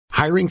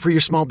Hiring for your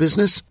small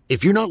business?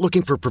 If you're not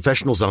looking for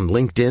professionals on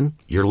LinkedIn,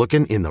 you're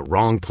looking in the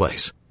wrong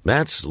place.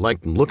 That's like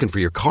looking for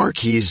your car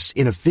keys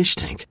in a fish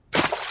tank.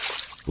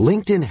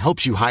 LinkedIn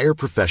helps you hire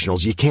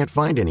professionals you can't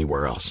find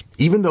anywhere else,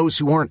 even those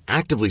who aren't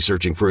actively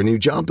searching for a new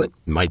job but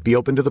might be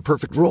open to the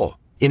perfect role.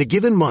 In a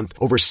given month,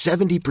 over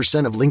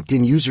 70% of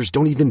LinkedIn users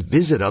don't even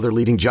visit other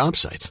leading job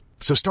sites.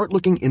 So start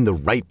looking in the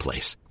right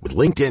place. With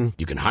LinkedIn,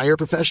 you can hire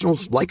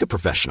professionals like a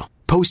professional.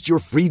 Post your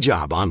free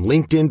job on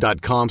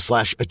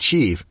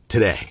linkedin.com/achieve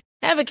today.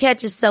 Ever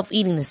catch yourself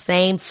eating the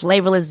same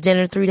flavorless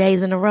dinner 3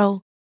 days in a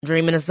row?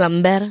 Dreaming of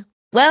something better?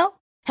 Well,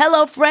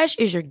 HelloFresh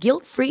is your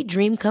guilt-free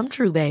dream come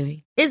true,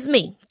 baby. It's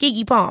me,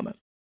 Keke Palmer.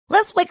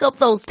 Let's wake up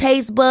those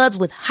taste buds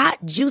with hot,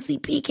 juicy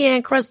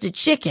pecan-crusted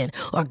chicken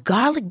or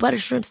garlic butter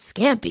shrimp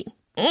scampi.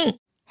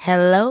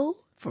 Hello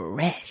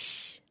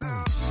Fresh.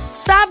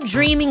 Stop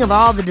dreaming of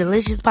all the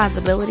delicious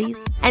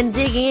possibilities and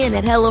dig in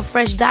at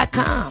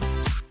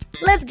HelloFresh.com.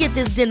 Let's get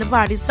this dinner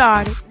party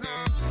started.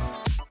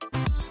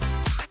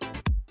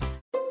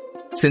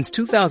 Since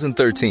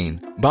 2013,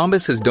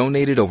 Bombas has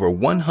donated over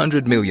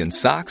 100 million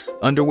socks,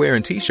 underwear,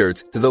 and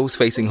T-shirts to those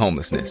facing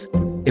homelessness.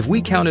 If we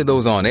counted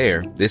those on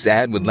air, this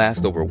ad would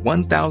last over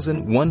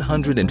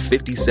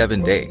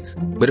 1,157 days.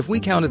 But if we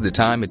counted the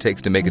time it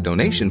takes to make a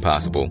donation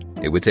possible,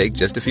 it would take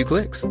just a few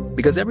clicks.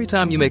 Because every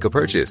time you make a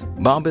purchase,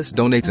 Bombas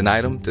donates an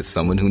item to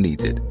someone who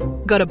needs it.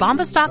 Go to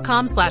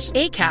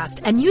bombas.com/ACAST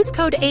and use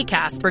code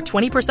ACAST for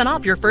 20%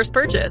 off your first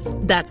purchase.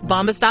 That's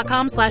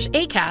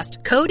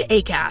bombas.com/ACAST, code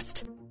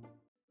ACAST.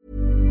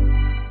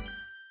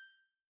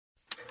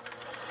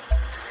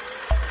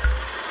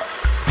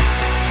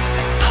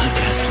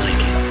 Podcast like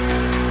it.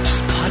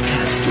 Just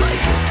podcast like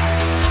it.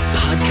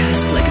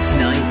 Podcast like it's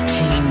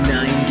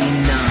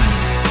 1999.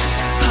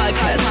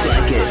 Podcast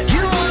like it.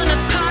 You want a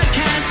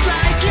podcast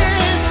like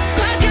it?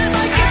 Podcast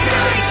like it's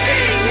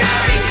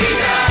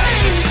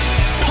 1999.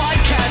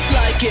 Podcast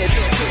like it.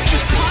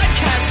 Just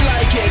podcast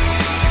like it.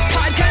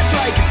 Podcast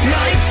like it's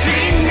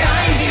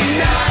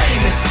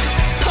 1999.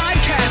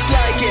 Podcast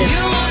like it.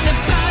 You want a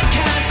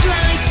podcast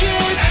like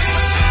it?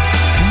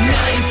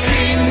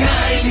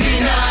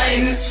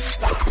 1999.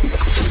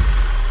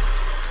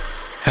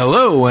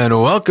 Hello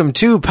and welcome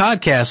to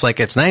Podcast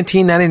Like It's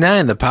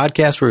 1999, the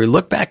podcast where we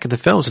look back at the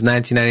films of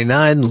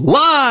 1999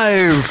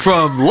 live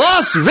from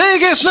Las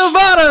Vegas,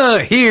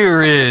 Nevada,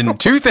 here in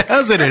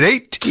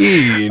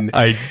 2018.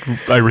 I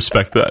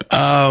respect that.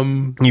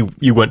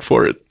 You went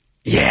for it.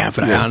 Yeah,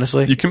 but I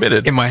honestly, you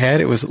committed. In my head,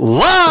 it was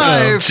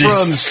live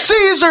from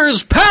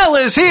Caesar's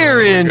Palace here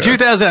in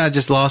 2000. I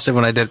just lost it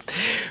when I did.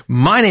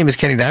 My name is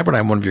Kenny Dybert.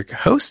 I'm one of your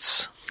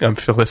hosts. I'm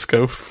Phil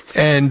Isco.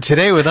 And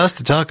today with us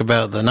to talk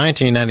about the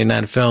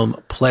 1999 film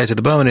Play to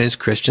the Bone is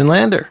Christian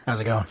Lander. How's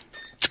it going?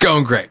 It's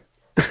going great.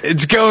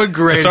 It's going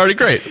great. It's already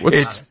great.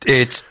 It's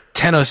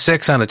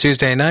 10:06 on a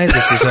Tuesday night.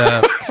 This is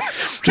we're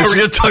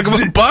going to talk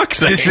about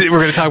boxing. We're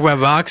going to talk about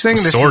boxing.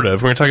 Sort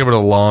of. We're going to talk about a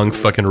long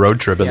fucking road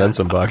trip and then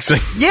some boxing.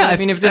 Yeah, I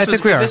mean, if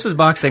this was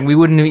boxing, we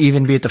wouldn't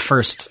even be at the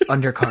first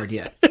undercard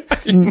yet. Well,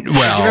 do you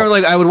remember,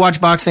 like, I would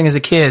watch boxing as a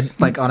kid,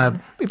 like on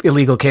a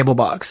illegal cable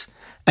box.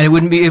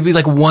 And it'd be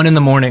like 1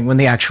 a.m. when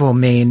the actual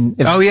main event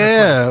took place.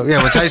 Yeah.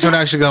 When Tyson would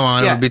actually go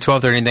on, it would be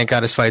 12:30, and thank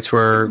God his fights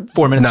were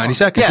 4 minutes 90 long.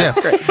 seconds. Yeah, that's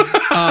great.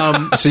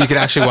 So you could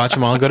actually watch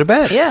them all and go to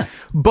bed. Yeah.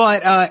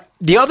 But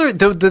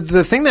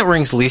the thing that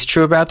rings least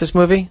true about this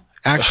movie,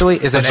 actually,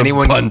 is that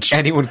anyone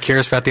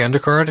cares about the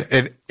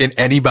undercard in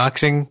any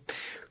boxing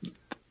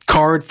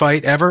card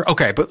fight ever.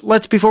 Okay,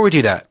 but before we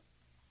do that,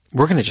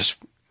 we're going to just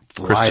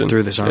fly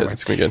through this, aren't we?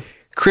 It's going to be good.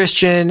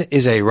 Christian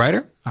is a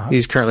writer.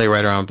 He's currently a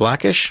writer on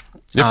Blackish.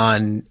 Yep.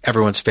 On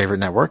everyone's favorite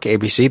network,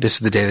 ABC. This is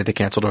the day that they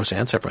canceled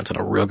Roseanne, so everyone's in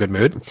a real good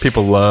mood.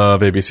 People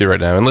love ABC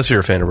right now, unless you're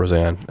a fan of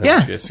Roseanne.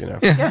 Yeah.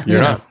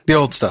 You're not. The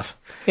old stuff.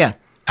 Yeah.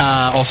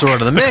 Also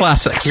wrote on the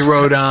classics. He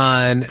wrote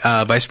on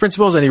Vice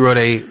Principals, and he wrote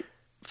a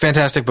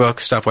fantastic book,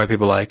 Stuff White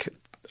People Like,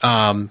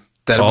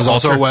 that was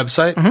also a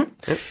website.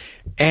 Mm-hmm.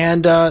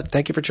 And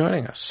thank you for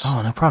joining us.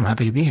 Oh, no problem.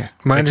 Happy to be here.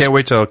 I can't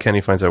wait till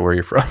Kenny finds out where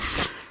you're from.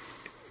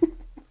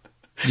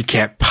 You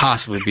can't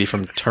possibly be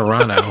from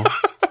Toronto.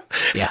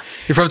 Yeah.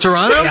 You're from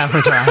Toronto? Yeah, I'm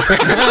from Toronto.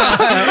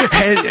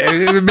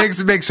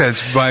 It makes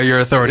sense by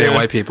your authority at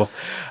white people.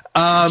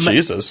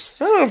 Jesus.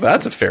 I don't know if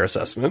that's a fair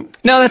assessment.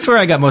 No, that's where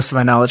I got most of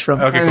my knowledge from.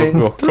 Okay,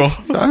 cool.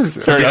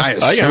 Fair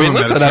enough. I mean,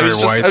 listen, I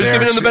was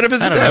giving him the benefit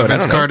of the doubt.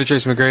 Vince Carter,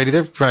 Tracy McGrady,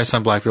 there's probably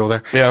some black people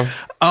there. Yeah.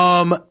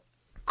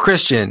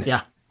 Christian.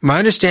 Yeah. My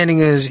understanding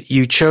is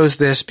you chose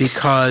this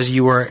because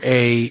you were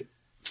a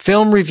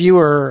film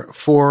reviewer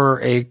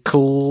for a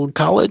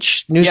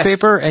college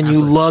newspaper, and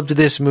absolutely. You loved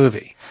this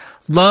movie.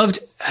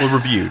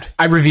 Reviewed.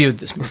 I reviewed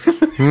this movie.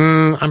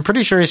 I'm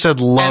pretty sure he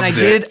said loved and I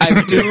did.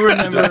 I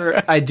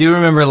do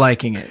remember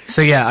liking it.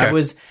 So yeah, okay. I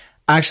was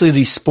actually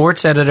the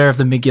sports editor of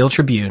the McGill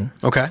Tribune.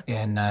 Okay.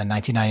 In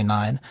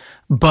 1999,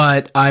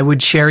 but I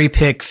would cherry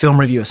pick film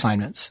review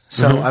assignments.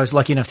 So I was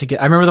lucky enough to get.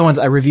 I remember the ones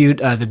I reviewed,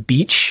 The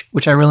Beach,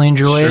 which I really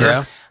enjoyed.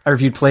 Sure. I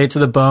reviewed Play It to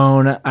the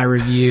Bone. I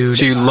reviewed.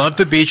 So you love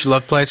the beach, you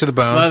love Play It to the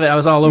Bone. Love it. I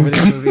was all over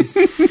these movies.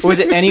 Was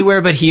it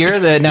Anywhere But Here?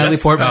 The Natalie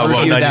Portman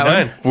reviewed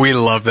that one. We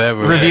love that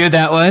movie. Reviewed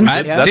that one.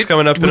 That's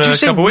coming up in a couple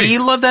weeks. Would you say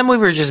we love that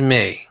movie or just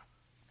me?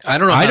 I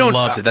don't know. I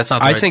loved it. That's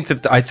not. I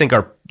think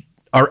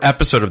our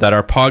episode of that,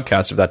 our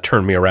podcast of that,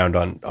 turned me around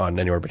on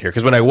Anywhere But Here.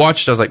 Because when I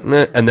watched it, I was like,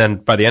 meh, and then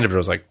by the end of it, I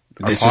was like,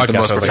 this is the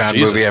most profound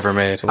movie ever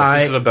made.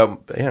 This is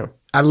about,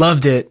 I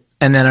loved it.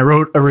 And then I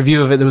wrote a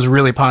review of it that was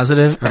really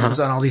positive, and it was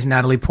on all these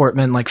Natalie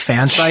Portman like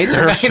fan sites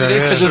back in the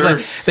days. It was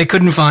like they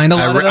couldn't find a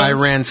lot of those. I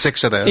ran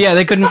 6 of those. Yeah,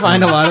 they couldn't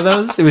find a lot of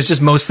those. It was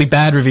just mostly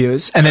bad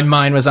reviews, and then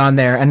mine was on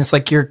there. And it's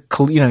like you're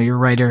a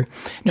writer.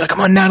 You're like,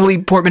 I'm on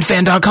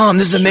NataliePortmanFan.com.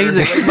 This is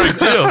amazing.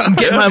 I'm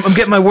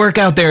getting my work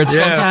out there. It's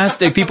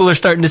fantastic. People are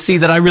starting to see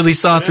that I really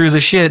saw through the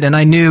shit, and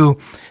I knew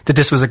that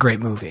this was a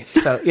great movie.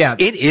 So yeah,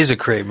 it is a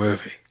great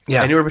movie.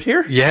 Yeah, Anywhere But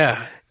Here.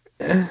 Yeah,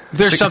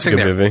 there's something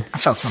there. Movie. I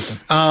felt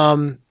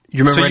something.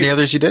 You remember any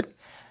others you did?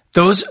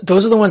 Those are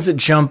the ones that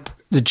jump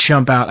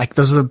out. Like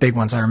those are the big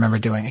ones I remember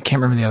doing. I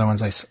can't remember the other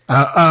ones I saw.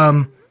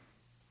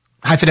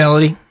 High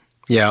Fidelity.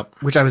 Yeah.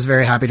 Which I was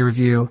very happy to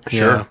review.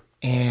 Sure.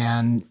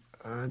 And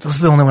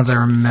those are the only ones I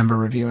remember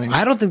reviewing.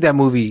 I don't think that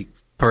movie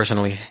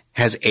personally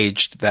has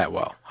aged that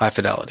well. High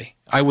Fidelity.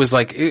 It was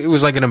like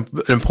an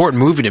important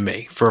movie to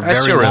me for a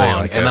very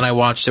long. And then I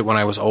watched it when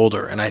I was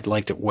older and I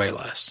liked it way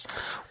less.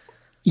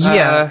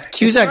 Yeah.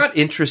 Cusack's not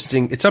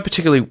interesting. It's not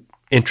particularly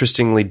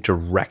interestingly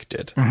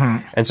directed,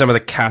 and some of the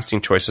casting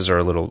choices are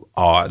a little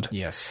odd.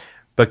 Yes,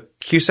 but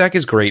Cusack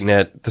is great in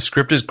it. The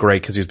script is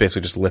great because he's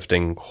basically just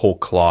lifting whole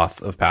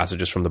cloth of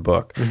passages from the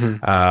book.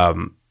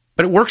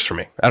 But it works for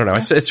me. I don't know.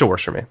 It still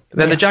works for me.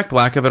 Then the Jack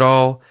Black of it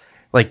all,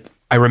 like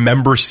I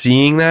remember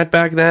seeing that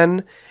back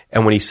then.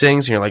 And when he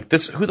sings, and you're like, who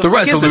the fuck is this guy? The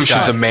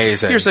resolution's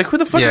amazing. You're just like, who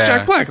the fuck is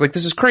Jack Black? Like,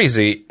 this is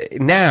crazy.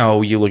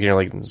 Now you look and you're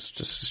like, it's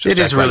just it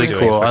is really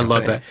cool. I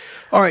love that.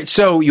 All right.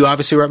 So you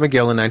obviously were at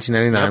McGill in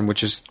 1999,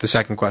 which is the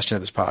second question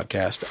of this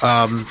podcast.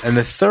 And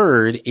the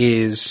third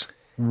is,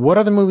 what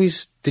other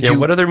movies did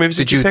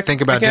you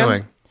think about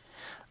doing?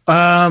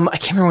 I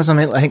can't remember what was on.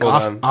 I think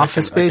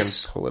Office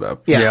Space. I can pull it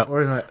up.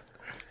 Yeah.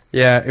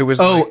 Yeah, it was.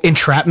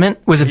 Entrapment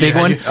was a big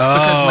one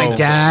because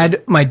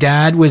my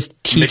dad was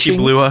teaching. Mickey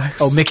Blue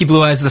Eyes. Mickey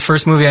Blue Eyes is the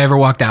first movie I ever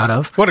walked out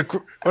of. What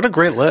a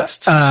great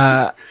list.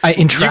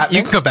 Entrapment.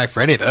 You can go back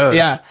for any of those.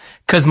 Yeah,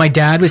 because my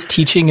dad was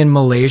teaching in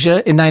Malaysia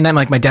in 1999.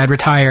 Like my dad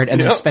retired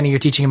and then spent a year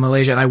teaching in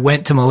Malaysia, and I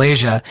went to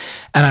Malaysia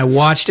and I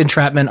watched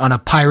Entrapment on a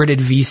pirated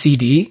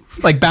VCD.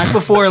 Like back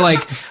before like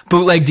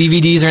bootleg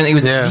DVDs or anything, it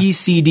was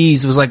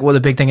VCDs was like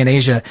the big thing in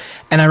Asia.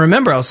 And I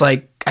remember I was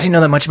like, I didn't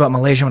know that much about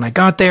Malaysia when I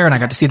got there, and I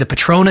got to see the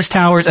Petronas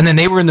Towers, and then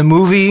they were in the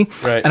movie,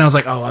 and I was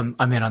like, oh,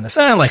 I'm in on this.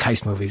 I like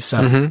heist movies,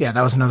 so yeah,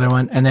 that was another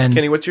one. And then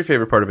Kenny, what's your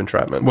favorite part of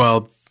Entrapment?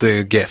 Well,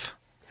 the GIF.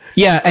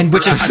 Yeah, and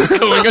which is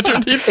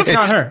it's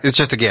not her. It's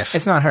just a GIF.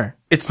 It's not her.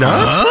 It's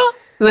not.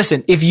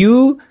 Listen, if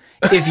you're,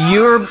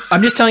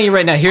 I'm just telling you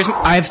right now.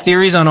 I have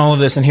theories on all of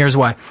this, and here's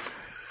why.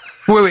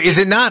 Wait, is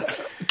it not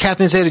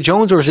Catherine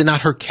Zeta-Jones, or is it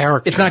not her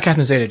character? It's not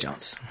Catherine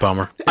Zeta-Jones.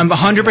 Bummer. I'm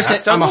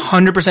 100%. I'm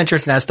 100% sure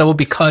it's an ass double,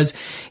 because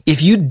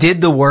if you did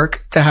the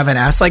work to have an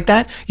ass like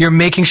that, you're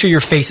making sure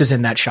your face is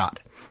in that shot.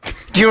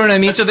 Do you know what I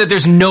mean? So that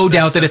there's no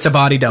doubt that it's a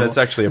body double. That's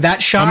actually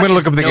that shot. I'm going to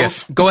look up the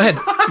GIF. Go ahead.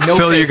 No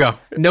Phil, face. you go.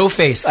 No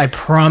face. I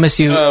promise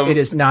you, it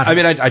is not. I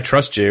mean, I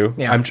trust you.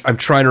 Yeah. I'm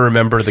trying to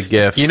remember the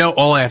GIF. You know,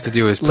 all I have to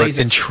do is put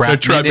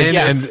Entrapment in,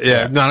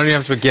 and no, I don't even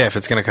have to put GIF.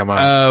 It's going to come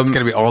up. It's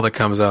going to be all that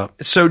comes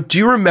up. So, do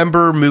you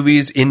remember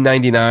movies in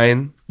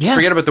 '99? Yeah.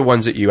 Forget about the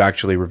ones that you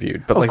actually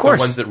reviewed, but like the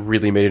ones that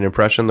really made an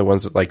impression, the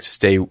ones that like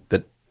stay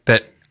that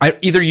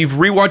either you've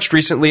rewatched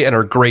recently and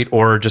are great,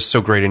 or just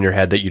so great in your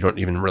head that you don't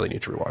even really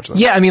need to rewatch them.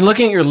 Yeah, I mean,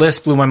 looking at your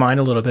list blew my mind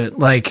a little bit.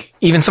 Like,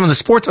 even some of the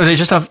sports,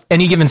 just off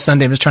Any Given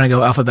Sunday, I'm just trying to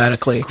go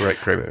alphabetically.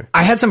 Great movie.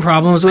 I had some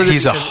problems with it.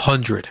 He's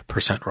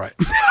 100% right.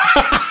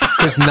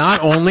 Because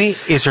not only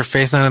is her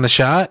face not in the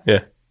shot,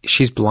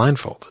 she's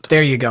blindfolded.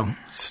 There you go.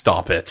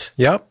 Stop it.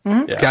 Yep.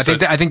 Mm-hmm.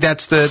 Yeah, I think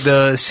that's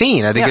the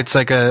scene. I think it's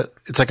like a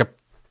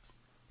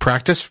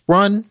practice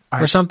run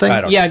or something.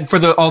 For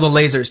all the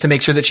lasers to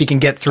make sure that she can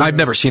get through. I've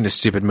never seen this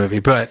stupid movie,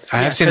 but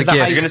I have seen the GIF.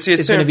 You're going to see it soon.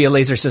 It's going to be a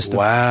laser system.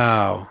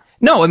 Wow.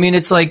 No, I mean,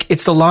 it's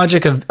the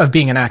logic of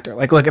being an actor.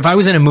 Like, look, if I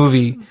was in a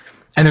movie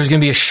and there was going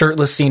to be a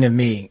shirtless scene of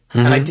me,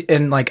 and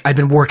I'd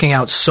been working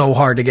out so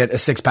hard to get a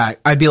 6-pack,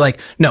 I'd be like,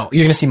 no,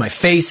 you're going to see my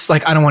face.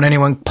 Like, I don't want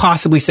anyone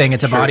possibly saying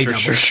it's a body double.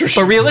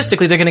 But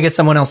realistically, they're going to get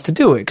someone else to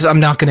do it, because I'm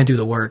not going to do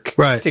the work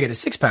to get a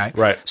 6-pack.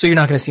 Right. So you're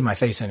not going to see my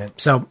face in it.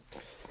 So,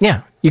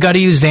 yeah, you got to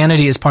use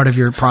vanity as part of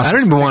your process. I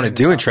don't even want to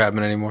do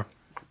Entrapment anymore.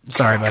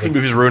 Sorry, buddy. The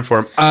movie's ruined for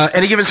him.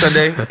 Any Given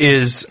Sunday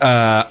is,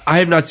 I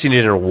have not seen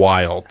it in a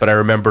while, but I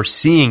remember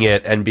seeing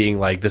it and being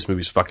like, this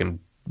movie's fucking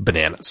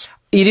bananas.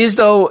 It is,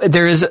 though.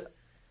 There is,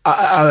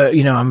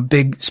 I'm a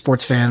big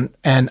sports fan,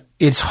 and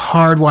it's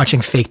hard watching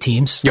fake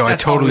teams. Yo,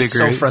 That's I totally always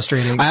agree. So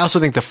frustrating. I also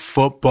think the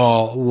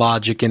football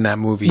logic in that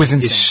movie Was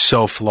insane. is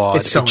so flawed.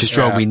 It's so it just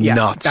drove me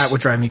nuts. That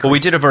would drive me crazy. Well, we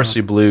did a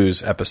Varsity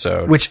Blues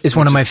episode. Which is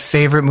one of my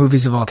favorite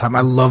movies of all time.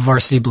 I love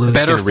Varsity Blues.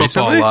 Better Did it football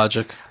recently?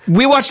 logic.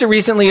 We watched it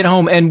recently at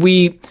home, and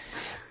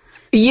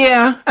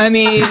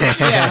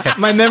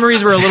my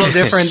memories were a little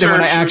different than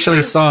when I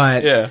actually saw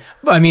it. Yeah.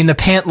 I mean, the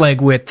pant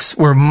leg widths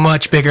were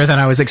much bigger than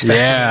I was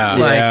expecting. Yeah.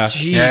 Like, Yeah.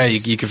 geez. Yeah,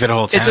 you could fit a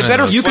whole town It's a in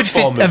better. those. You could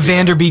fit Football a movie.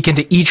 Vanderbeek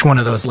into each one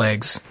of those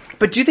legs.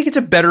 But do you think it's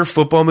a better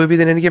football movie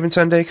than Any Given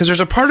Sunday? Because there's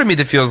a part of me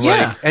that feels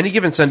Yeah. like Any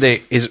Given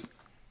Sunday is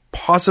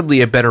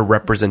possibly a better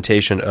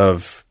representation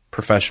of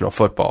professional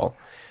football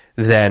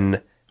than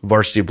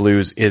Varsity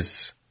Blues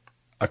is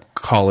a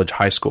college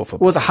high school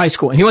football. Well, it's a high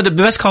school. And you know what? The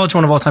best college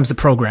one of all time is The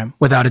Program,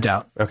 without a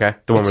doubt. Okay,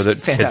 the one where the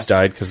kids fantastic.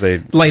 died because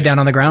they. Laid down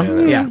on the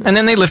ground. Yeah. And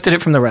then they lifted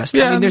it from the rest.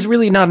 I mean, there's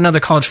really not another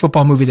college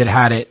football movie that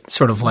had it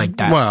sort of like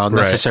that. Well,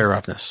 Necessary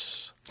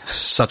Roughness.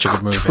 Such a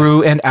good movie.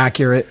 True and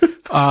accurate.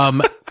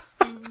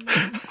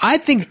 I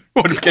think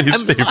One of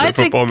Kenny's favorite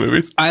football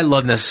movies. I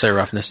love Necessary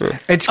Roughness.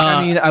 It's.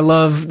 I mean, I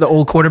love the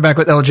old quarterback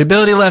with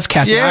eligibility left,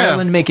 Kathy Yeah.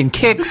 Ireland making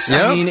kicks.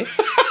 Yep. I mean,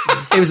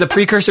 it was a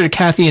precursor to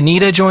Kathy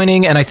Anita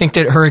joining, and I think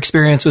that her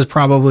experience was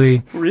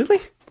probably Really?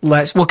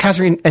 less. Well,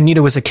 Catherine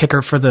Anita was a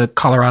kicker for the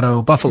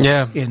Colorado Buffaloes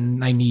Yeah. in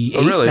 98,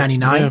 Oh, really?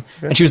 99,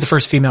 and she was the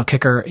first female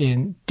kicker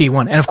in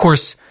D1. And of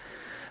course,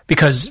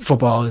 because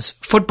football is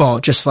football,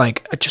 just an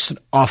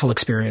awful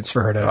experience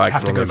for her to I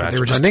have can to go only through. They imagine.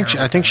 were just.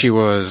 I think she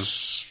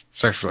was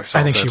sexually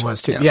assaulted. I think she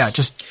was too. Yes. Yeah,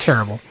 just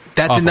terrible.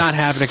 That did not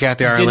happen to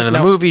Kathy Ireland in the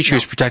no, movie. She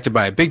was protected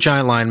by a big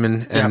giant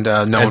lineman, and no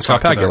one And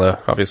Scott talked to her.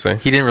 Pagula, obviously.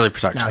 He didn't really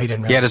protect her. No, he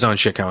didn't He really. had his own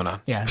shit going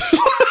on. Yeah,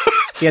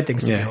 he had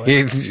things to Yeah,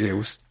 deal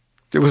with.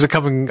 it was a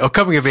coming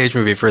of age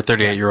movie for a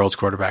 38-year-old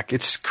quarterback.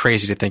 It's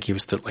crazy to think he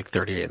was like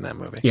 38 in that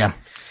movie. Yeah,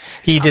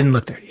 he didn't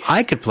look 30.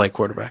 I could play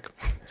quarterback.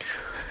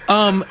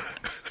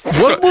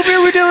 What movie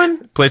are we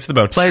doing? Play it to the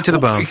bone. Play it to the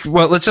bone.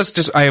 Well, let's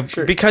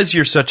because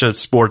you're such a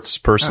sports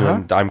person,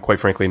 and I'm quite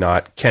frankly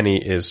not. Kenny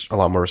is a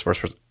lot more of a sports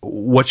person.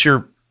 What's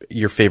your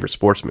favorite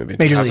sports movie?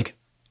 Major League.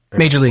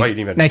 Major League. Why you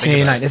didn't even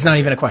 1989. It's not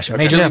even a question.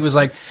 Major League was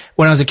like,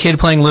 when I was a kid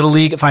playing Little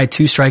League, if I had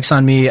 2 strikes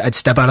on me, I'd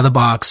step out of the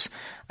box.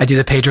 I'd do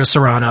the Pedro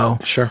Serrano.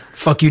 Sure.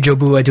 Fuck you,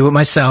 Jobu. I do it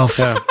myself.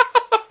 Yeah.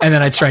 And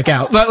then I'd strike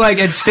out. But like,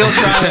 I'd still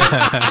try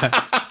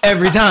it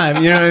every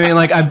time. You know what I mean?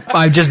 Like,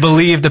 I just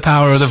believe the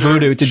power of the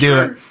voodoo to do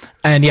it.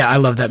 And yeah, I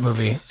love that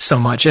movie so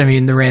much. I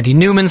mean, the Randy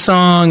Newman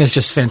song is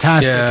just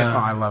fantastic. Yeah. And,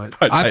 I love it.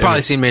 I've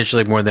probably seen Major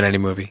League more than any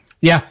movie.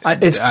 Yeah.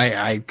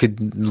 I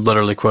could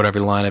literally quote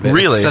every line of it.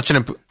 Really? It's such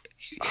an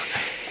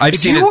I've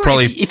seen it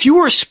probably. if you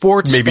were a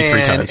sports maybe fan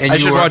 3 times. and I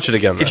you should were- watch it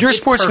again, though. If you're a It's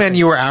sports fan, perfect.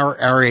 you were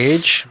our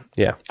age.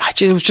 Yeah.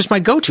 It was just my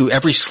go-to.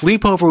 Every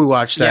sleepover we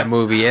watched that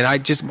movie,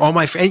 and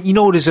you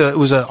know, it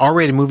was a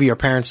R-rated movie our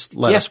parents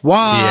let us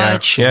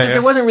watch. Yeah.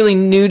 There wasn't really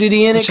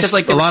nudity in it It's because just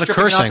like they a were lot of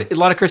stripping off cursing. a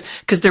lot of curse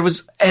because there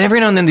was every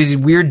now and then these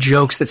weird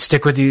jokes that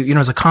stick with you, you know,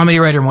 as a comedy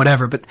writer and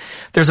whatever. But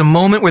there's a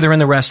moment where they're in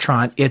the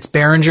restaurant. It's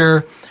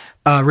Berenger,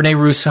 Rene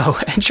Russo,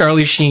 and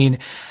Charlie Sheen.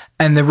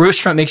 And the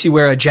restaurant makes you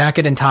wear a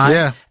jacket and tie.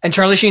 Yeah. And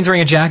Charlie Sheen's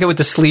wearing a jacket with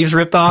the sleeves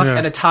ripped off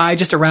and a tie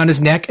just around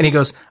his neck. And he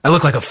goes, I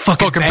look like a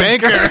fucking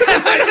banker.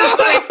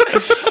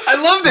 I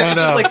loved it.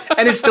 It's just like,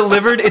 and it's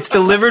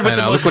delivered with I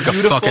the know, most look like a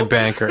beautiful- fucking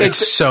banker. It's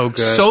so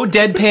good. So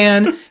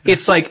deadpan.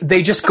 It's like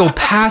they just go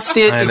past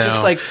it. I It's just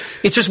know. like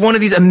it's just one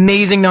of these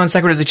amazing non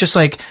sequiturs. It's just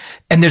like,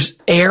 and there's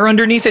air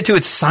underneath it too.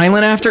 It's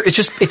silent after.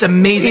 It's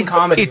amazing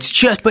comedy. It's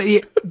just, but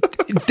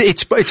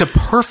it's a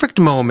perfect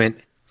moment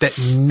that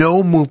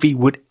no movie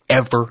would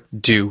ever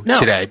do No.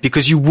 today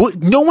because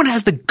no one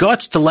has the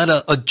guts to let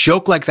a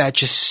joke like that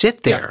just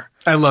sit there.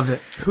 I love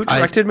it. Who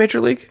directed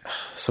Major League?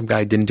 Some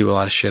guy didn't do a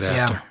lot of shit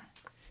after. Yeah.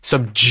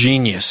 Some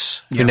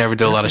genius who never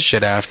did a lot of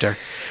shit after.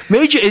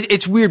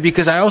 It's weird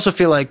because I also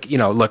feel like, you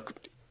know, look,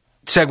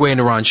 segue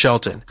into Ron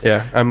Shelton.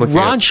 Yeah, I'm looking.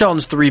 Ron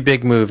Shelton's 3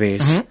 big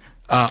movies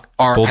have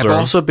Durham.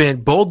 also been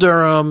Bull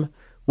Durham,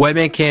 White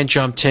Man Can't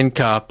Jump, Tin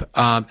Cup,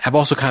 have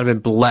also kind of been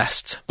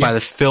blessed by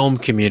the film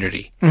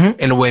community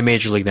in a way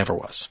Major League never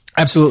was.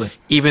 Absolutely.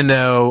 Even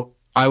though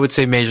I would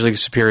say Major League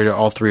is superior to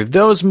all 3 of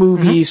those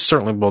movies,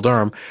 certainly Bull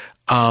Durham.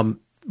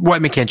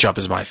 White Man Can't Jump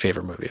is my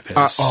favorite movie of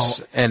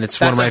his, and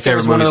it's one of my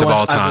favorite movies of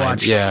all time.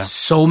 Yeah,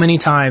 so many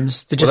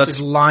times. There's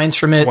lines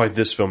from it. Why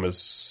this film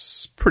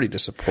is pretty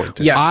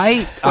disappointing. Yeah,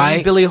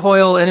 I Billy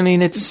Hoyle, and I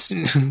mean, it's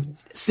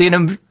seeing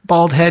him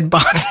bald head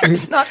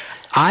boxers. Not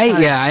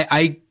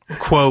I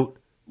quote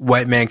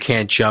White Man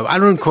Can't Jump. I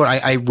don't quote.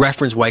 I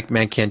reference White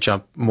Man Can't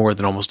Jump more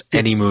than almost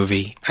any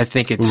movie. I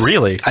think it's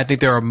Really? I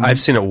think there are. I've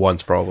seen it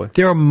once, probably.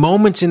 There are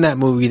moments in that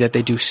movie that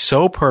they do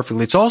so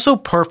perfectly. It's also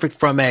perfect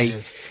from a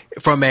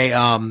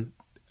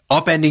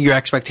upending your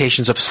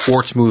expectations of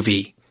sports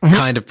movie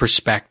kind of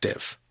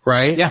perspective,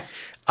 right? Yeah.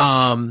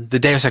 The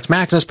Deus Ex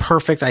Machina is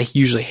perfect. I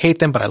usually hate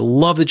them, but I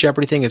love the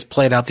Jeopardy thing. It's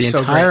played out the So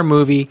entire great.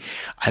 movie.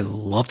 I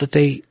love that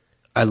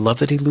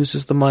he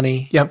loses the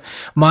money. Yep.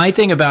 My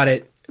thing about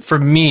it, for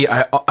me,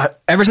 I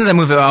ever since I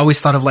moved, I always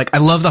thought of like, I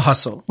love The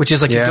Hustle, which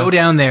is like Yeah. you go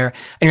down there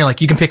and you're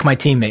like, you can pick my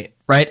teammate.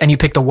 right? And you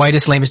pick the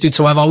whitest, lamest dude.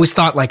 So I've always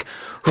thought, like,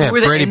 who are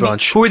the Brady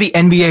Bunch. Who are the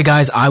NBA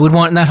guys I would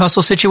want in that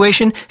hustle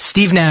situation?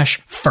 Steve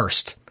Nash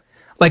first.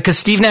 Like, cause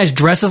Steve Nash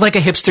dresses like a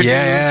hipster dude.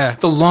 Yeah.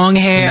 The long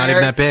hair. Not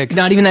even that big.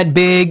 Not even that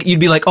big. You'd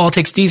be like, oh, I'll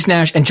take Steve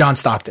Nash and John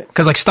Stockton.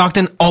 Cause like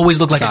Stockton always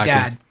looked like a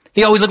dad.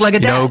 He always looked like a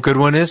dad. You know, a good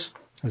one is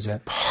Who's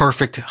that?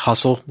 perfect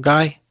hustle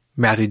guy,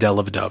 Matthew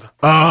Dellavedova.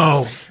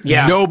 Oh,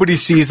 yeah. Nobody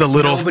sees the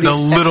little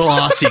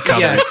Aussie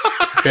coming. Yes.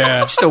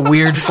 Yeah. Just a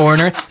weird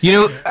foreigner. You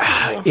know,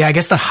 yeah, I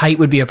guess the height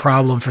would be a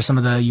problem for some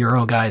of the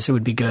Euro guys who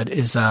would be good.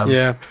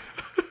 Yeah.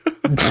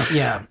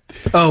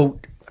 Oh,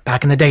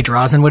 back in the day,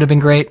 Drazen would have been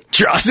great.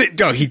 Drazen,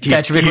 no, he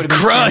Petrovic would have been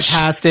crushed.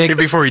 fantastic.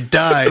 Before he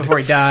died.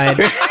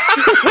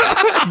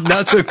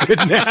 Not so good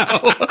now.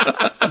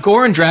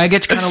 Goran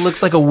Dragic kind of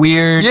looks like a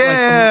weird,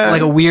 Yeah.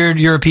 like a weird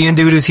European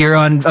dude who's here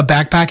on a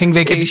backpacking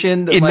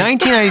vacation. In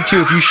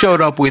 1992, if you showed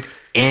up with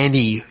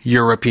any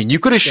European, you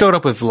could have showed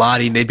up with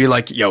Vladi and they'd be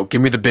like, yo, give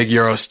me the big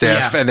Euro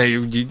stiff, and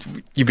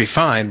you'd be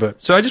fine.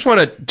 But So I just want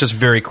to just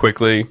very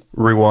quickly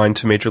rewind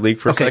to Major League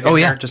for a second. Oh,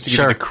 yeah. here, just to give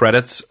you the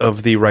credits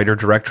of the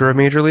writer-director of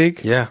Major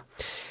League. yeah.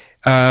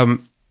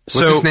 What's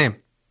his name?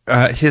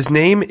 His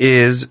name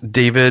is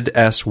David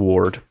S.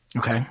 Ward.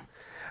 Okay.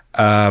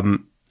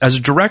 As a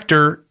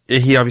director,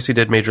 he obviously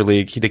did Major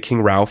League. He did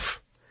King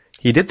Ralph.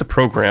 He did The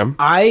Program.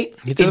 I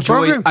did The enjoy.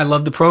 Program. I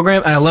love the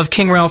program, and I love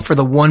King Ralph for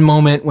the one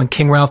moment when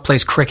King Ralph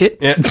plays cricket.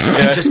 Yeah.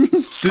 Just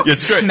It's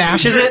great.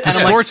 smashes it. The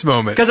sports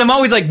moment. Because I'm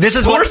always like, this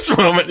is Sports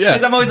moment, yeah.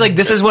 Because I'm always like,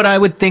 this is what I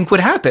would think would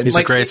happen. He's a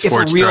like, great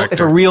sports director. If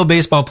a real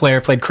baseball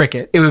player played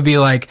cricket, it would be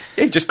like,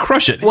 Hey, just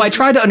crush it. well, I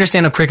tried to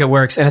understand how cricket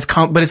works, and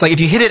but it's like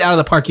if you hit it out of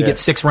the park, you get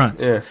 6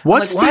 runs. Yeah.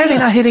 What's Why are they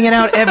not hitting it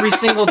out every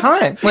single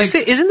time? Like,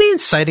 Isn't the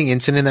inciting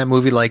incident in that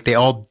movie like they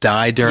all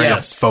died during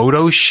Yes. a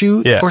photo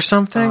shoot Yeah. or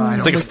something?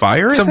 It's like a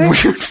fire, I Some think?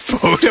 weird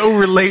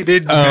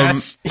photo-related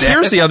mess.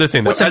 Here's the other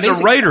thing, though. What's As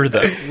amazing- a writer,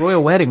 though,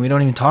 Royal Wedding, we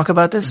don't even talk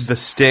about this. The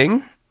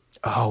Sting,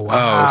 Oh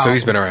wow! Oh, so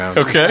he's been around. He's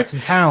Okay. got some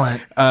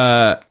talent.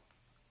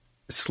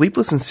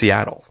 Sleepless in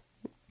Seattle.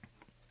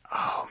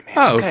 Oh,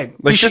 Okay.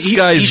 Like, He this should-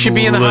 guy's he should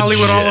be in the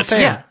Hollywood Hall of legit.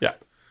 Fame. Yeah.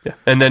 Yeah.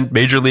 And then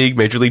Major League,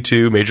 Major League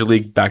 2, Major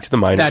League back to the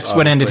minors. That's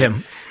what ended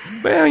obviously.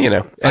 him. Well, you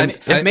know. And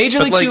Major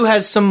but League like- 2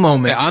 has some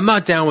moments. I'm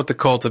not down with the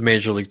cult of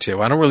Major League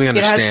 2. I don't really It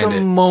has understand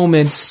some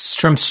moments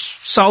from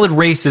solid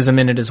racism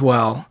in it as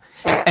well.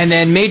 And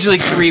then Major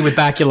League 3 with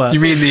Bakula. You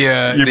mean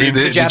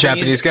the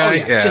Japanese guy?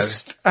 Oh, yeah.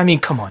 Just, I mean,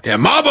 come on. Yeah,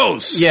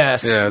 Mabos.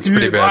 Yes. Yeah, it's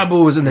pretty bad.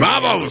 Mabos in the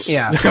Mabos.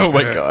 Yeah. Oh,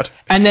 my God.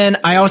 And then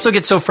I also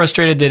get so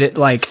frustrated that it,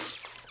 like,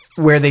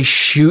 where they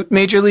shoot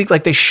Major League,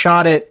 like they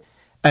shot it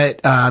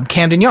at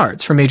Camden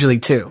Yards for Major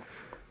League 2.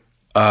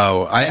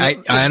 Oh, I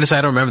honestly,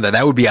 I don't remember that.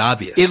 That would be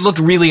obvious. It looked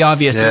really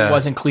obvious that Yeah. it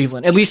wasn't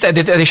Cleveland. At least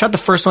they shot the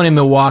first one in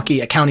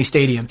Milwaukee at County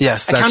Stadium.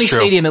 Yes, at that's County true.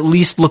 Stadium at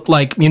least looked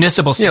like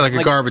Municipal Stadium. like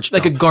a garbage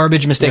like a dump.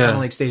 garbage mistake Yeah. on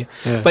Lake Stadium.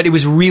 Yeah. But it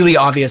was really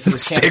obvious that it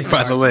was Stick Camden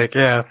by the Yards. lake.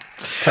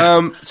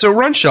 Yeah. So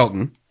Ron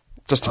Shelton,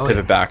 just to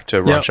pivot back to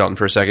Ron Yep. Shelton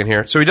for a second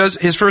here. So he does,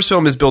 his first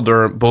film is Bull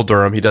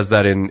Durham. He does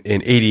that in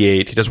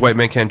 88. He does White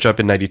Man Can't Jump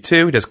in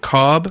 92. He does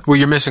Cobb. Well,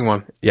 you're missing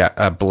one.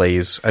 Yeah,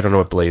 Blaze. I don't know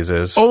what Blaze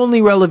is.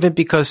 Only relevant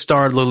because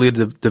starred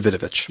Lolita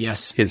Davidovich.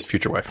 Yes. His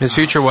future wife. His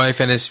future wife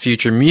and his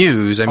future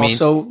muse. I mean,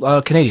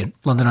 Also Canadian,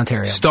 London,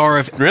 Ontario. star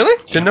of.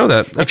 Really? Didn't know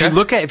that. If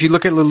you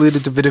look at Lolita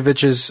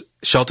Davidovich's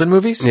Shelton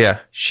movies, Yeah.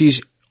 she's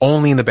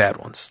only in the bad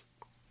ones.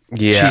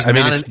 Yeah, She's I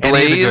mean, not it's in any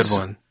of the Blaze, good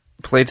one.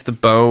 Played to the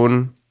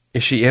Bone.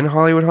 Is she in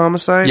Hollywood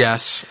Homicide?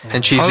 Yes,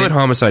 and she's Hollywood in,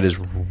 Homicide is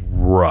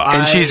rough.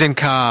 and she's in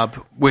Cobb,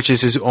 which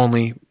is his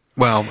only.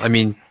 Well, I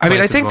mean, I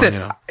Played to think the that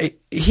Bone, you know.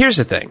 here's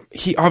the thing.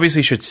 He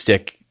obviously should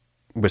stick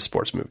with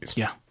sports movies.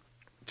 Yeah.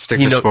 Stick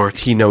He to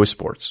sports. He knows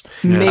sports.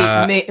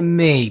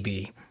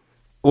 Maybe.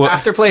 Well,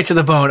 After Play to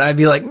the Bone, I'd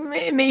be like,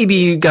 maybe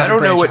you got I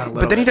don't know what,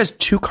 but then he does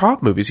 2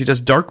 Cobb movies. He does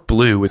Dark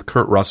Blue with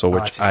Kurt Russell,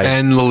 which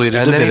And Lolita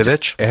and then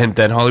Davidovich. and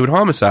then Hollywood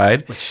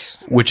Homicide,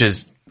 which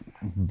is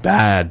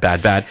bad.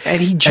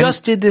 And he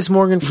just did this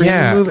Morgan Freeman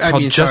Yeah, movie. I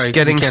called mean, Just sorry, we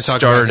Getting can't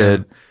talk about Started.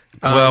 him.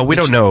 Well, we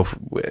don't know.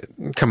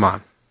 Come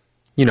on,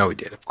 you know he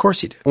did. Of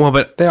course he did. Well,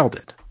 but They all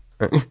did.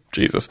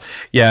 Jesus,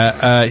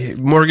 yeah.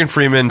 Morgan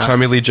Freeman,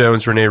 Tommy Lee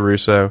Jones, Rene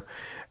Russo.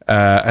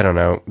 I don't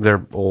know.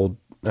 They're old.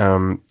 A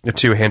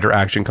 2-hander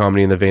action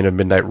comedy in the vein of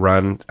Midnight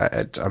Run.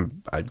 I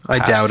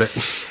doubt it.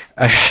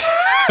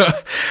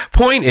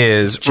 Point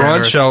is,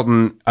 Ron Generous.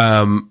 Shelton,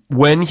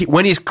 when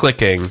he's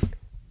clicking,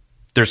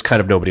 there's kind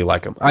of nobody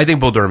like him. I think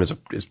Bull Durham is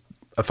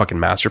a fucking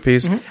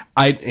masterpiece.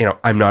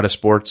 I'm not a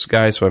sports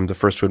guy, so I'm the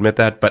first to admit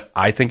that, but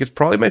I think it's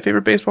probably my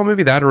favorite baseball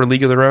movie, that or A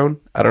League of Their Own.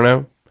 I don't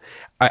know.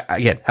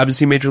 Again, haven't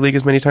seen Major League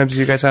as many times as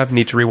you guys have.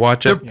 Need to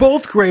rewatch They're it.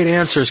 both great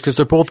answers because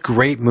they're both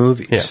great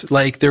movies. Yeah.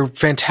 Like they're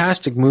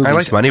fantastic movies. I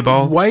like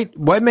Moneyball.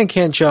 White Man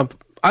Can't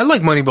Jump. I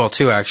like Moneyball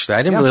too. Actually,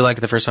 I didn't really like it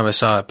the first time I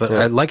saw it, but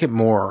I like it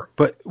more.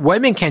 But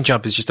White Man Can't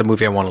Jump is just a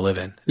movie I want to live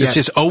in. Yes, it's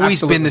just always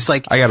absolutely. been this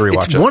like. I gotta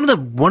rewatch it's it. One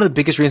of the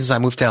biggest reasons I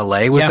moved to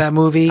LA was Yeah, that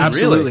movie.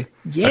 absolutely.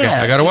 Yeah, Okay,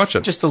 I gotta watch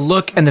it. Just the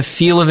look and the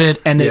feel of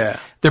it, and Yeah.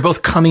 they're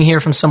both coming here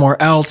from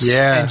somewhere else.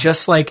 Yeah. And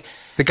just like,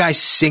 The guy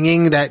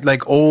singing that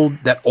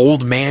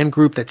old man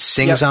group that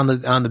sings on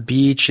the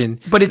beach, and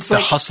but it's the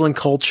like, hustling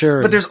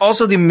culture. But there's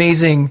also the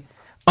amazing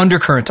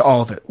undercurrent to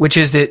all of it, which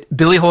is that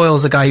Billy Hoyle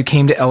is a guy who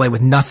came to LA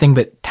with nothing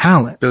but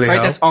talent. Billy right?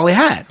 Hoyle? That's all he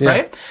had,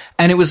 right?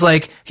 And it was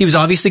like, he was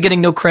obviously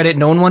getting no credit.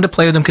 No one wanted to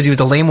play with him because he was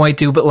the lame white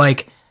dude, but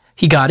like,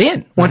 he got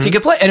in once he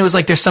could play. And it was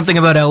like, there's something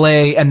about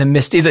LA and the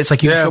Misty that's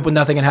like, you can show up with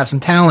nothing and have some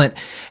talent.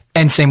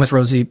 And same with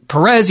Rosie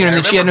Perez, and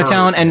then she had no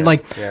talent. And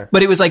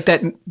but it was like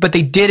that, but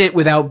they did it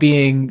without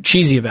being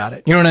cheesy about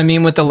it. You know what I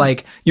mean? With the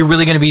like, you're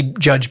really going to be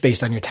judged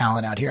based on your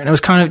talent out here. And it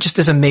was kind of just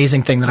this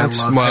amazing thing that I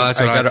loved. Well, that's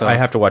what I thought. I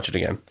have to watch it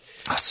again.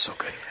 That's so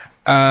good.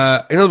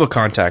 A little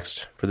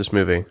context for this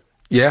movie.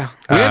 Yeah.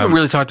 We haven't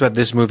really talked about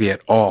this movie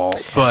at all.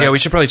 But yeah, we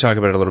should probably talk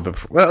about it a little bit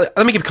before. Well,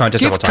 let me give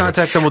context. Give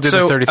context and we'll do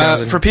the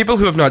 30,000. For people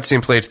who have not seen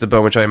Play to the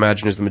Bone, which I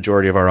imagine is the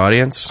majority of our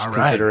audience,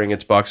 considering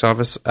its box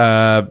office,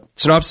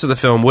 synopsis of the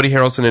film: Woody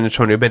Harrelson and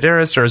Antonio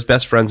Banderas are as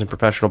best friends and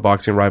professional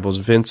boxing rivals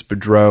Vince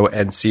Boudreau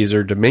and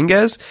Cesar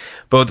Dominguez,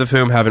 both of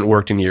whom haven't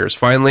worked in years.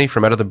 Finally,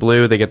 from out of the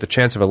blue, they get the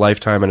chance of a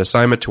lifetime, an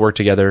assignment to work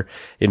together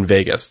in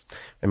Vegas.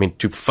 I mean,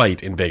 to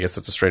fight in Vegas.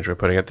 That's a strange way of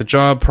putting it. The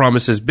job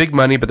promises big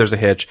money, but there's a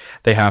hitch.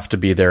 They have to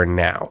be there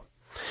now.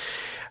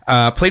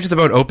 Play to the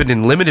Bone opened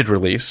in limited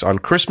release on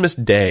Christmas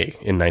Day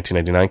in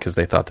 1999 because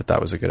they thought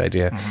that was a good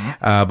idea.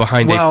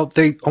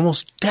 They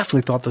almost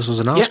definitely thought this was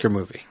an Oscar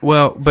movie.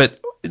 Well,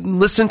 but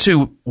listen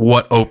to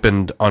what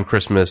opened on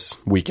Christmas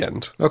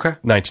weekend. Okay.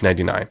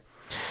 1999.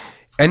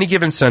 Any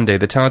Given Sunday,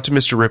 The Talented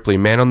Mr. Ripley,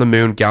 Man on the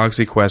Moon,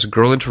 Galaxy Quest,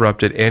 Girl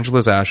Interrupted,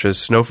 Angela's Ashes,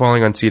 Snow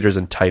Falling on Cedars,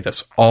 and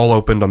Titus all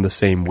opened on the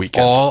same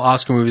weekend. All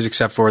Oscar movies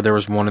except for there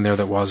was one in there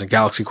that wasn't,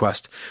 Galaxy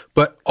Quest.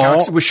 But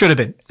Galaxy should have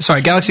been.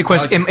 Sorry, Galaxy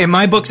Quest in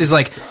my books is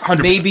like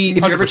 100%, maybe if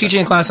you're ever 100%.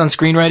 teaching a class on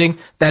screenwriting,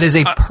 that is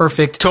a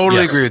perfect.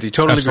 Totally agree with you.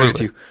 Totally Absolutely.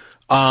 agree with you.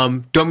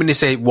 Don't mean to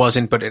say it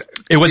wasn't, but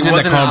It was in the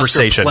an Oscar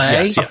conversation. play.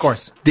 Yes, yes. Of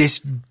course. This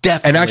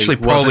definitely And actually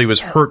probably wasn't. was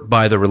hurt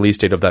by the release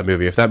date of that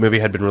movie. If that movie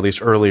had been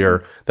released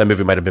earlier, that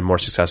movie might have been more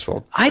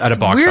successful at a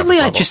box weirdly,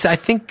 office level. I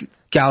think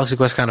Galaxy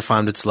Quest kind of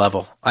found its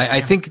level.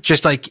 I think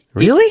just like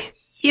Really?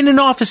 in an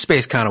Office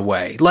Space kind of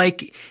way.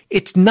 Like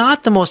it's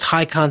not the most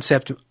high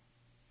concept.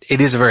 It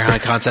is a very high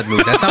concept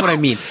movie. That's not what I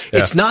mean.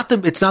 It's not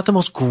the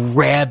most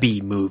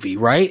grabby movie,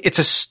 right? It's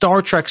a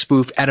Star Trek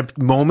spoof at a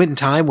moment in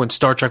time when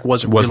Star Trek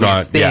wasn't really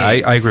a thing. Yeah,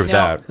 I agree with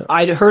that.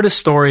 I'd heard a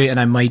story, and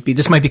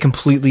this might be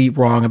completely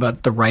wrong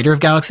about the writer of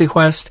Galaxy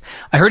Quest.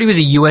 I heard he was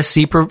a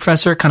USC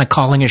professor, kind of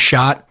calling his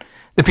shot.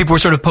 The people were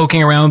sort of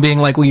poking around, being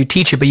like, "Well, you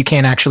teach it, but you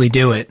can't actually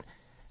do it."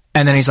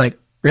 And then he's like,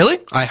 "Really?"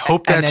 I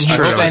hope And that's then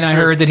true. And I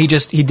heard that he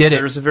did it.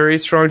 There's a very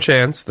strong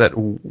chance that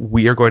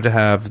we are going to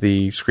have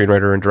the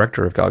screenwriter and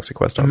director of Galaxy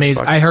Quest on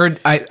Amazing. this podcast. I heard.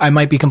 I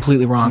might be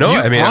completely wrong. No,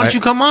 I mean, Why don't you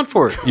come on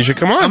for it? You should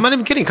come on. I'm not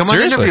even kidding. Come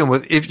Seriously. on and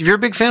interview him. If you're a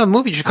big fan of the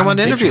movie, you should come on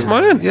to interview him. Come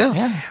on in.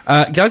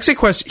 Yeah. Galaxy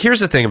Quest, here's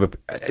the thing about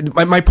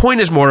my point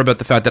is more about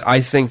the fact that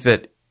I think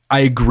that I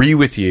agree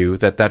with you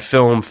that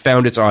film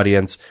found its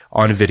audience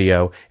on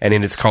video and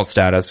in its cult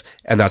status,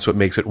 and that's what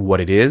makes it what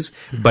it is.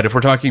 Mm-hmm. But if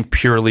we're talking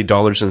purely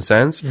dollars and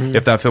cents,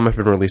 if that film had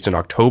been released in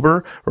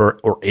October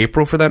or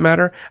April for that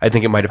matter, I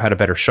think it might have had a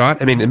better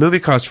shot. I mean, the movie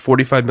cost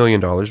 $45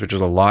 million, which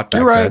is a lot back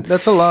You're right. then.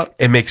 That's a lot.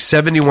 It makes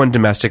 71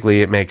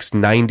 domestically. It makes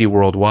 90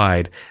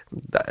 worldwide.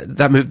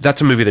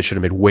 That's a movie that should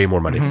have made way more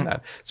money than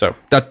that. So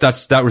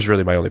that was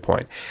really my only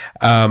point.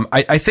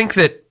 I think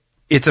that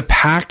it's a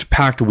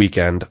packed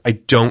weekend. I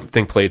don't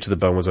think Play It to the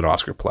Bone was an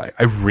Oscar play.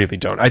 I really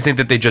don't. I think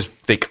that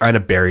they kind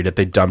of buried it.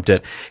 They dumped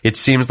it. It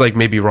seems like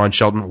maybe Ron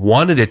Shelton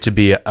wanted it to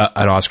be an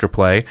Oscar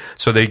play,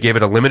 so they gave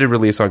it a limited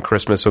release on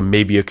Christmas, so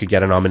maybe it could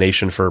get a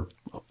nomination for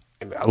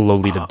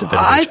Lolita Davidovich.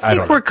 I think don't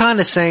know. we're kind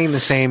of saying the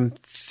same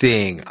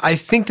thing. I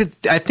think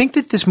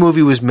that this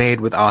movie was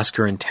made with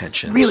Oscar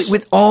intentions. Really,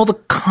 with all the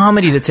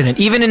comedy that's in it,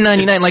 even in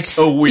 '99, It's like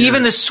so weird.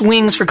 even the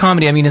swings for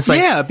comedy. I mean, it's like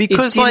yeah,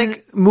 because it didn't-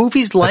 like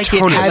movies like it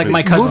tone is had like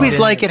My Cousin movies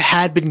Vinny. like it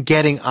had been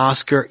getting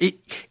Oscar.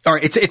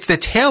 It's the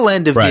tail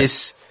end of Right.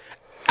 this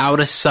out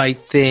of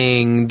sight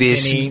thing,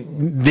 this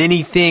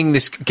Vinny thing,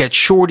 this Get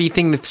Shorty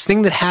thing, this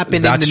thing that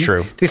happened. That's in the,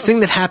 true. This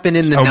thing that happened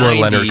in the Elmore 90s.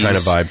 Leonard kind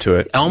of vibe to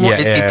it. Elmore,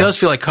 Yeah. it does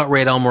feel like cut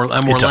rate Elmore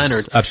does,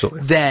 Leonard.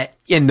 absolutely. That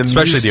in the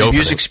Especially music, the the opening.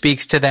 music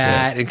speaks to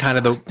that, and kind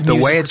of the way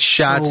music it's was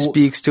shot so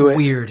speaks to it.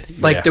 Weird,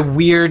 like Yeah. the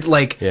weird,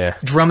 like Yeah.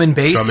 drum and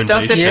bass Drum and stuff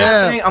bass, that's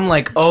yeah. happening. I'm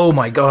like, oh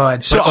my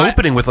god. So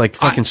opening with like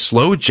fucking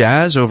slow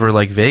jazz over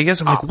like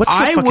Vegas. I'm like, what's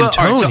the fucking tone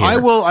all right, so here?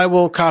 I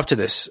will cop to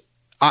this.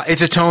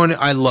 It's a tone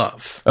I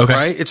love. Okay.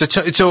 Right? It's a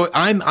tone. So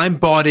I'm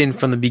bought in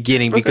from the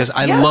beginning because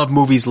I Yeah. love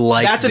movies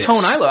like That's this. a tone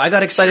I love. I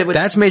got excited with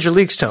That's Major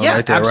League's tone Yeah,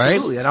 right there,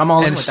 absolutely. right? And I'm all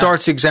in And it with that.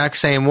 starts the exact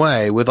same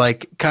way with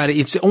like kind of,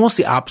 it's almost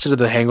the opposite of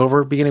the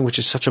Hangover beginning, which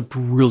is such a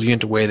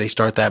brilliant way they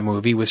start that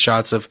movie with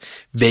shots of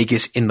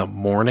Vegas in the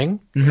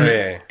morning Oh,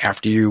 yeah.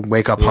 after you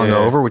wake up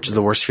hungover, which is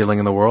the worst feeling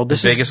in the world.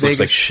 This Vegas is looks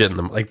like shit in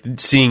them. Like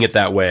seeing it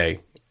that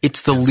way.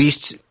 It's the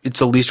least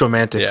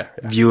romantic Yeah.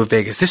 view of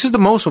Vegas. This is the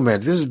most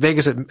romantic. This is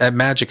Vegas at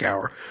magic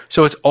hour.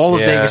 So it's all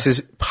of Yeah.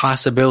 Vegas's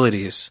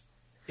possibilities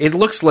it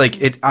looks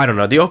like it. I don't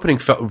know. The opening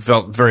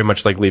felt very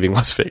much like Leaving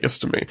Las Vegas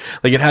to me.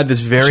 Like it had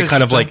this very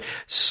kind of like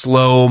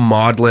slow,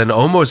 maudlin,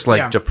 almost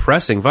like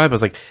depressing vibe. I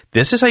was like,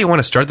 this is how you want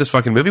to start this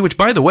fucking movie. Which,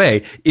 by the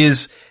way,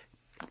 is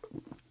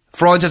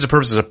for all intents and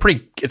purposes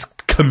it's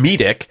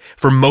comedic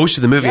for most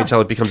of the movie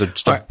until it becomes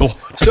just a blow.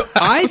 So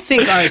I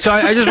think. I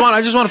just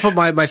want to put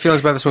my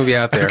feelings about this movie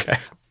out there. Okay.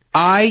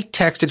 I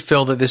texted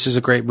Phil that this is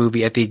a great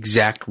movie at the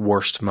exact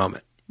worst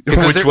moment.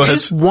 Because Which there was?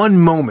 is one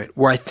moment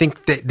where I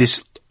think that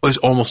this is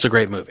almost a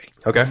great movie.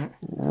 Okay.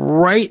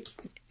 Right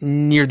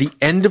near the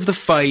end of the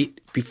fight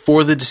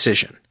before the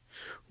decision.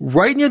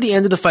 Right near the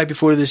end of the fight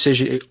before the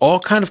decision, it all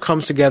kind of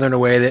comes together in a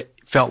way that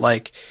felt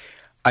like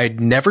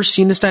I'd never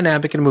seen this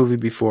dynamic in a movie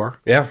before.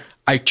 Yeah.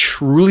 I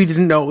truly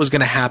didn't know what was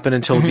going to happen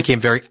until it became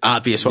very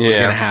obvious what was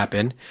going to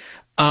happen.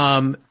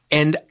 And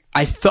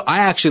I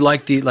actually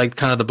liked the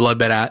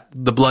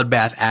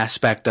bloodbath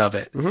aspect of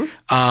it.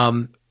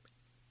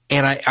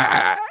 And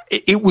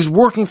it was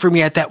working for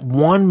me at that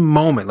one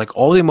moment. Like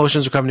all the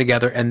emotions are coming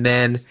together, and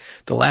then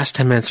the last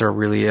 10 minutes are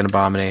really an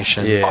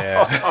abomination.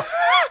 Yeah.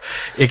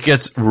 It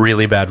gets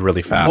really bad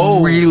really fast.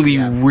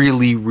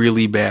 Really,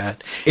 really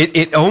bad.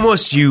 It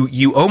almost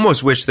you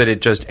almost wish that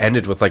it just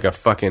ended with like a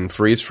fucking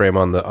freeze frame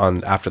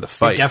on after the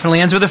fight. It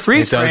definitely ends with a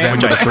freeze frame. It does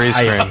end with a freeze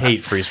frame. I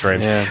hate freeze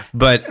frames. Yeah.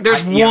 But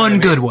There's one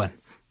good one.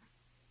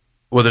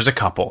 Well, there's a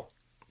couple.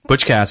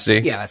 Butch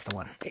Cassidy. Yeah, that's the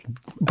one.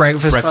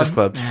 Breakfast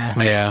Club.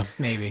 Yeah.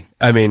 Maybe.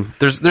 I mean,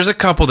 there's a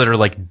couple that are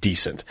like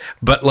decent,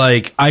 but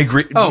like I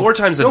agree more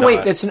times than not.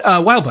 Wait, it's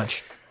Wild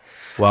Bunch.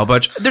 Wild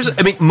Bunch.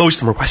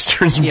 Most of them are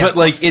westerns, but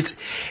like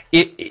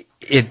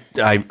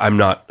I'm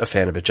not a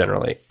fan of it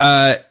generally.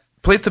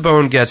 Plate the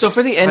Bone has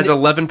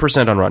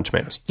 11% on Rotten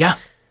Tomatoes. Yeah.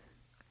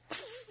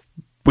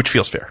 Which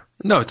feels fair.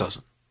 No, it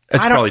doesn't.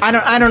 It's probably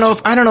I don't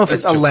know if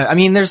it's 11. I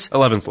mean,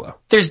 11's low.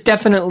 There's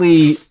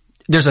definitely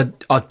there's a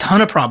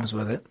ton of problems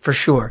with it for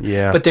sure.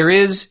 Yeah. But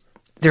there's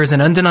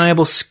an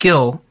undeniable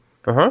skill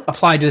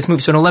applied to this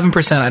movie. So an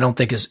 11% I don't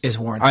think is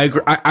warranted. I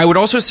agree. I would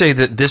also say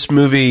that this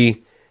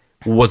movie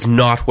was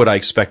not what I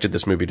expected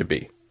this movie to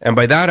be. And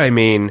by that I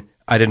mean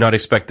I did not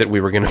expect that we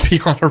were going to be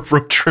on a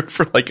road trip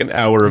for like an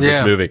hour of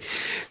this movie.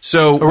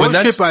 So a road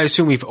trip I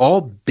assume we've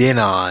all been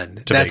on.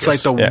 That's Vegas.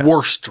 like the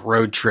worst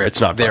road trip it's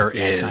not there fun.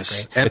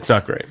 is. It's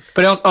not great.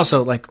 But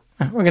also, like,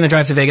 we're going to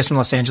drive to Vegas from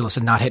Los Angeles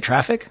and not hit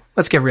traffic?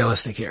 Let's get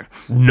realistic here.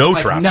 No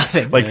traffic.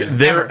 Nothing. Like,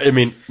 there, I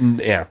mean,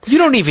 yeah. You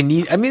don't even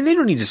need, they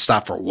don't need to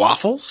stop for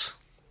waffles.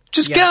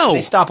 Just go.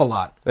 They stop a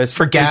lot.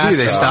 For They gas. do.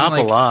 They stop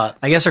a lot.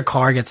 I guess her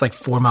car gets like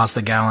 4 miles to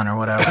the gallon or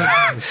whatever.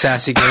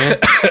 Sassy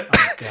Grant.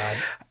 Oh,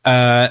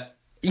 God.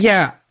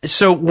 Yeah.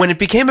 So when it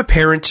became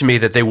apparent to me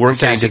that they weren't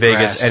getting to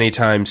Vegas grass.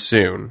 anytime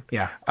soon,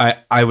 Yeah.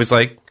 I was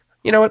like,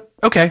 you know what?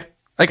 Okay.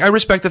 Like, I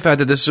respect the fact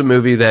that this is a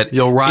movie that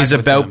You'll ride is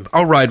with about, them.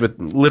 I'll ride with,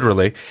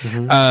 literally,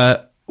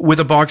 with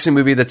a boxing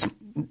movie that's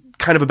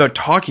kind of about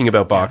talking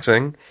about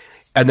boxing,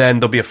 and then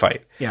there'll be a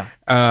fight. Yeah.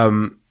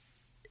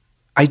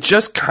 I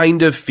just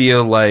kind of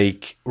feel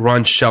like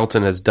Ron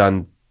Shelton has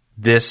done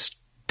this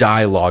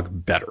dialogue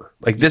better.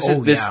 Like,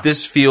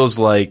 this feels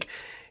like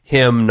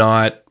him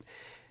not,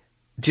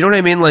 do you know what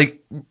I mean? Like,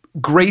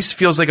 Grace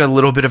feels like a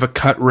little bit of a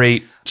cut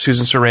rate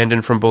Susan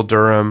Sarandon from Bull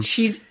Durham.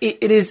 She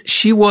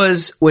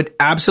was what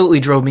absolutely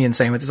drove me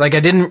insane with this. Like, I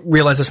didn't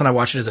realize this when I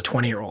watched it as a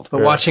 20-year-old,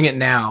 but watching it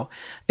now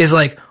is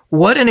like,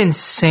 what an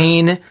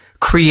insane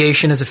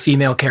creation as a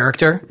female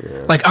character.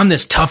 Yeah. Like, I'm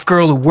this tough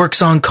girl who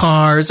works on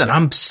cars and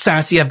I'm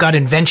sassy. I've got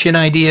invention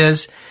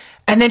ideas.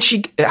 And then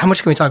how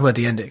much can we talk about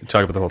the ending?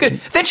 Talk about the whole thing.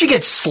 Then she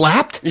gets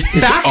slapped,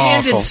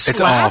 backhanded slapped. It's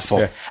awful.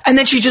 Yeah. And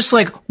then she just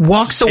like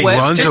walks away.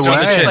 Runs away.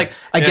 Just like,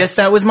 I guess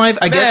that was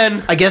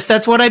I guess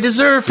that's what I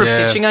deserve for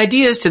pitching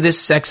ideas to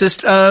this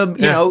sexist,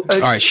 all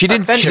right. She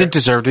didn't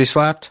deserve to be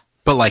slapped,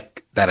 but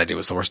like that idea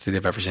was the worst thing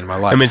I've ever seen in my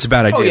life. I mean, it's a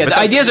bad idea. Oh yeah,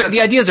 but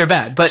the ideas are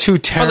bad, but too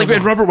terrible. But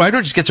like, Robert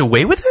Wagner just gets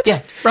away with it?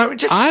 Yeah.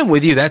 I'm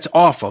with you. That's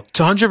awful.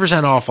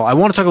 100% awful. I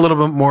want to talk a little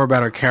bit more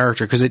about her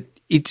character because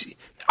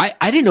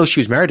I didn't know she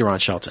was married to Ron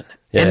Shelton.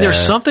 Yeah. And there's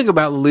something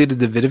about Lolita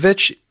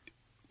Davidovich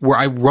where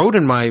I wrote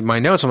in my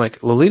notes, I'm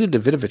like, Lolita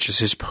Davidovich is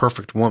his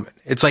perfect woman.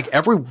 It's like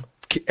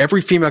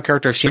every female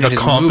character I've seen like in his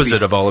a composite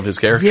movies. of all of his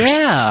characters.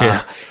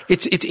 Yeah.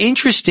 It's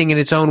interesting in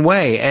its own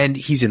way, and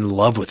he's in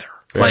love with her.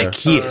 Yeah. Like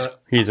he is.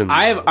 He's in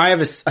I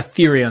have a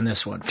theory on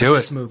this one for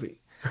this movie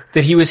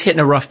that he was hitting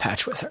a rough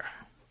patch with her.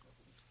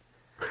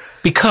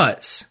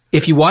 Because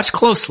if you watch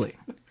closely,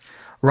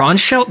 Ron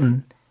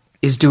Shelton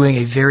is doing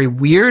a very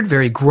weird,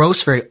 very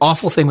gross, very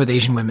awful thing with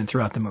Asian women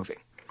throughout the movie.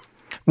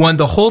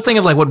 The whole thing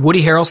of like what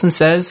Woody Harrelson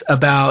says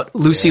about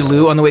Lucy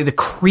Liu on the way, the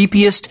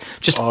creepiest,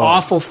 just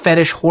awful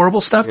fetish,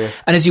 horrible stuff. Yeah.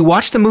 And as you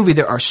watch the movie,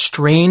 there are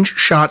strange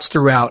shots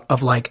throughout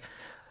of like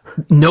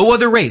no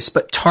other race,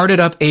 but tarted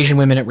up Asian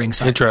women at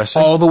ringside.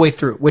 Interesting. All the way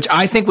through, which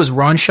I think was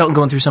Ron Shelton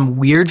going through some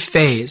weird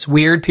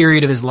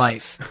period of his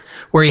life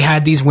where he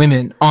had these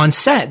women on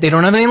set. They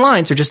don't have any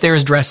lines. They're just there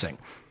as dressing.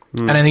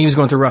 And I think he was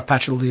going through a rough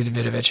patch with Lolita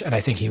Davidovich, and I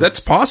think that's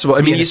possible.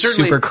 I mean, he's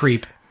certainly super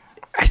creep.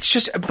 It's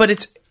just,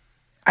 but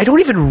I don't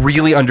even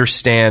really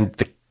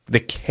understand the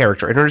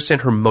character. I don't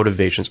understand her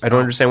motivations. I don't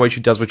understand why she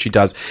does what she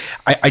does.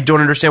 I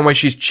don't understand why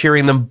she's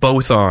cheering them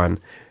both on.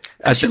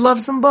 She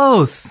loves them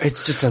both.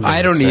 It's just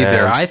I don't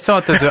either. I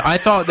thought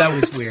that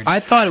was weird. I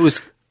thought it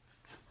was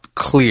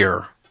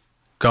clear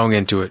going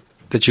into it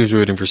that she was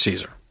rooting for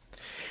Caesar,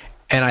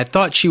 and I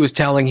thought she was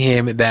telling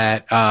him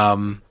that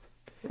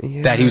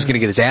that he was going to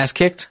get his ass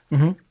kicked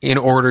in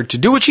order to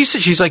do what she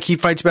said. She's like, he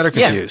fights better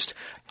confused.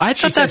 I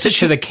thought that's it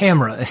to the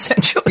camera,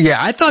 essentially. Yeah,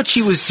 I thought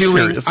she was doing.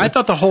 Seriously. I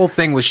thought the whole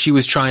thing was she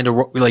was trying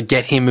to like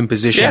get him in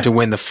position to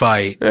win the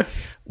fight,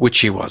 which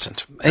she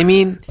wasn't. I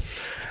mean,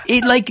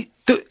 it like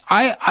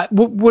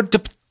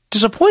what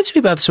disappoints me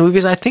about this movie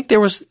is I think there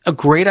was a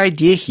great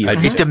idea here. It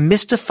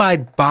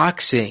demystified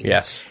boxing.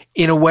 Yes.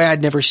 In a way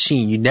I'd never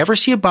seen. You never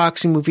see a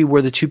boxing movie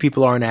where the two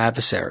people aren't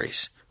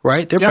adversaries,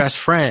 right? They're best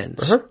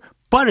friends.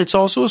 But it's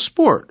also a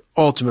sport,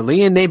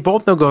 ultimately. And they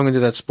both know going into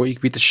that sport, you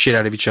can beat the shit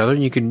out of each other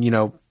and you can,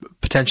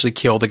 potentially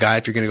kill the guy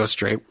if you're going to go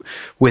straight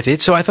with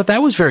it. So I thought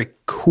that was very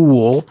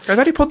cool. I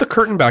thought he pulled the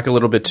curtain back a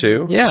little bit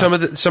too. Yeah. Some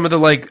of the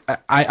like,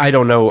 I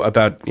don't know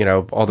about,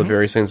 all the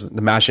various things,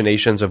 the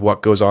machinations of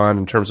what goes on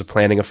in terms of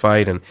planning a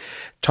fight, and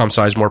Tom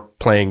Sizemore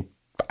playing,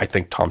 I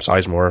think Tom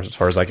Sizemore, as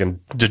far as I can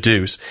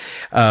deduce,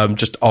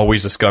 just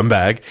always a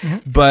scumbag.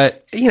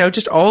 But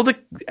just all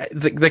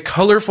the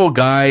colorful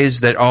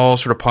guys that all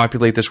sort of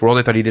populate this world,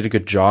 I thought he did a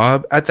good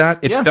job at that.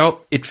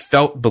 It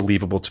felt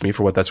believable to me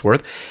for what that's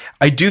worth.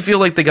 I do feel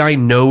like the guy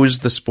knows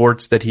the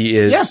sports that he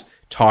is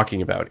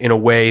talking about in a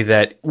way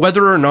that,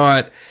 whether or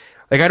not,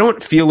 like, I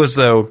don't feel as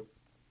though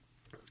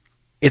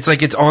it's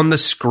like it's on the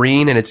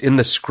screen and it's in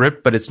the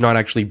script, but it's not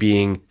actually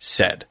being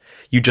said.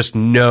 You just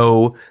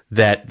know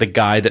that the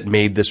guy that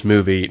made this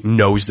movie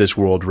knows this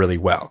world really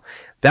well.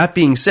 That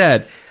being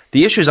said,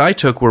 the issues I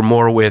took were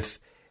more with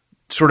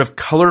sort of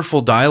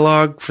colorful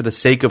dialogue for the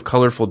sake of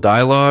colorful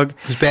dialogue.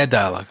 It was bad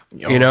dialogue.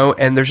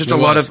 And there's just a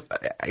lot of...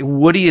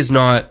 Woody is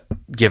not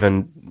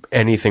given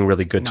anything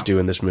really good to do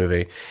in this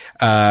movie.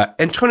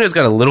 Antonio's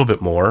got a little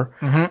bit more.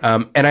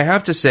 And I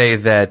have to say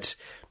that...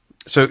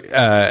 So...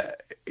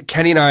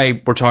 Kenny and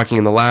I were talking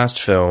in the last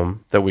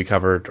film that we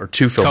covered, or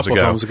two films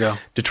ago,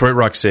 Detroit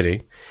Rock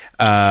City,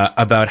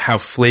 about how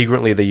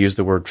flagrantly they use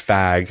the word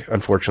fag,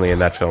 unfortunately, in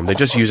that film. They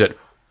just use it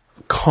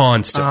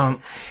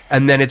constantly.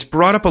 And then it's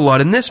brought up a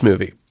lot in this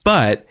movie,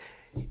 but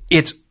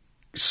it's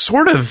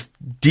sort of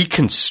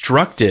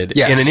deconstructed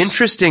in an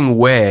interesting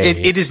way.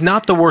 It is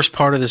not the worst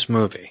part of this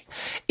movie.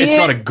 It's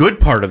not a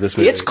good part of this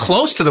movie. It's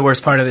close to the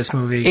worst part of this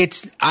movie.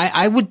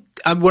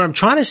 What I'm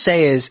trying to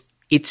say is,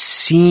 it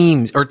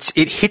seems, or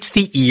it hits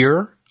the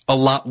ear a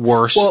lot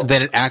worse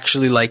than it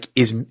actually than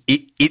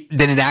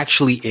it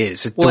actually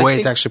is. The way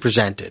it's actually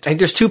presented. I think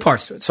there's two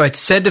parts to it. So I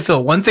said to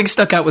Phil, one thing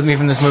stuck out with me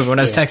from this movie when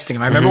I was texting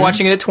him. I remember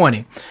watching it at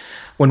 20.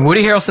 When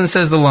Woody Harrelson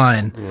says the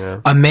line,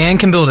 a man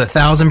can build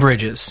 1,000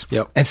 bridges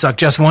and suck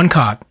just one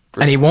cock,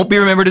 and he won't be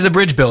remembered as a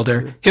bridge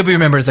builder. He'll be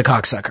remembered as a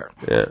cocksucker.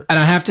 Yeah. And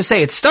I have to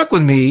say, it stuck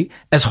with me.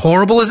 As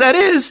horrible as that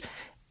is,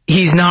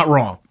 he's not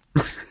wrong.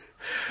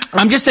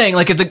 I'm just saying,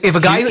 like, if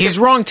a guy... He's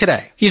wrong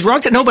today. He's wrong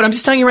today. No, but I'm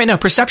just telling you right now,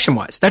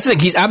 perception-wise. That's the thing.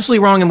 He's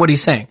absolutely wrong in what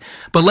he's saying.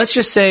 But let's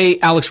just say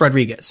Alex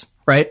Rodriguez,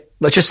 right?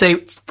 Let's just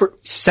say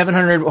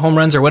 700 home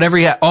runs or whatever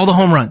he had, all the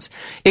home runs.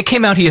 It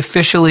came out he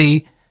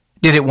officially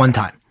did it one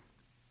time.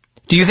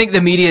 Do you think the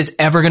media is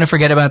ever going to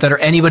forget about that, or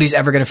anybody's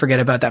ever going to forget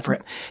about that for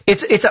him?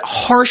 It's a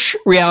harsh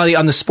reality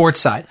on the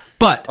sports side.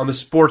 But on the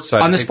sports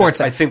side,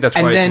 I think that's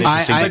why it's an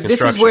interesting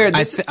this is where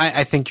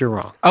I think you're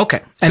wrong.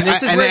 Okay. And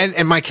this is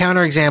and my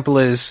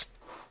counterexample is,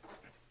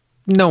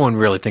 no one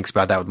really thinks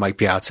about that with Mike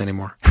Piazza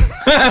anymore.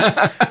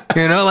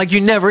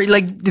 You never,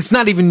 it's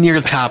not even near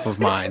the top of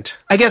mind.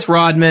 I guess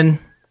Rodman.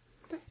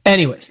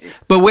 Anyways,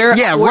 but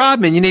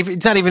Rodman,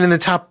 it's not even in the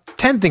top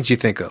 10 things you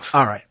think of.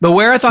 All right. But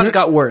where I thought it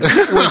got worse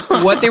was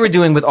what they were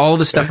doing with all of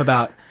the stuff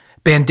about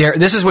Banderas.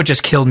 This is what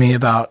just killed me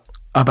about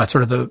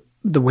sort of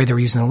the way they were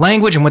using the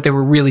language and what they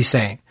were really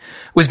saying.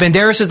 Was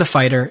Banderas is the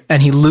fighter,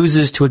 and he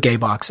loses to a gay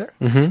boxer.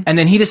 And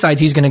then he decides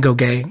he's going to go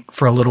gay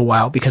for a little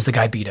while because the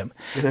guy beat him.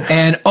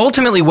 And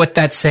ultimately what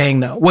that's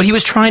saying, though, what he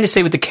was trying to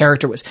say with the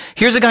character was,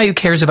 here's a guy who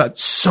cares about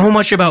so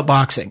much about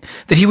boxing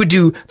that he would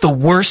do the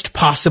worst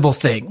possible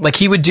thing. Like,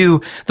 he would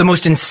do the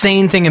most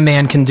insane thing a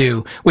man can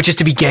do, which is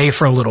to be gay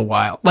for a little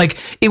while. Like,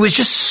 it was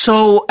just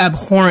so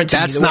abhorrent to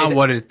me. That's not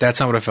what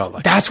it felt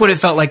like. That's what it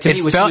felt like to me.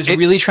 He was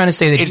really trying to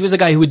say that he was a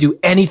guy who would do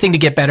anything to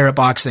get better at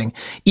boxing,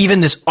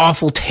 even this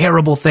awful,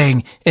 terrible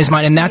thing in his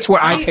mind, and that's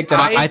where I picked it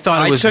up. I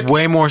thought it was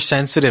way more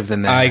sensitive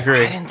than that. I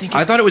agree.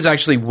 I thought it was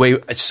actually way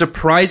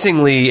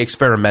surprisingly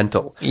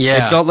experimental.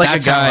 Yeah, it felt like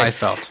that's a guy. How I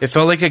felt. It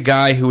felt like a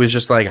guy who was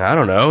just like, I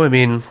don't know. I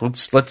mean,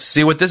 let's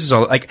see what this is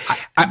all like.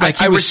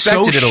 I was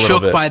respected so it a little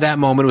shook bit by that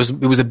moment.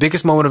 It was the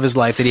biggest moment of his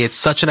life that he had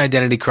such an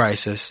identity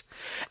crisis,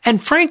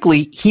 and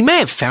frankly, he may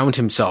have found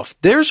himself.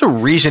 There's a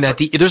reason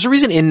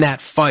in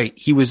that fight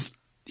he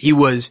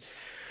was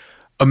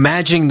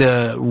imagining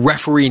the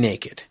referee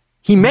naked.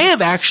 He may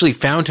have actually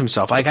found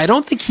himself. Like, I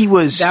don't think he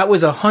was. That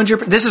was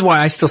 100%. This is why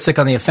I still stick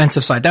on the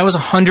offensive side. That was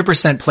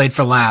 100% played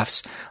for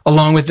laughs,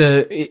 along with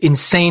the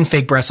insane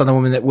fake breasts on the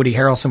woman that Woody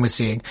Harrelson was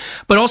seeing.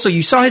 But also,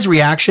 you saw his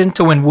reaction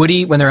to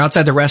when they're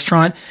outside the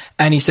restaurant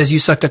and he says, "You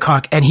sucked a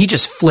cock," and he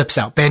just flips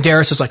out.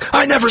 Banderas is like,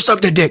 "I never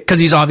sucked a dick," because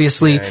he's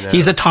obviously,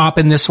 he's a top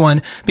in this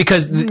one.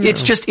 Because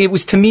it's just, it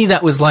was, to me,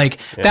 that was like,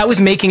 that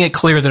was making it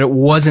clear that it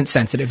wasn't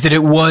sensitive, that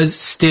it was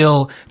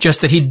still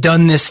just that he'd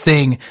done this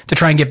thing to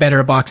try and get better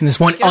at boxing. This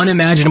one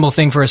unimaginable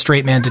thing for a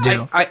straight man to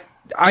do.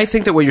 I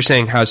think that what you're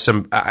saying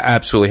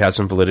absolutely has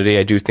some validity.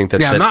 I do think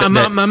that. Yeah, I'm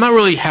not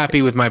really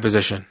happy with my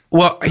position.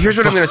 Well, here's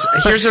what I'm going to say.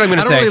 I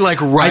don't really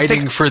like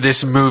writing for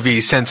this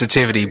movie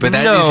sensitivity, but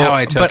that is how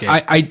I took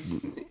it.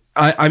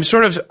 I'm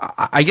sort of,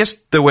 I guess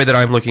the way that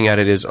I'm looking at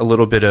it is a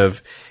little bit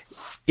of,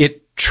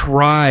 it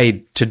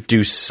tried to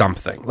do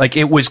something. Like,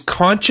 it was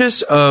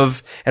conscious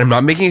of, and I'm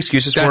not making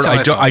excuses for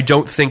it. I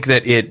don't think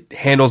that it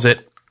handles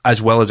it as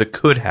well as it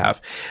could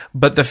have.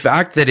 But the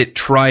fact that it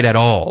tried at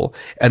all,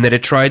 and that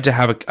it tried to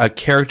have a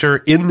character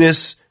in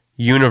this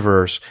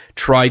universe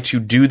try to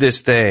do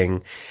this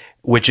thing,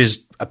 which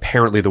is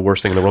apparently the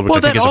worst thing in the world, which I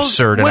think is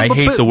absurd, and I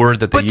hate the word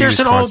that they use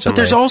constantly. But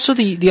there's also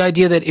the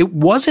idea that it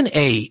wasn't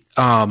an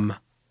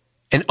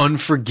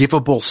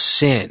unforgivable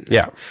sin.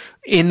 Yeah.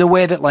 In the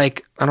way that,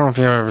 like, I don't know if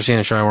you've ever seen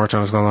a show I worked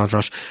on, it's called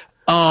Entourage.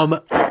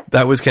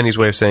 That was Kenny's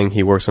way of saying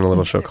he works on a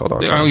little show called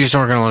Entourage. I used to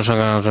work on a little show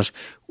called Entourage.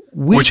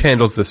 Which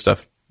handles this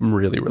stuff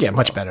really, really well.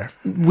 Much better.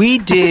 We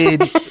did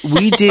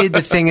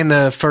the thing in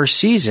the first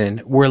season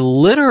where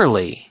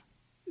literally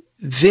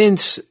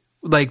Vince,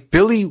 like,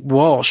 Billy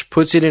Walsh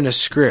puts it in a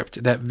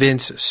script that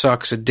Vince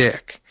sucks a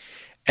dick.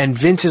 And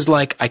Vince is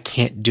like, "I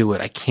can't do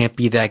it. I can't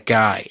be that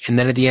guy." And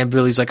then at the end,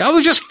 Billy's like, "I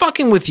was just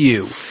fucking with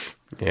you."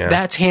 Yeah.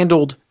 That's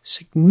handled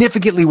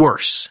significantly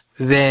worse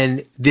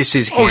than this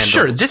is handled. Oh,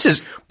 sure. This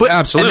is,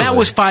 absolutely. And that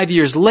was 5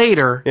 years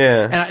later.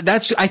 Yeah. And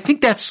I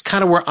think that's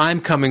kind of where I'm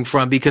coming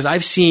from, because I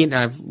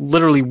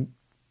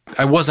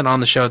wasn't on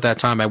the show at that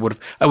time. I would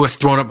have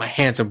thrown up my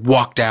hands and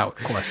walked out.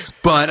 Of course.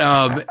 But,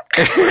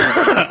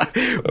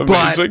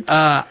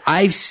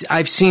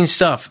 I've seen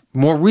stuff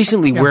more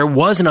recently where it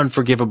was an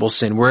unforgivable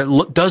sin, where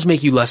it does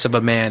make you less of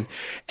a man.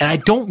 And I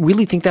don't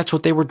really think that's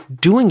what they were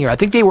doing here. I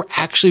think they were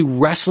actually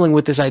wrestling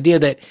with this idea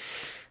that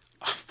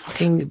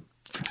fucking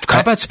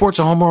combat sports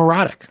are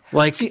homoerotic.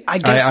 Like, see, I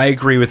guess I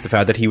agree with the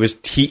fact that he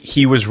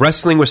was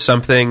wrestling with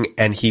something,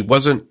 and he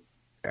wasn't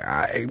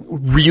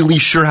really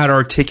sure how to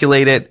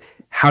articulate it,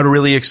 how to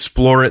really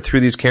explore it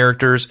through these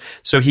characters.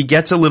 So he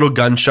gets a little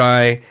gun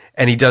shy,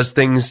 and he does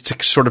things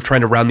to sort of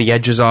trying to round the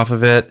edges off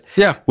of it.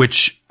 Yeah,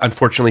 which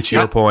unfortunately, to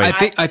your point,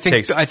 I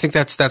think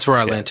that's where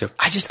I land too.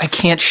 I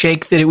can't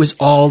shake that it was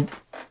all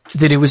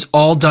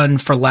done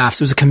for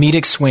laughs. It was a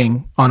comedic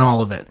swing on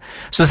all of it.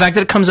 So the fact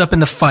that it comes up in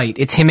the fight,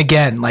 it's him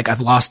again. Like,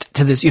 I've lost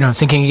to this,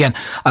 thinking again,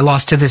 I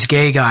lost to this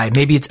gay guy.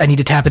 Maybe I need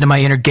to tap into my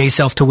inner gay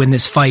self to win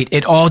this fight.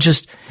 It all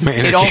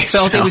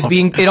felt it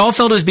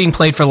was being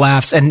played for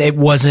laughs, and it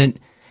wasn't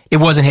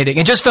hitting.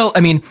 It just felt,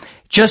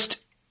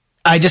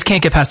 I just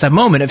can't get past that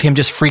moment of him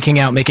just freaking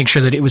out, making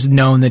sure that it was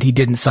known that he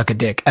didn't suck a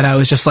dick. And I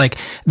was just like,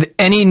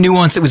 any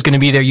nuance that was going to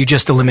be there, you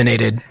just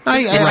eliminated.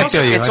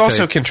 It's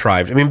also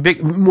contrived.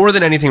 More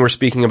than anything, we're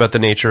speaking about the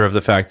nature of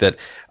the fact that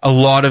a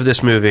lot of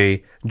this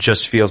movie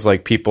just feels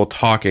like people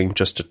talking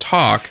just to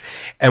talk.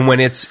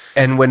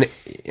 Listen,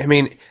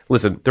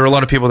 there are a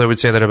lot of people that would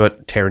say that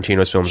about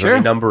Tarantino's films, or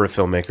a number of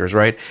filmmakers,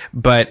 right?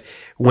 But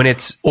when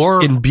it's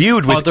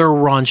imbued with other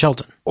Ron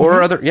Shelton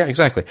or other, yeah,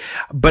 exactly.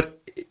 But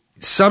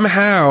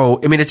somehow,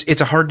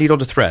 it's a hard needle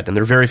to thread, and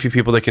there are very few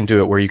people that can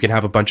do it, where you can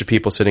have a bunch of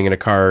people sitting in a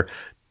car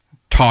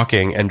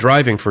talking and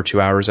driving for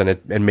 2 hours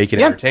and make it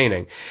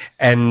entertaining.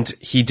 And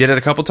he did it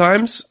a couple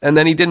times, and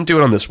then he didn't do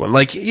it on this one.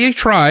 Like, he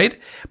tried,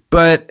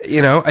 but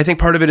I think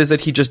part of it is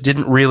that he just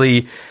didn't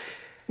really.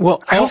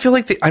 Well, I don't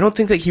think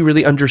that he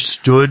really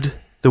understood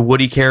the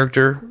Woody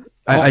character.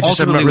 I'm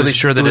not really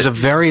sure that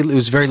it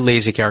was very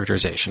lazy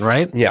characterization,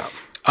 right? Yeah.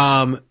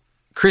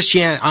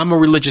 Christianity, I'm a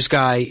religious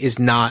guy, is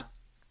not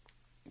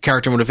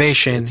character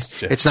motivation.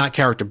 It's not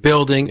character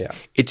building. Yeah.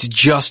 It's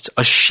just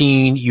a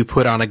sheen you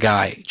put on a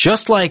guy.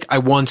 Just like I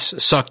once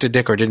sucked a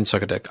dick or didn't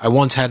suck a dick. I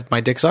once had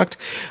my dick sucked.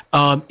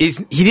 He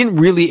didn't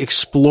really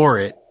explore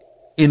it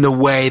in the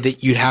way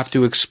that you'd have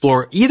to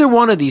explore either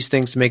one of these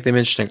things to make them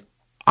interesting.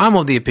 I'm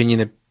of the opinion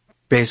that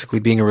basically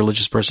being a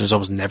religious person is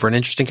almost never an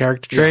interesting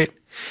character trait.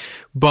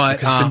 But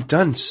because it's been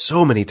done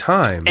so many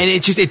times. And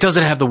it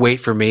doesn't have the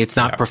weight for me. It's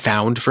not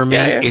profound for me.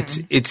 Yeah.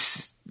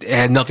 It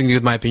had nothing to do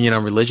with my opinion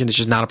on religion. It's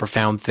just not a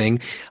profound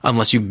thing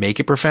unless you make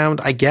it profound,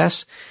 I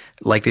guess.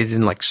 Like they did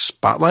in like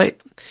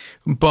Spotlight.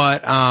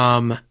 But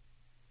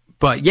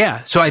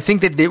yeah. So I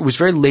think that it was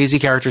very lazy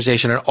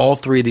characterization, and all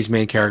three of these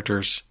main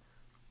characters'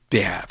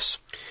 behalves.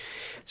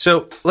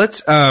 So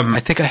let's. I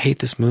think I hate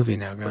this movie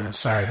now, guys.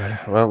 Sorry, buddy.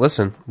 Well,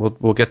 listen,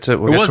 we'll get to. It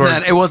wasn't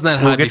that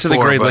high. We'll get to the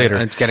grade later.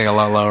 It's getting a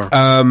lot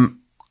lower.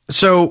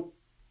 So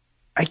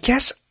I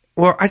guess.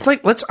 Well, I'd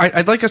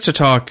like us to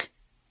talk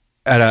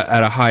at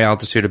a high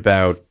altitude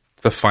about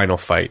the final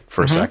fight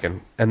for a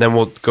second, and then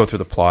we'll go through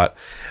the plot.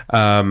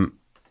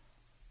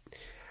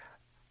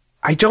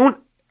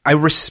 I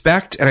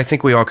respect, and I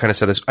think we all kind of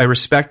said this, I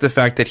respect the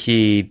fact that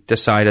he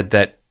decided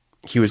that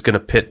he was going to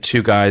pit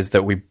two guys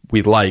that we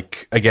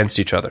like against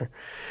each other.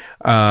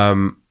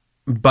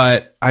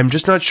 But I'm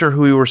just not sure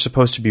who we were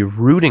supposed to be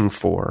rooting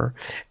for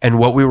and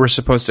what we were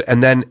supposed to,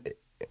 and then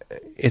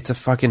it's a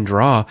fucking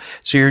draw.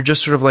 So you're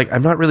just sort of like,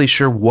 I'm not really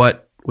sure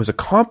what was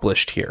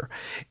accomplished here.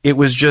 It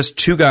was just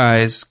two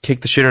guys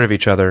kick the shit out of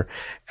each other,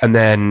 and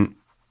then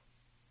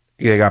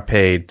they got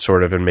paid,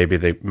 sort of, and maybe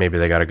they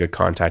got a good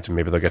contact, and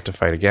maybe they'll get to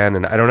fight again.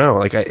 And I don't know.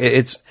 Like,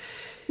 it's...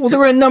 Well, there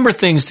were a number of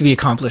things to be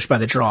accomplished by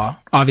the draw,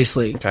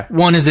 obviously. Okay.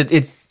 One is that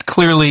it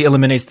clearly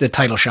eliminates the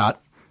title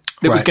shot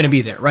that was going to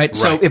be there, right?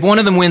 So if one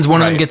of them wins,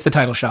 one of them gets the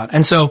title shot.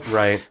 And so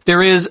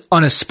there is,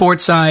 on a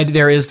sports side,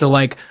 there is the,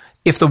 like,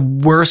 if the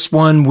worst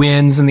one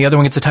wins and the other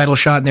one gets a title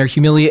shot and they're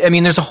humiliated. I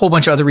mean, there's a whole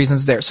bunch of other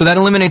reasons there. So that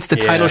eliminates the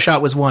title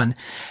shot was one.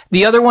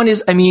 The other one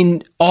is, I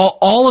mean,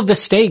 all of the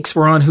stakes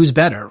were on who's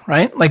better,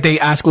 right? Like, they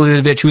ask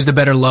Ludovic who's the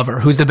better lover,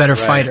 who's the better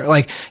fighter.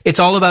 Like, it's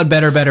all about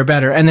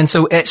better. And then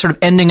so it sort of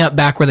ending up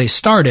back where they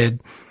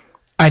started,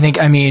 I think,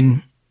 I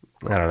mean...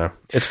 I don't know.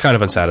 It's kind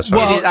of unsatisfying.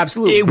 Well,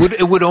 absolutely.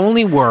 It would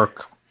only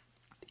work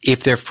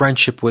if their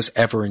friendship was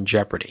ever in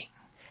jeopardy.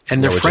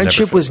 And their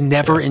friendship was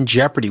never in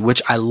jeopardy,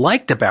 which I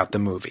liked about the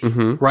movie,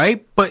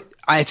 right? But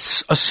I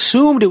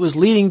assumed it was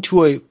leading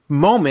to a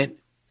moment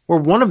where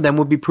one of them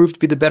would be proved to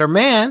be the better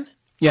man,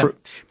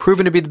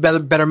 proven to be the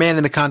better man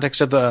in the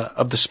context of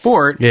the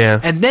sport,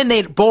 and then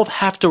they'd both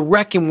have to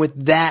reckon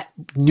with that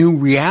new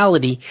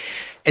reality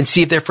and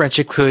see if their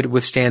friendship could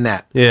withstand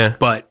that. Yeah,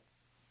 but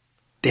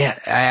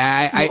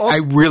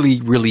I really,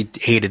 really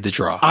hated the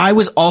draw. I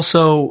was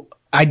also,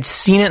 I'd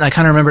seen it and I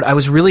kind of remembered. I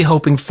was really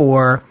hoping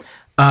for.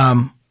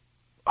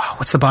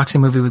 What's the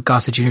boxing movie with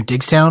Gossett Jr.?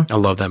 Digstown? I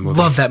love that movie.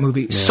 Love that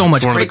movie so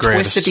much. Great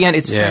twist at the end.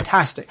 It's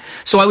fantastic.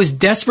 So I was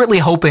desperately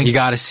hoping. You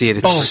got to see it.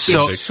 It's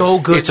so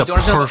good. It's a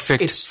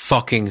perfect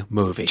fucking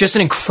movie. Just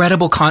an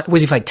incredible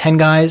was he fight 10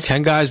 guys?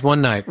 10 guys,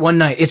 one night. One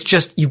night. It's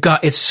just,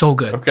 it's so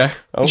good. Okay.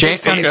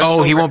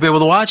 He won't be able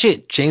to watch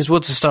it. James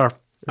Woods' the star.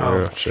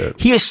 Oh,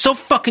 shit. He is so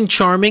fucking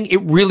charming.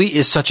 It really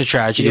is such a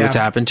tragedy what's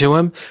happened to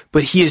him.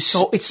 But he is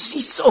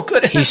he's so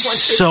good. He's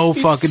so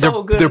fucking.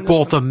 They're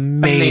both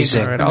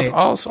amazing.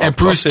 I'll and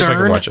Bruce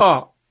Stern.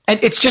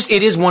 And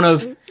it is one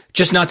of,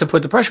 just not to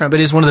put the pressure on,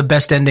 but it is one of the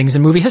best endings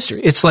in movie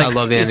history. It's like, I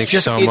love the ending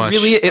so much.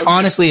 It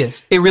honestly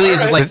is. It really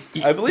is. Like,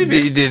 I believe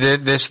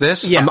it.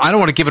 This. Yeah. I don't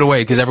want to give it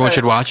away because everyone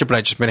should watch it, but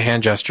I just made a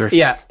hand gesture.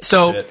 Yeah.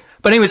 So.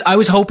 But anyways, I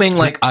was hoping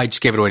I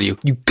just gave it away to you.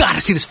 You gotta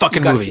see this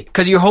fucking movie.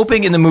 Because you're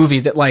hoping in the movie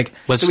that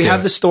so we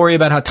have the story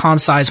about how Tom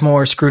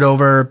Sizemore screwed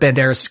over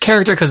Banderas'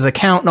 character because of the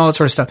count and all that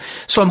sort of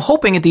stuff. So I'm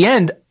hoping at the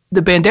end,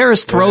 the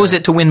Banderas throws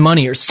it to win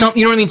money or something.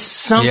 You know what I mean?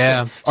 Something.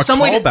 Yeah. Some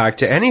way back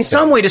to anything.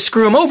 Some way to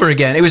screw him over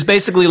again. It was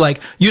basically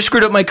like, you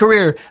screwed up my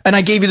career and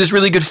I gave you this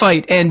really good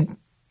fight and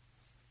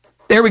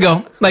there we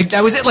go. Like,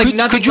 that was it. Like,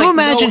 nothing. Could you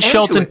imagine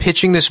Shelton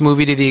pitching this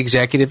movie to the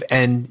executive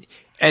and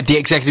the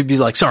executive be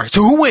like, sorry,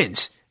 so who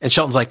wins? And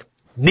Shelton's like,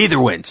 neither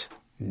wins.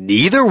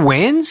 Neither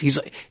wins? He's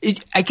like,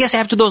 I guess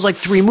after those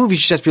 3 movies, you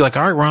just have to be like,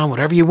 all right, Ron,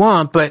 whatever you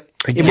want. But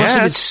it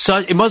must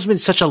have been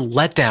such a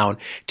letdown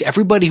to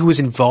everybody who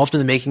was involved in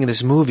the making of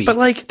this movie. But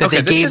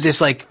they gave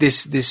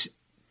this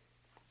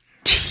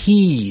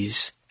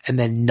tease and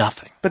then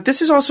nothing. But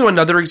this is also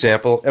another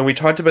example, and we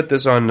talked about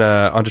this on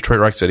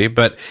Detroit Rock City,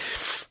 but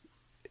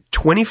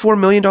 $24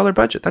 million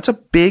budget. That's a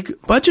big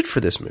budget for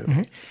this movie.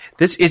 Mm-hmm.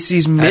 It's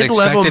these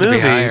mid-level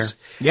movies.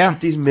 Yeah.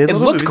 These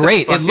mid-level movies. It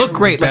looked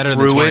great. Better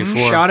than 24.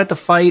 Shot at the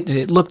fight, and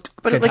it looked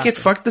fantastic. It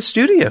fucked the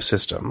studio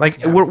system.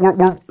 That's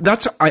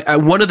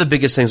one of the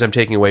biggest things I'm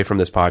taking away from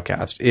this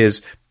podcast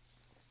is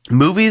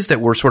movies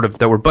that were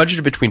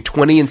budgeted between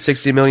 $20 and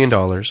 $60 million,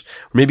 or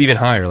maybe even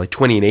higher, like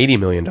 $20 and $80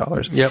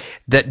 million. Yep.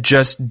 That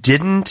just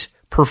didn't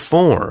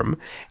perform.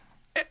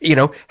 You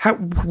know,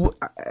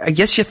 I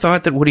guess you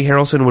thought that Woody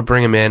Harrelson would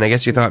bring him in. I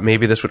guess you thought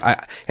maybe this would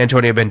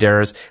Antonio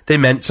Banderas. They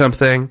meant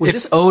something. Was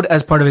this owed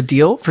as part of a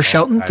deal for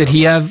Shelton? Did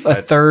he have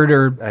a third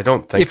or? I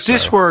don't think. If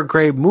this were a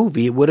great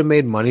movie, it would have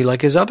made money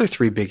like his other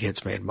 3 big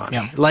hits made money.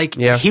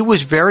 Yeah. He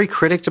was very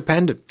critic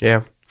dependent.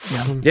 Yeah.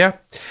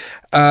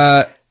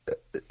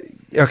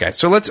 Okay,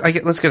 so let's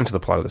get into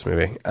the plot of this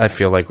movie. I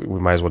feel like we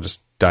might as well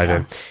just dive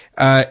in.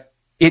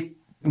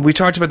 We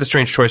talked about the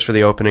strange choice for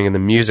the opening and the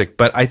music,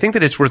 but I think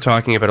that it's worth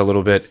talking about a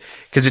little bit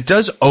because it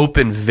does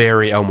open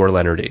very Elmore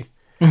Leonard-y,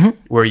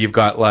 where you've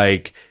got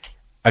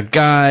a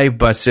guy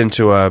busts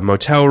into a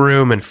motel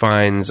room and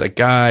finds a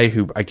guy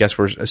who I guess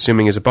we're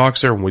assuming is a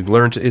boxer, and we've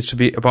learned is to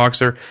be a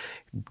boxer,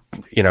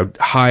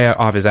 high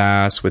off his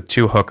ass with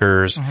 2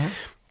 hookers,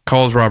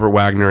 calls Robert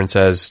Wagner and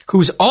says...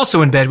 Who's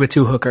also in bed with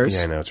 2 hookers.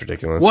 Yeah, I know, it's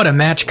ridiculous. What a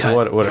match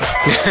cut.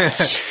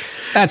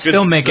 That's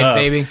filmmaking, stuff.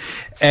 Baby.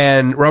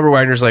 And Robert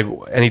Wagner's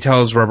and he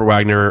tells Robert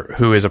Wagner,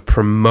 who is a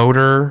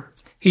promoter.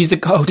 He's the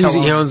hotel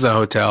owner. He owns the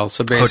hotel,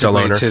 so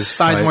basically it's his...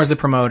 Sizemore's the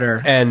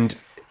promoter. And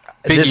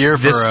big year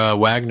for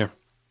Wagner.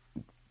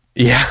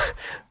 Yeah.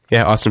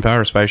 Yeah, Austin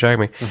Powers, Spy Shag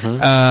Me.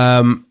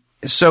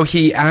 So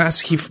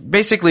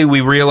basically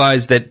we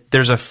realize that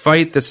there's a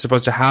fight that's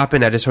supposed to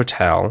happen at his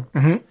hotel.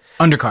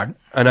 Undercard.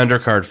 An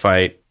undercard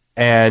fight.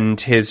 And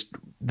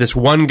this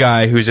one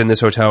guy who's in this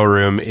hotel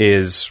room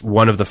is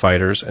one of the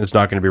fighters and is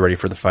not going to be ready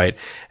for the fight.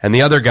 And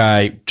the other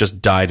guy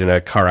just died in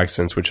a car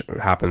accident, which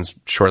happens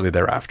shortly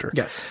thereafter.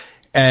 Yes.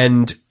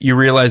 And you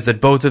realize that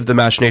both of the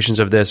machinations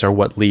of this are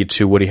what lead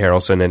to Woody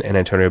Harrelson and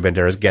Antonio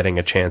Banderas getting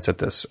a chance at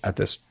this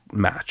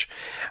match.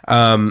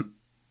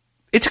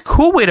 It's a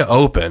cool way to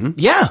open.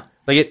 Yeah.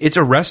 Like it's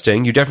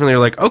arresting. You definitely are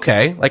like,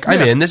 okay, like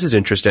I'm in. This is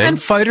interesting.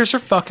 And fighters are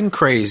fucking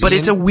crazy. But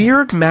it's a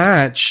weird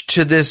match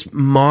to this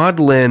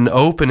maudlin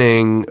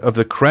opening of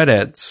the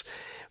credits,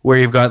 where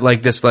you've got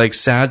like this like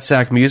sad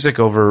sack music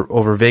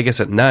over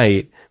Vegas at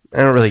night. I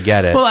don't really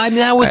get it. Well, I mean,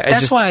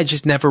 that's why I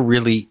just never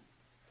really.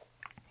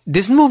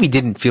 This movie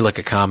didn't feel like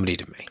a comedy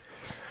to me.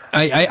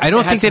 I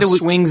don't think that it was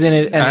swings in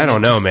it. And I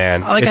don't know,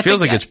 man. Like, it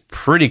feels like it's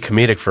pretty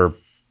comedic for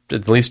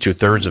at least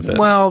 2/3 of it.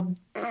 Well,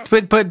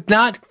 but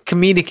not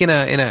comedic in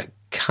a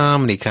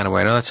comedy kind of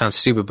way. I know that sounds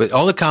stupid, but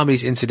all the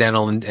comedy's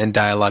incidental and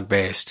dialogue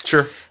based.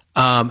 Sure.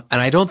 And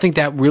I don't think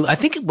that really. I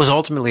think it was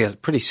ultimately a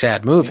pretty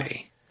sad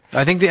movie.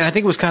 I think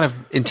it was kind of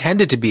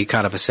intended to be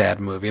kind of a sad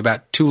movie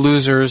about two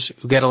losers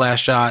who get a last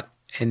shot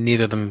and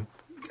neither of them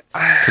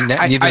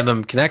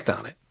connect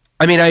on it.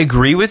 I mean, I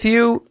agree with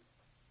you,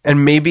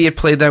 and maybe it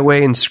played that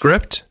way in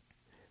script,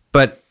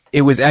 but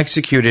it was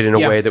executed in a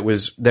way that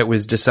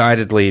was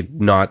decidedly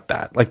not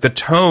that. Like the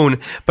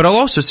tone, but I'll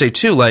also say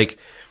too, like,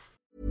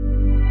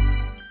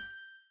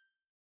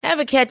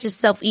 Ever catch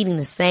yourself eating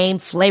the same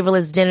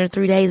flavorless dinner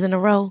 3 days in a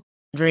row?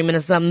 Dreaming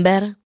of something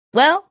better?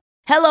 Well,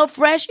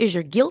 HelloFresh is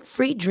your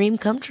guilt-free dream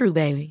come true,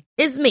 baby.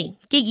 It's me,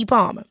 Keke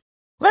Palmer.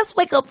 Let's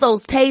wake up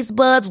those taste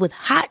buds with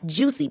hot,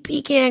 juicy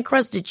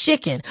pecan-crusted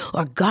chicken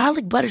or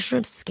garlic butter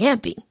shrimp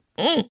scampi.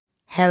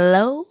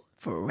 Hello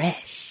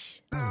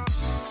Fresh.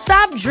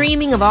 Stop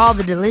dreaming of all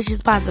the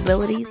delicious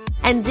possibilities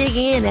and dig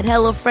in at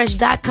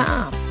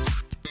HelloFresh.com.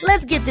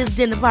 Let's get this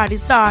dinner party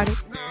started.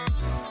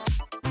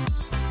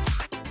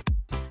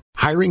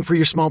 Hiring for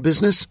your small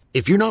business?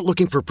 If you're not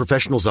looking for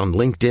professionals on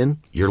LinkedIn,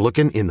 you're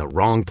looking in the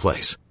wrong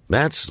place.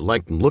 That's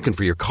like looking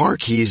for your car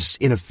keys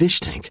in a fish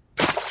tank.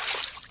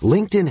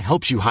 LinkedIn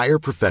helps you hire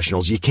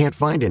professionals you can't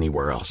find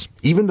anywhere else,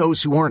 even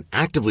those who aren't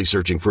actively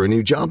searching for a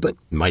new job but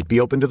might be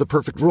open to the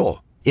perfect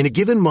role. In a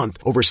given month,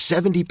 over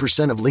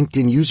 70% of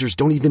LinkedIn users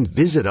don't even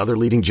visit other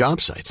leading job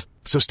sites.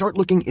 So start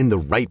looking in the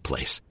right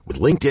place. With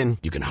LinkedIn,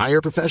 you can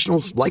hire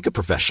professionals like a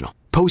professional.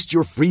 Post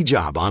your free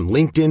job on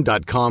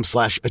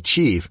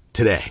linkedin.com/achieve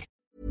today.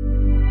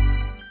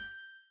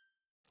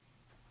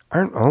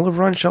 aren't all of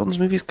Ron Shelton's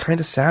movies kind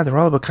of sad? They're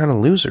all about kind of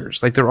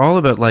losers. Like, they're all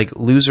about, like,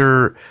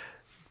 loser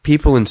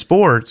people in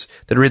sports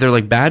that are either,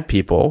 like, bad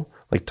people,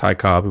 like Ty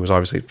Cobb, who was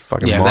obviously a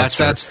fucking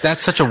monster.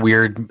 That's such a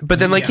weird, but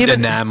then, like,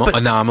 even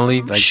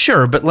anomaly. Like,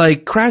 sure, but,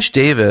 like, Crash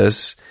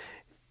Davis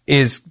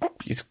he's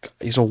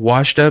a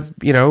washed up,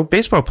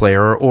 baseball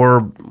player,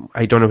 or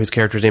I don't know his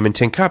character's name in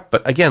Tin Cup,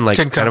 but again, like,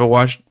 kind of a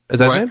washed. Is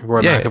that his name?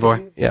 Roy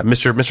McAvoy. Yeah,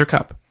 Mr.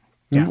 Cup.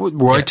 Yeah.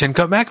 Roy Tin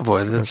Cup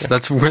McAvoy.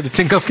 That's where the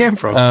Tin Cup came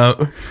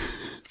from.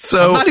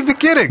 So I'm not even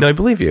kidding. No, I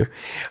believe you.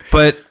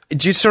 But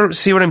do you sort of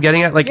see what I'm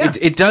getting at? Like,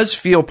 it does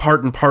feel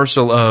part and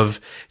parcel of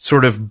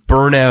sort of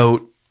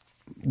burnout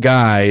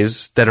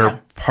guys that are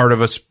part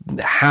of us,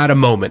 had a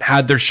moment,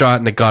 had their shot,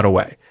 and it got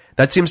away.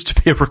 That seems to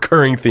be a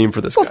recurring theme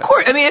for this guy. Of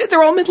course. I mean,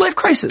 they're all midlife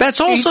crisis.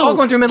 That's also He's all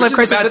going through midlife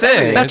crisis.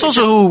 That's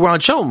also who Ron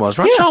Shelton was.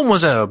 Ron Shelton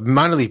was a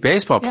minor league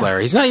baseball player.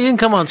 He didn't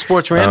come on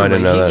sports randomly. I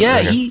didn't know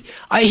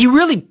that. He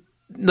really,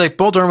 like,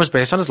 Bull Durham was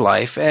based on his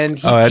life, and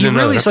he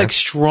really like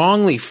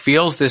strongly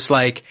feels this,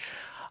 like,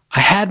 I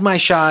had my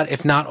shot,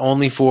 if not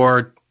only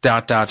for ...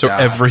 So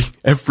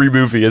every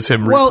movie is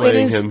him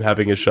replaying him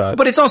having a shot.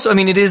 But it's also, I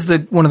mean, it is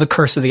one of the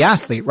curse of the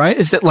athlete, right?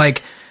 Is that,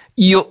 like,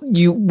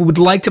 you would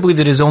like to believe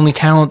that it is only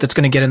talent that's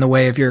going to get in the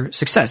way of your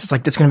success. It's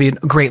like, that's going to be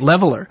a great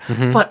leveler.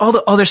 Mm-hmm. But all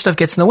the other stuff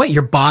gets in the way.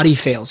 Your body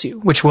fails you,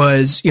 which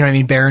was,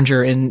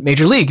 Behringer in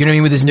Major League,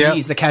 with his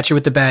knees, the catcher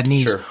with the bad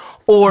knees. Sure.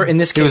 Or in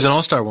this case, he was an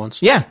all-star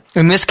once. Yeah.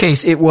 In this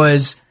case, it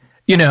was,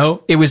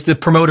 it was the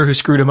promoter who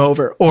screwed him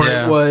over, or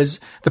it was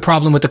the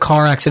problem with the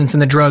car accidents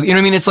and the drug.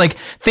 It's like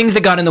things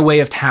that got in the way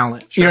of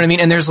talent. Sure. You know what I mean?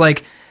 And there's,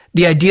 like,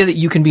 the idea that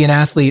you can be an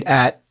athlete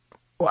at,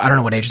 I don't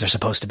know what age they're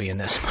supposed to be in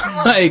this,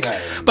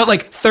 but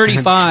like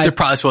 35. They're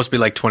probably supposed to be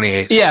like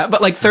 28. Yeah,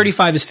 but like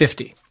 35 is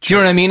 50. Do you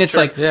know what I mean? It's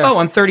like,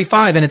 I'm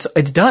 35 and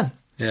it's done.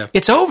 Yeah.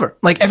 It's over.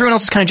 Like, everyone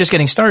else is kind of just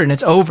getting started and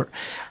it's over.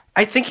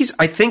 I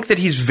think that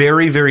he's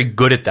very, very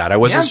good at that. I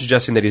wasn't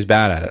suggesting that he's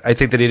bad at it. I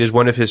think that it is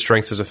one of his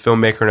strengths as a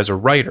filmmaker and as a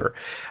writer.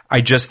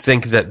 I just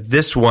think that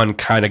this one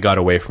kind of got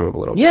away from him a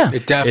little bit. Yeah.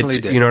 It definitely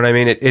did. You know what I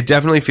mean? It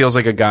definitely feels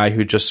like a guy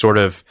who just sort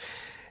of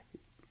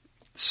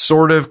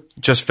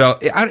just felt,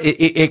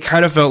 it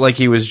kind of felt like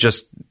he was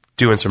just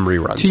doing some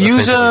reruns. To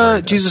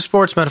use a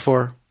sports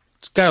metaphor,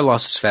 this guy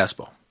lost his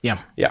fastball.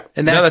 Yeah. Yeah.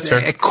 And that's fair.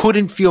 It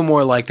couldn't feel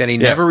more like that. He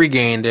never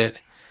regained it.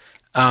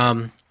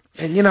 And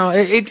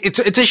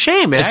it's a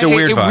shame. It's a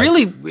weird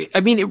vibe.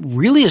 It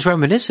really is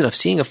reminiscent of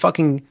seeing a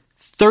fucking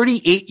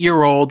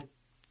 38-year-old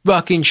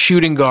fucking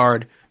shooting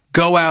guard,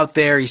 go out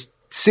there. He's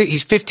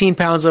 15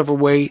 pounds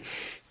overweight,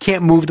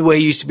 can't move the way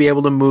he used to be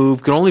able to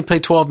move, can only play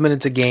 12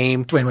 minutes a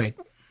game. Dwayne Wade.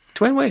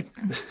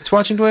 It's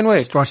watching Dwayne Wade.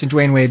 It's watching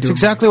Dwayne Wade. It's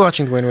exactly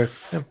watching Dwayne Wade.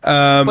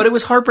 Yeah. But it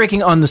was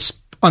heartbreaking on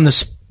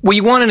what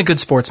you want in a good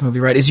sports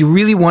movie, right? Is you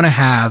really want to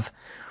have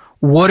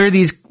what are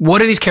these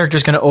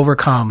characters going to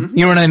overcome? Mm-hmm.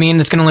 You know what I mean?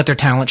 That's going to let their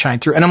talent shine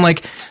through. And I'm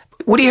like,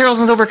 Woody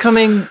Harrelson's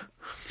overcoming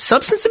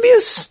substance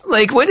abuse?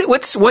 Like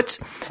what's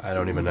I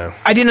don't even know.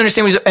 I didn't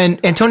understand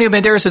and Antonio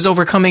Banderas is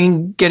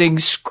overcoming getting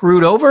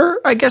screwed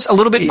over, I guess, a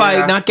little bit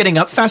by not getting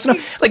up fast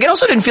enough. Like, it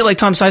also didn't feel like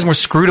Tom Sizemore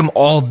screwed him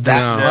all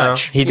that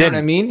much. He didn't. You know what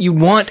I mean? You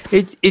want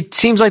it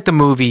seems like the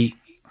movie,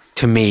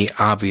 to me,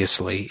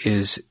 obviously,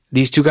 is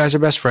these two guys are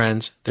best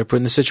friends. They're put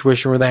in the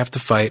situation where they have to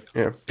fight.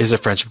 Yeah. Is their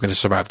friendship going to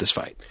survive this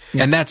fight?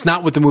 Yeah. And that's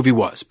not what the movie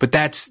was. But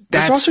there's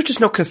also just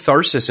no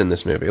catharsis in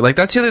this movie. Like,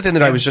 that's the other thing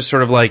that I was just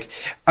sort of like,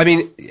 I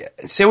mean,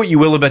 say what you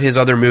will about his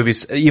other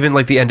movies, even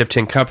like the end of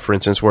Tin Cup, for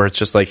instance, where it's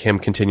just like him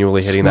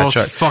continually hitting that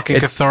shot. Most fucking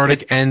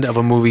cathartic end of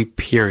a movie,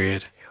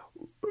 period.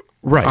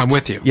 Right. I'm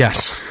with you.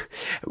 Yes.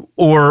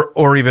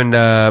 Or even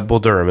Bull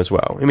Durham as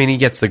well. I mean, he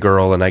gets the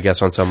girl, and I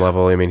guess on some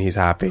level, I mean, he's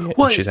happy.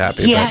 Well, and she's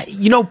happy. Yeah,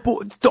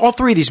 all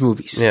three of these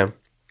movies. Yeah.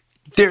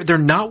 They're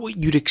not what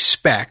you'd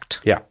expect.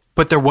 Yeah.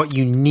 But they're what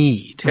you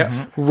need.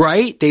 Yeah.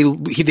 Right? He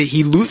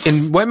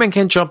in White Man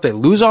Can't Jump, they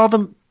lose all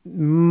the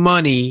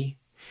money.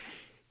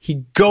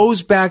 He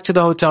goes back to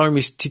the hotel room.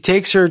 He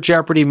takes her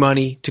Jeopardy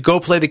money to go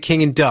play the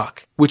King and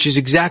Duck, which is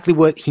exactly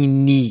what he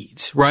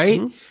needs,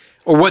 right? Mm-hmm.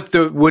 Or what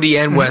the Woody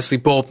and Wesley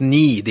both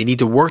need. They need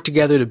to work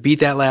together to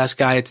beat that last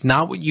guy. It's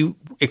not what you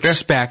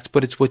expect,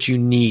 but it's what you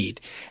need.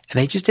 And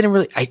they just didn't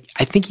really, I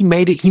think he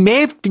made it. He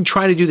may have been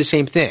trying to do the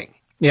same thing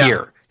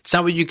here. It's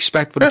not what you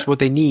expect, but it's what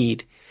they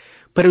need.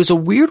 But it was a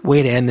weird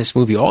way to end this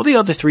movie. All the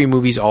other three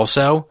movies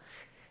also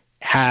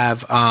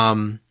have,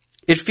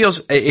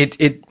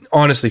 it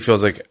honestly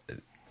feels like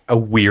a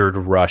weird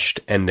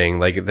rushed ending.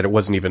 Like that it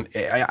wasn't even,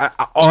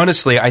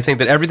 honestly, I think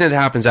that everything that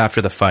happens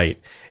after the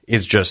fight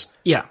is just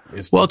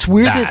it's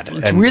weird that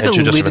Lita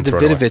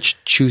Davidovich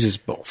chooses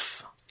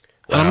both.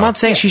 And I'm not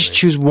saying she should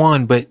choose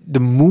one, but the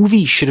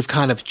movie should have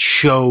kind of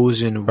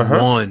chosen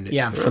one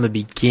from the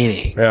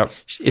beginning. Yeah.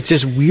 It's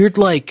this weird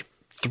like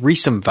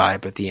threesome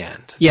vibe at the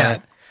end. Yeah.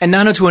 And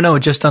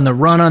 90210 just on the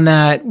run on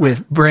that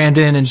with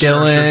Brandon and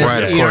Dylan.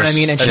 Right, you know what I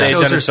mean? And she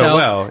chose herself. So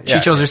well. She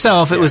chose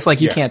herself. It was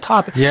like, you can't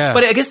top it. Yeah.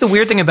 But I guess the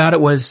weird thing about it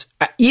was,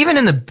 even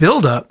in the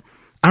buildup,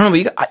 I don't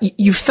know, but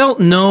you felt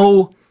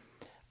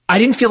I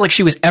didn't feel like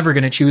she was ever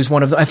going to choose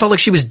one of them. I felt like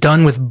she was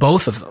done with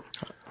both of them.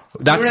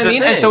 That's you know what I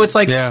mean? And so it's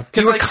like,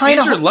 because like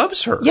Caesar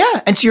loves her.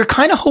 Yeah. And so you're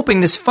kind of hoping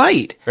this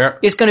fight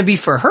is going to be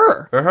for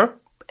her.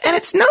 And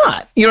it's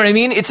not. You know what I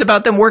mean? It's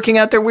about them working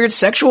out their weird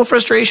sexual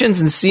frustrations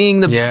and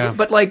seeing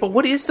but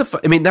what is the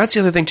fight? I mean, that's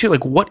the other thing too.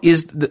 Like, what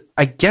is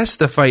I guess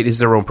the fight is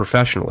their own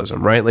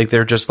professionalism, right? Like,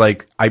 they're just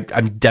like,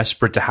 I'm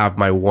desperate to have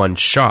my one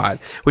shot,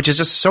 which is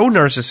just so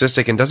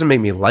narcissistic and doesn't make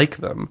me like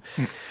them.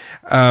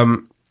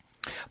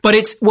 But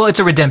it's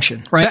a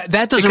redemption, right?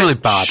 That doesn't really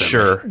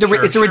bother me.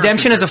 It's a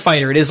redemption as a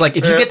fighter. It is like,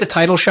 if you get the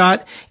title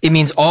shot, it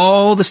means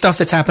all the stuff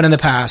that's happened in the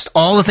past,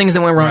 all the things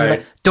that went wrong,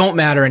 don't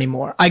matter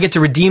anymore. I get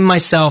to redeem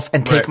myself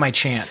and take my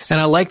chance.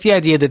 And I like the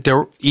idea that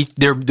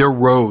their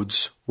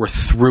roads were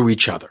through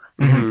each other.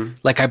 Mm-hmm.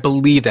 Like, I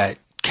believe that.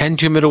 Can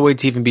two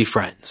middleweights even be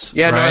friends?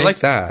 Yeah, right? No, I like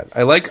that.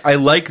 I like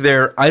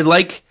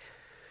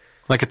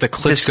if the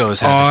Klitschko's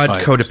had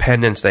odd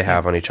codependence they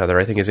have on each other,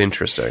 I think is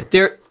interesting.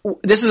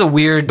 This is a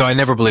weird... Though I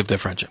never believed their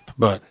friendship,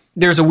 but...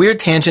 There's a weird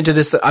tangent to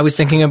this that I was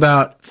thinking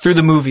about through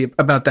the movie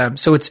about them.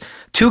 So it's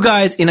two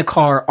guys in a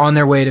car on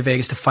their way to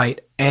Vegas to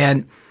fight.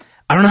 And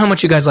I don't know how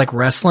much you guys like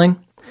wrestling.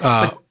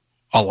 A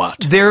lot.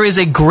 There is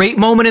a great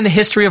moment in the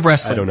history of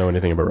wrestling. I don't know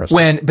anything about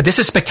wrestling. But this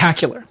is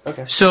spectacular.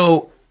 Okay.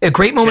 So... A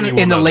great moment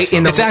in the late...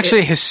 It's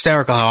actually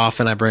hysterical how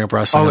often I bring up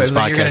wrestling on this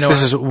podcast.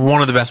 This is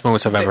one of the best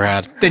moments I've ever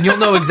had. Then you'll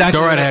know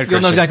exactly... Go right ahead,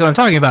 You'll know exactly what I'm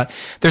talking about.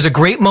 There's a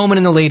great moment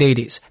in the late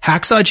 80s.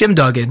 Hacksaw Jim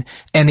Duggan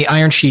and the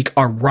Iron Sheik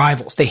are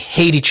rivals. They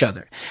hate each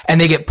other. And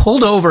they get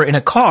pulled over in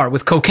a car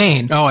with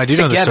cocaine. Oh, I do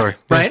know the story.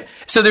 Right? Yeah.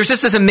 So there's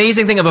just this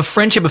amazing thing of a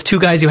friendship of two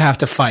guys who have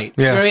to fight.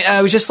 Yeah. You know what I mean?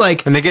 I was just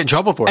like... And they get in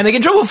trouble for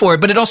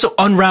it. But it also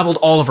unraveled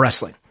all of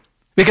wrestling.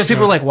 Because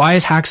people were like, why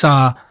is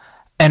Hacksaw...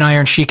 and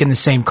Iron Sheik in the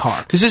same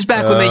car? This is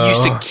back when they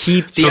used to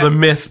keep the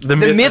myth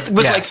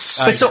was like,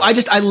 so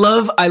I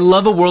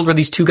love a world where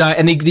these two guys,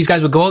 and these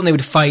guys would go out and they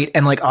would fight,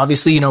 and like,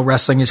 obviously,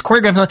 wrestling is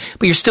choreographed,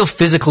 but you're still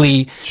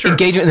physically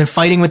engaging and then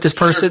fighting with this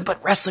person. Sure.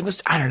 But wrestling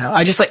was, I don't know.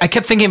 I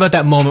kept thinking about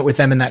that moment with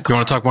them in that car. You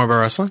want to talk more about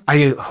wrestling?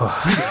 You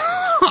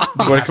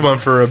want to come on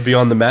for a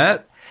Beyond the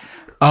Mat?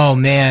 Oh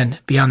man,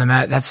 Beyond the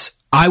Mat.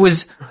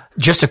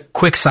 Just a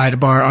quick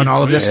sidebar on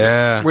all of this.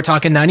 Yeah. We're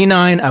talking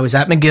 99. I was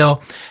at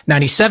McGill.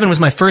 97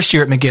 was my first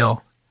year at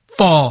McGill.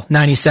 Fall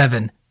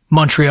 97,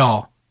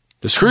 Montreal.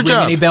 The screw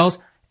job. Any bells?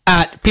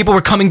 people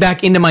were coming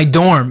back into my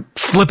dorm,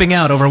 flipping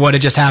out over what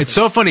had just happened. It's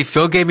so funny.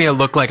 Phil gave me a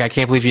look like, I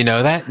can't believe you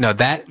know that. No,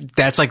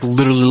 that's like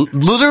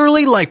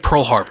literally like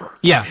Pearl Harbor.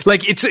 Yeah.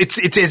 Like it's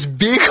as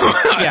big.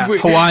 Yeah,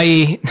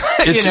 Hawaii.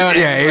 It's, you know what I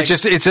mean? yeah,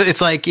 Like,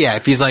 it's like, yeah,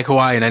 if he's like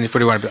Hawaii in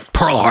 1941, I'd be like,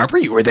 Pearl Harbor,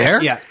 you were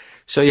there? Yeah.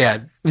 So yeah,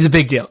 it was a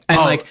big deal. And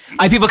Oh. like,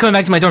 I had people coming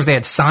back to my dorms. They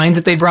had signs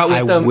that they brought with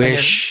I them.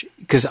 wish,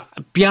 because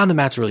Beyond the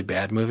Mat's a really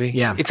bad movie.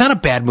 Yeah. It's not a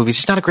bad movie. It's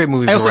just not a great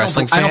movie I for also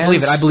wrestling I fans. don't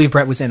believe it. I believe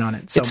Brett was in on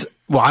it. So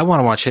I want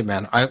to watch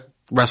Hitman.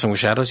 Wrestling with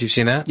Shadows. You've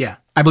seen that? yeah,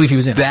 I believe he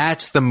was in it.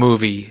 That's the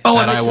movie Oh,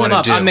 that I want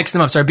to do. I'm mixing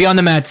them up. Sorry. Beyond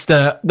the Mat's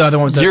the other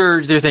one. With the,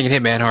 You're thinking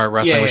Hitman Hard,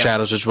 Wrestling with yeah.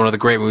 Shadows, which is one of the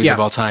great movies Yeah. of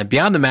all time.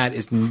 Beyond the Mat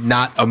is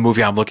not a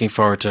movie I'm looking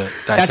forward to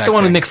dissecting. that's the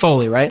one with Mick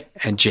Foley, right?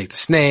 And Jake the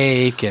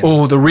Snake. And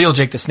Oh, the real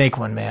Jake the Snake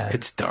one, man.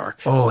 it's dark.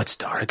 Oh, it's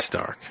dark. It's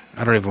dark.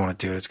 I don't even want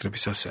to do it. It's going to be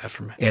so sad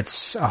for me.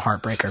 It's a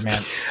heartbreaker,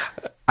 man.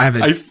 I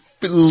have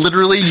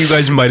Literally, you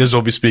guys might as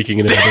well be speaking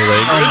in another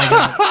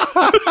language.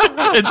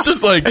 It's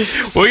just like,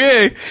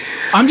 okay.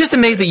 I'm just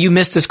amazed that you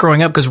missed this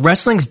growing up because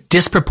wrestling's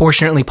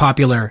disproportionately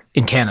popular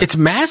in Canada. It's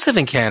massive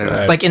in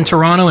Canada. like in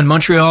Toronto and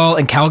Montreal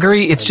and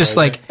Calgary. It's just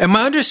like And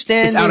my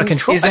understanding it's out of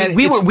control. is I that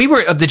mean, we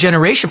were of the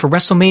generation for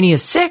WrestleMania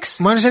 6.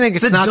 my understanding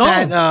it's The not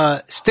Dome.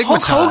 that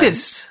stigmatized. Hulk Hogan.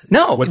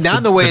 No.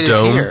 Not the way it is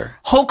Dome? here.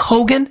 Hulk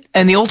Hogan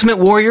and the Ultimate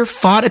Warrior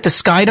fought at the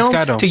Sky Dome,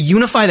 Sky Dome. to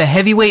unify the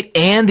heavyweight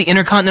and the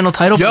Intercontinental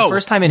title for the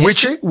first time in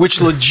history.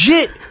 Which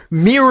legit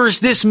mirrors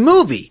this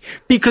movie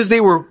because they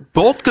were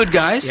both good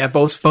guys. Yeah,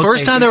 both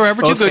First time they were faces.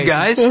 ever two Both good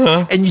faces.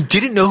 guys, and you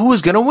didn't know who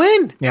was going to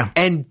win. Yeah.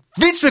 And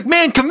Vince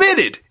McMahon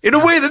committed in a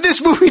way that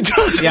this movie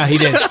doesn't. Yeah, he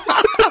did.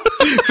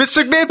 Vince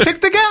McMahon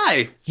picked the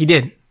guy. He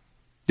did.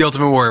 The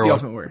Ultimate Warrior. The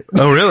Ultimate Warrior.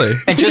 Oh, really?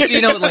 And just so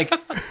you know, like,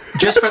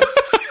 just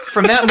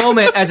from that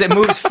moment as it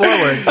moves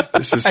forward,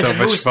 This is so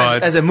much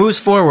fun. As it moves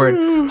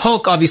forward,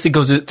 Hulk obviously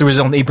goes through his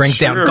own. He brings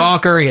down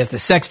Gawker. He has the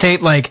sex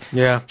tape. Like,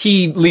 Yeah.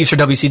 he leaves for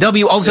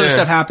WCW. All this other Yeah.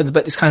 stuff happens,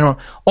 but it's kind of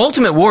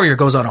Ultimate Warrior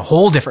goes on a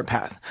whole different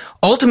path.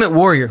 Ultimate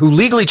Warrior, who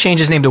legally changed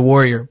his name to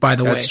Warrior, by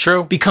the way, That's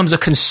true. becomes a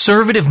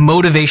conservative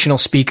motivational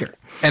speaker.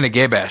 And a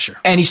gay basher.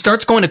 And he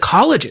starts going to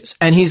colleges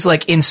and he's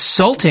like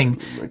insulting,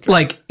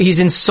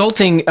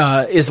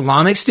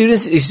 Islamic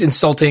students. He's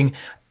insulting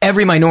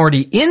every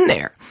minority in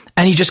there.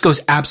 And he just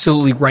goes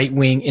absolutely right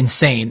wing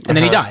insane. And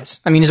then he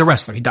dies. I mean, he's a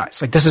wrestler. He dies.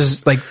 Like, this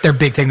is like their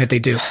big thing that they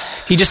do.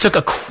 He just took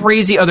a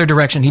crazy other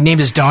direction. He named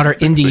his daughter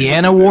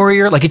Indiana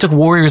Warrior. Like, he took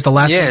Warrior as the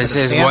last name Yeah, of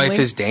his the wife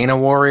family. is Dana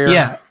Warrior.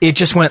 Yeah. It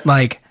just went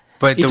like,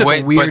 But he the took a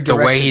way weird the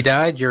way direction. he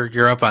died,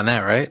 you're up on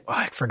that, right? Oh,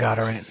 I forgot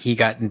already. He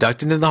got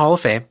inducted into the Hall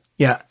of Fame.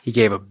 Yeah. He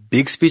gave a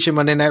big speech at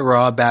Monday Night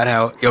Raw about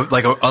how,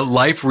 like a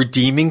life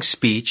redeeming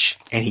speech,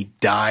 and he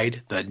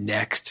died the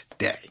next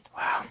day.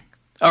 Wow.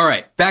 All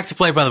right, back to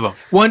Play by the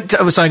Bone.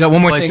 So I got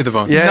one more Play thing. to the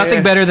bone. Yeah, Nothing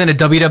yeah. better than a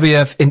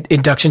WWF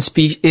induction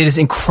speech. It is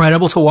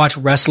incredible to watch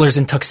wrestlers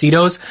in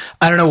tuxedos.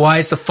 I don't know why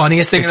it's the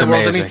funniest thing It's in the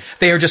world to me. amazing.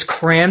 They are just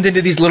crammed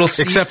into these little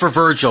seats. Except for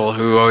Virgil,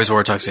 who always wore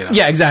a tuxedo.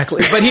 yeah,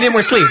 exactly. But he didn't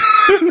wear sleeves.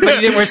 He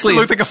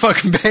looked like a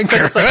fucking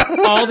banker. It's like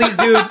all these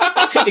dudes.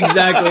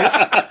 Exactly.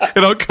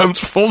 It all comes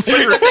full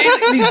circle.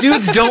 Amazing. These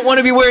dudes don't want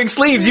to be wearing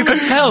sleeves. You can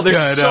tell they're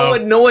Yeah, I so know.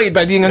 annoyed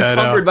by being I know.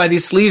 encumbered by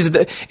these sleeves.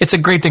 It's a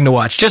great thing to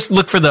watch. Just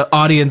look for the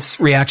audience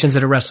reactions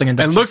at a wrestling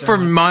induction. And look for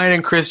mine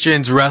and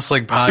Christian's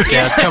wrestling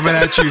podcast coming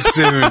at you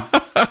soon.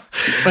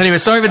 Anyway,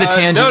 sorry for the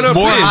tangent. More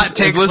please. hot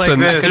takes Listen, like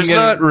this. there's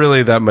not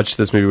really that much to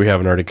this movie we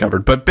haven't already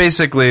covered. But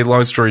basically,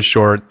 long story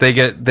short, they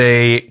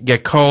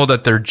get called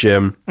at their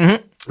gym.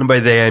 Mm-hmm. And by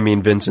they, I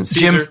mean Vince and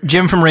Caesar.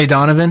 Jim from Ray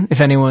Donovan,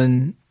 if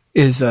anyone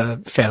is a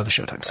fan of the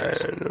Showtime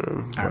series.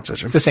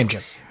 It's the same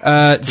gym.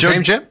 It's the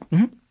same gym?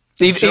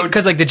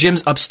 Because like the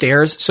gym's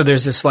upstairs, so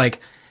there's this like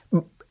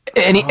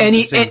any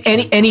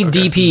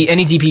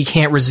DP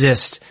can't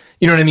resist.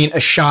 You know what I mean? A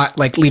shot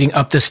like leading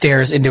up the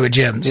stairs into a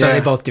gym. So Yeah. they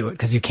both do it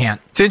because you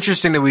can't. It's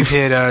interesting that we've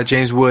hit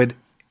James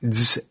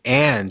Woods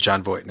and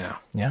John Voight now.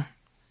 Yeah.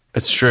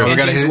 It's true. we And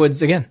gotta James hit-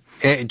 Woods again.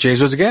 And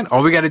James Woods again.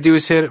 All we got to do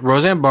is hit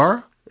Roseanne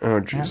Barr Oh,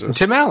 and Jesus.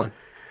 Tim Allen.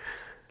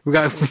 We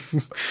got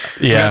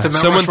Yeah. the Mount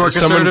Someone Rushmore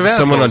conservative on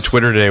assholes.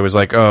 Twitter today was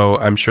like, oh,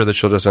 I'm sure that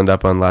she'll just end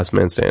up on Last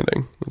Man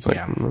Standing. It's like,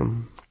 Yeah.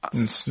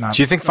 It's not.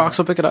 Do you think Fox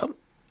will pick it up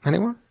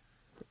anymore?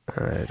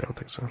 I don't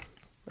think so.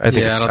 I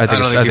think Yeah, it's, I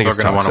don't think people are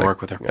gonna wanna toxic. work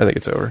with her. I think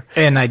it's over.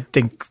 And I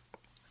think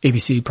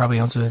ABC probably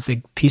owns a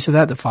big piece of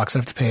that. The Fox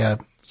have to pay a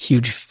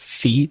huge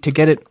fee to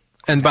get it.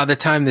 And by the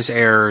time this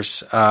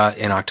airs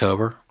in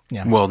October,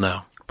 Yeah. we'll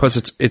know. Plus,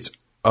 it's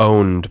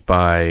owned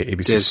by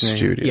ABC Disney.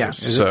 Studios.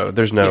 Yeah. So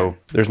there's no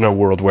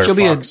world where She'll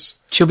Fox.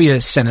 be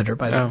a senator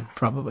by then,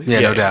 probably. Yeah,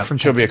 no doubt. From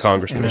She'll be a Texas.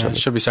 congressman or Yeah, something.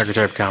 she'll be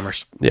Secretary of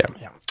Commerce. Yeah.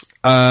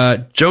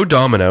 Joe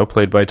Domino,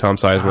 played by Tom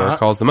Sizemore,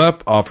 calls them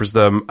up, offers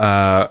them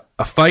a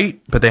fight,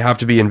 but they have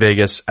to be in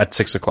Vegas at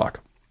 6:00.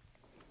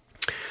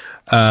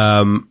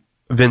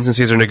 Vince and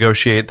Caesar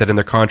negotiate that in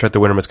their contract, the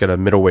winner must get a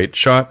middleweight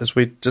shot, as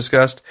we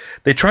discussed.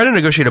 They try to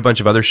negotiate a bunch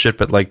of other shit,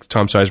 but like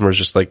Tom Sizemore is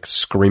just like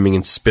screaming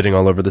and spitting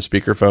all over the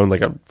speakerphone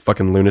like a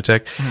fucking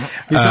lunatic.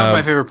 He's not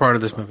my favorite part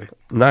of this movie.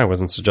 No, I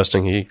wasn't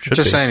suggesting he should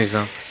Just be. saying he's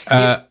not.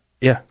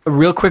 Yeah. A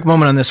real quick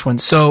moment on this one.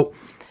 So,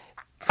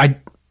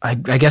 I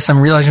guess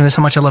I'm realizing this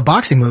how much I love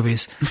boxing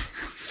movies.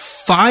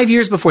 5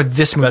 years before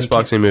this movie. Best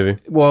boxing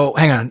movie. Well,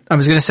 hang on. I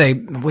was going to say,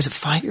 was it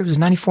 5 years? It was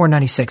 94,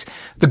 96.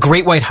 The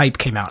Great White Hype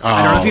came out.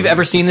 I don't know if you've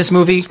ever seen this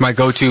movie. My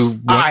go-to.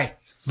 I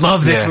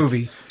love this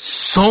movie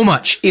so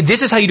much.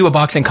 This is how you do a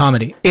boxing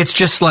comedy. It's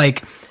just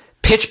like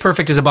pitch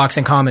perfect as a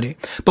boxing comedy.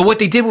 But what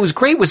they did, what was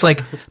great was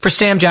like for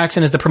Sam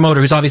Jackson as the promoter,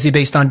 who's obviously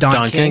based on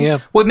Don King. Yeah.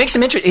 What makes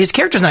him interesting, his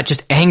character's not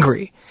just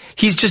angry.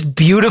 He's just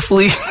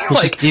beautifully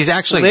he's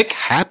actually slick,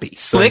 happy.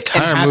 Slick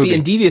and happy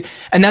and deviant.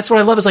 And that's what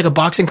I love is like a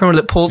boxing promoter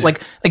that pulls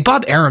like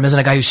Bob Arum isn't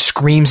a guy who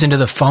screams into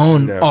the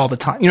phone all the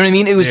time. You know what I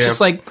mean? It was just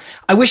like,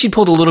 I wish he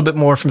pulled a little bit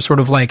more from sort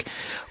of like,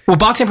 what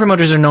boxing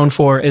promoters are known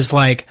for is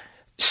like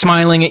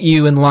smiling at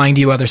you and lying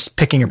to you others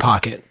picking your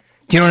pocket.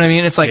 Do you know what I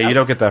mean? It's like, you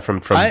don't get that from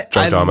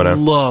Joe Domino. I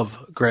love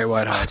Great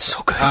White Hype. It's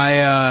so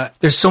good.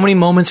 There's so many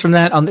moments from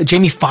that.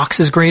 Jamie Foxx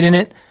is great in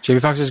it. Jamie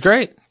Foxx is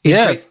great. He's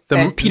great.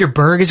 And Peter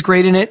Berg is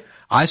great in it.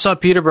 I saw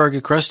Peter Berg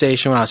at Crust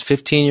Station when I was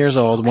 15 years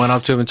old, went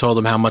up to him and told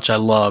him how much I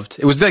loved.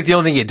 It was like the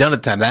only thing he had done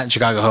at the time, that and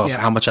Chicago Hope,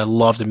 how much I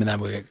loved him in that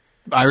movie.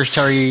 Irish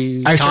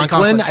Terry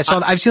Conklin.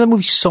 I've seen that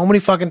movie so many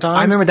fucking times.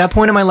 I remember at that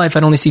point in my life,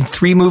 I'd only seen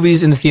 3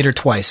 movies in the theater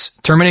twice.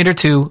 Terminator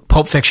 2,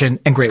 Pulp Fiction,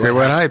 and Great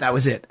White Hype. That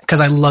was it. Because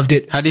I loved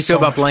it. How do you feel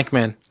about Blank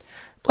Man?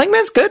 Blank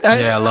Man's good.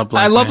 I love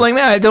Blank Man. I love Blank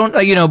Man. I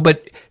don't,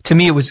 but to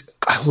me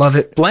I love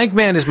it. Blank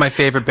Man is my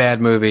favorite bad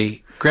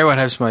movie. Great White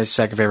Hype's my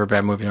second favorite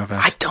bad movie, no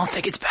offense. I don't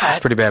think it's bad. It's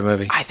a pretty bad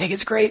movie. I think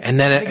it's great. And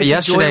then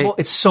yesterday...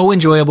 It's so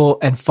enjoyable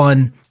and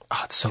fun.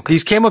 Oh, it's so good.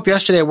 These came up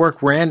yesterday at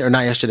work,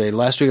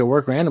 last week at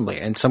work randomly,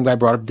 and some guy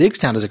brought up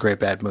Digstown as a great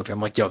bad movie.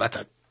 I'm like, yo, that's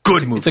a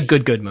good movie. It's a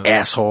good movie.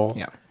 Asshole.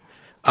 Yeah.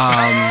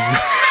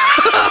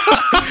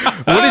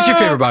 What is your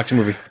favorite boxing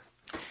movie?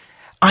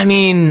 I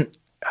mean...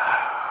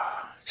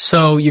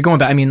 So you're going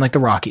back, like the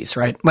Rockies,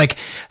 right? Like,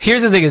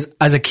 here's the thing is,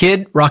 as a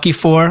kid, Rocky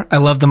IV, I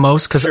loved the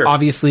most because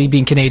obviously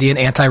being Canadian,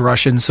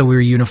 anti-Russian, so we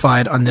were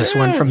unified on this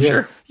one from,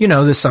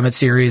 the Summit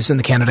Series and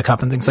the Canada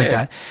Cup and things like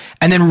that.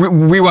 And then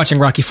rewatching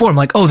Rocky IV, I'm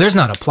like, oh, there's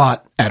not a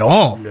plot at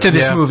all to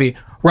this movie.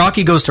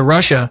 Rocky goes to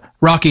Russia,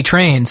 Rocky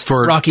trains,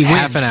 for Rocky wins.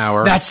 Half an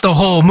hour. That's the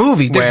whole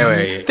movie.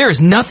 There's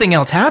nothing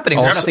else happening.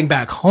 There's nothing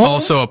back home.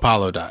 Also,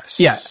 Apollo dies.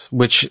 Yeah.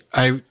 Which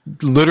I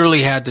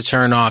literally had to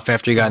turn off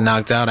after he got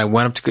knocked out. I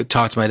went up to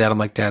talk to my dad. I'm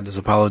like, Dad, does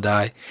Apollo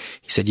die?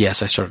 He said,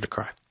 yes. I started to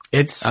cry.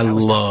 I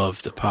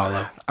loved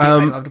Apollo.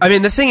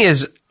 The thing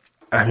is,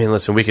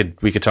 listen, we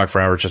could talk for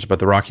hours just about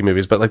the Rocky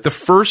movies, but like the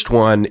first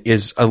one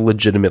is a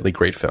legitimately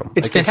great film.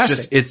 It's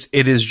fantastic.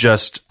 It is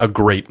just a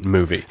great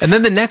movie. And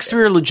then the next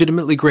 3 are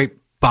legitimately great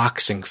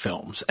boxing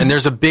films, and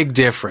there's a big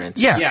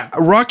difference. Yeah.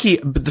 Rocky,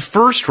 the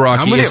first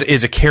Rocky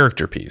is a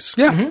character piece.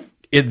 Yeah. Mm-hmm.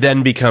 It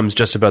then becomes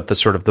just about the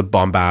sort of the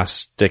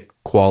bombastic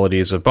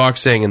qualities of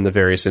boxing and the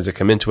various things that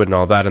come into it and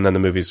all that, and then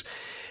the movies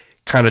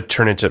kind of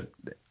turn into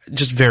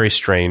just very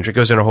strange. It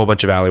goes in a whole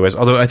bunch of alleyways,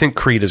 although I think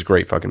Creed is a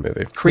great fucking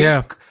movie.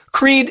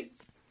 Creed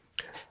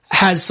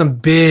has some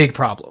big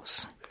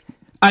problems.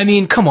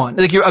 Come on.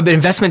 Like, you're an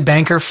investment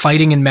banker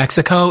fighting in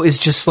Mexico is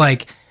just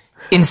like...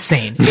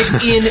 insane. It's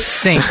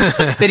insane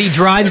that he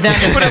drives down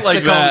to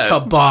Mexico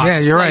to box. Yeah,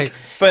 you're right.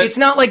 But it's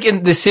not like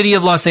in the city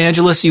of Los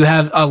Angeles you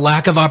have a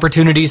lack of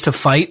opportunities to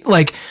fight.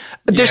 Like,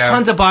 there's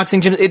tons of boxing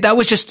gyms. That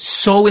was just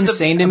so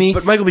insane to me.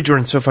 But Michael B.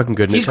 Jordan's so fucking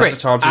good. And He's great.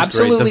 Thompson's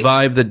Absolutely. great. The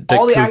vibe that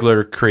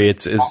Coogler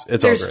creates is all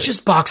there's great.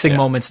 just boxing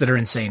moments that are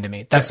insane to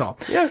me. That's all.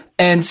 Yeah.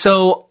 And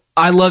so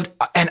I loved,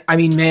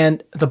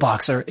 The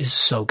Boxer is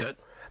so good.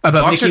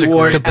 About Mickey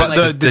Ward, the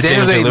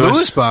Daniel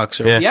Day-Lewis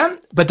boxer. Yeah,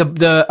 but the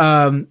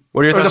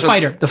what are your thoughts?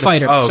 The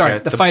fighter. Oh, okay. Sorry,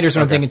 the fighter's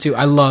what I'm thinking too.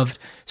 I loved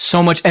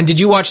so much. And did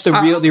you watch the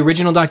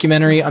original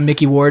documentary on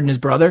Mickey Ward and his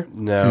brother?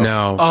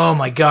 No. Oh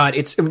my God,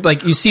 it's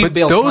like you see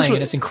Bale playing,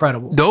 and it's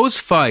incredible. Those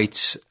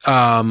fights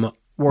were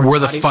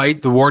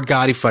the Ward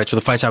Gotti fights, were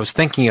the fights I was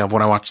thinking of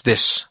when I watched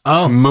this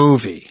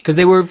movie because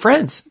they were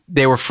friends.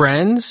 They were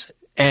friends,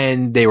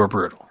 and they were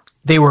brutal.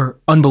 They were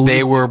unbelievable.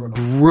 They were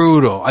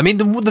brutal.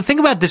 The thing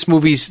about this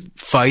movie's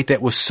fight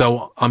that was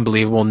so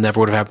unbelievable, never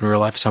would have happened in real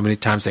life, is how many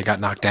times they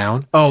got knocked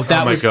down. Oh,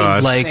 that was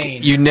insane.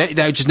 Like,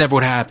 that just never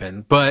would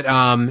happen. But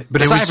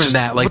aside from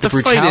that, like, the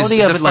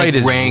brutality of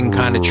it, rang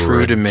kind of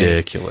true to me.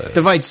 Ridiculous.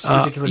 The fight's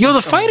ridiculous.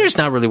 The Fighter's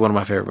not really one of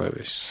my favorite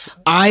movies.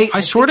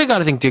 I swear to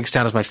God, I think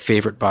Digstown is my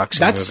favorite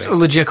boxing movie. That's a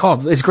legit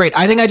call. It's great.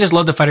 I think I just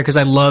love The Fighter because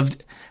I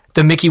loved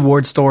the Mickey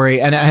Ward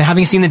story, and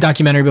having seen the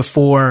documentary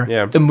before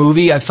the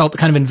movie, I felt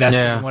kind of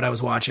invested in what I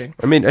was watching.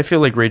 I feel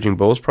like Raging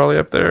Bull's probably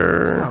up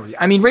there.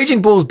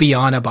 Raging Bull's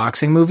beyond a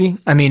boxing movie.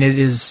 It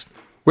is.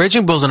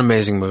 Raging Bull's an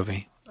amazing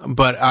movie,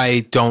 but I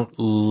don't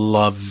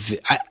love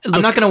it.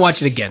 I'm not going to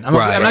watch it again. I'm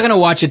not going to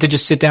watch it to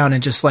just sit down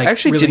and just like. I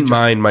actually didn't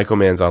mind Michael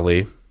Mann's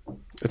Ali.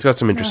 It's got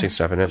some interesting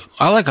stuff in it.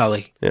 I like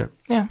Ali.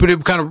 Yeah. But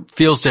it kind of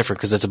feels different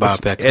because it's a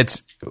biopic.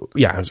 It's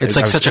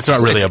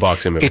not really a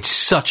boxing movie. It's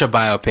such a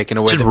biopic in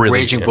a way that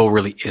Raging Bull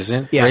really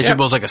isn't. Yeah. Raging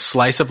Bull's like a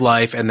slice of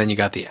life, and then you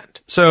got the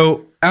end.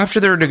 So after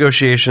their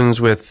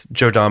negotiations with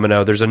Joe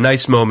Domino, there's a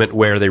nice moment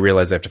where they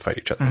realize they have to fight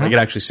each other. Like, it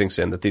actually sinks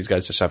in that these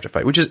guys just have to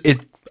fight, which is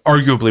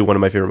arguably one of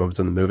my favorite moments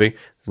in the movie.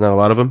 There's not a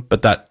lot of them,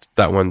 but that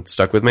one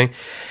stuck with me.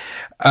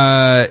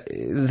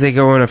 They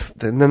go on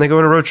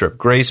a road trip.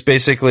 Grace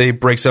basically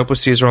breaks up with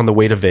Caesar on the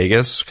way to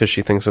Vegas because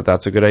she thinks that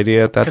that's a good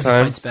idea at that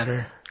time. Because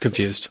better.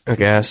 Confused. I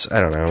guess. I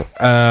don't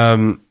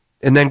know.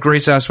 And then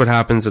Grace asks what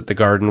happens at the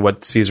garden,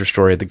 what Caesar's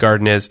story at the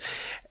garden is.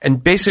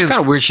 And basically... It's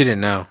kind of weird she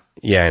didn't know.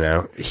 Yeah, I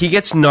know. He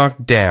gets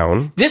knocked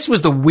down. This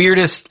was the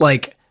weirdest,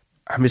 like...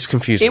 I'm just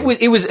confused. It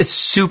was a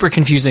super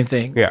confusing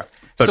thing. Yeah.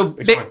 So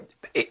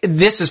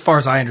this, as far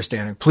as I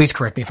understand, please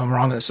correct me if I'm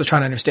wrong on this, so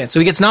trying to understand. So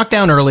he gets knocked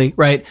down early,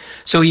 right?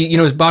 So he,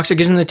 his boxer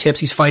gives him the tips.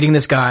 He's fighting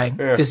this guy,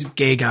 this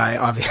gay guy,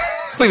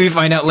 obviously we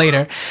find out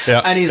later.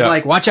 Yeah, and he's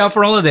like, watch out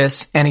for all of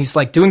this. And he's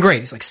like doing great.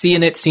 He's like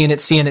seeing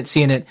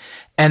it.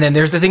 And then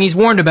there's the thing he's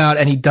warned about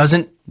and he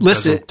doesn't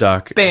listen. Doesn't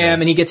duck.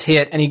 Bam. And he gets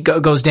hit and he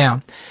goes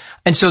down.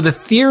 And so the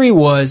theory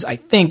was, I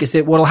think, is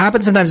that what'll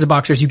happen sometimes as a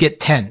boxer is you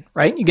get 10,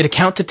 right? You get a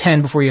count to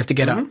 10 before you have to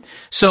get up.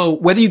 So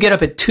whether you get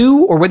up at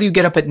 2 or whether you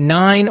get up at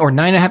 9 or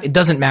 9.5, it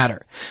doesn't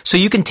matter. So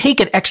you can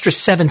take an extra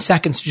 7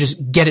 seconds to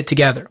just get it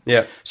together.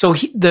 Yeah. So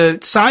the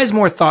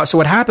Sizemore thought, so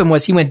what happened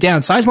was he went down.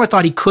 Sizemore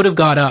thought he could have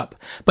got up,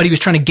 but he was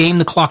trying to game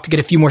the clock to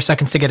get a few more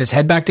seconds to get his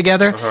head back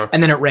together,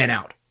 and then it ran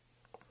out.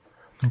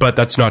 But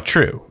that's not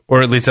true.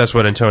 Or at least that's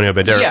what Antonio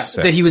Banderas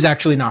said. That he was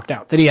actually knocked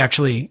out. That he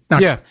actually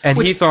knocked out.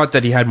 And he thought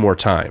that he had more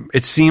time.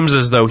 It seems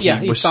as though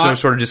he was so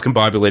sort of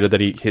discombobulated that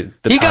he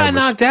hit the time. He got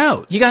knocked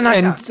out. He got knocked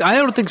and out. I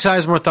don't think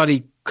Sizemore thought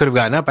he could have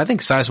gotten up. I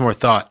think Sizemore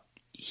thought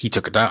he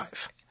took a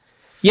dive.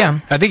 Yeah.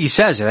 I think he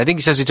says it. I think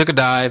he says he took a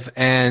dive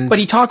and... But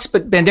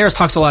Banderas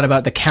talks a lot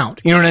about the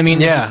count. You know what I mean?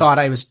 Yeah. He thought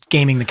I was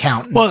gaming the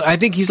count. Well, I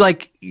think he's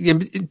like...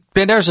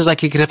 Banderas is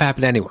like, it could have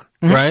happened to anyone,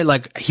 right?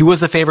 Like, he was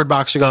the favored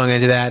boxer going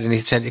into that, and he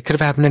said, it could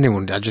have happened to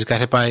anyone. I just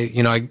got hit by,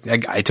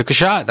 I took a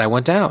shot, and I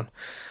went down.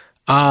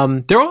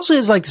 There also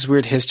is like this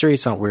weird history.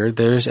 It's not weird.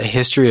 There's a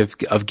history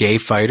of gay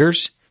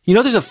fighters.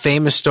 There's a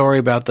famous story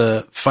about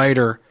the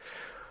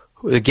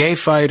gay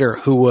fighter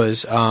who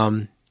was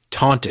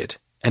taunted,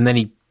 and then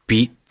he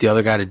beat the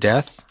other guy to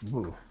death.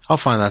 Ooh. I'll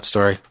find that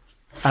story.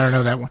 I don't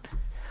know that one.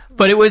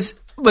 But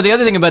the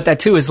other thing about that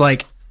too is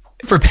like,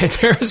 for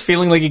Banderas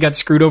feeling like he got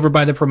screwed over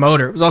by the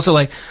promoter, it was also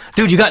like,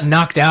 dude, you got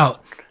knocked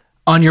out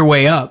on your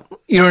way up.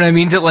 You know what I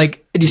mean? And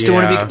you still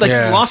want to be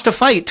like, lost a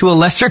fight to a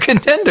lesser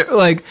contender.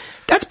 Like,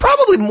 that's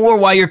probably more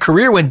why your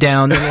career went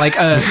down than like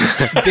a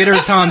bitter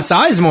Tom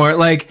Sizemore.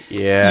 Like,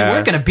 you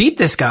weren't going to beat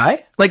this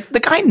guy. Like,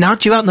 the guy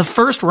knocked you out in the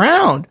first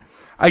round.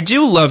 I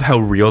do love how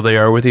real they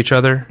are with each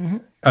other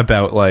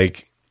about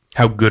like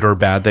how good or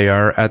bad they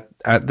are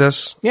at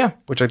this. Yeah.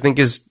 Which I think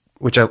is,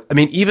 I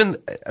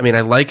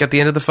like at the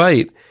end of the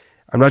fight.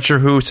 I'm not sure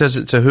who says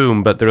it to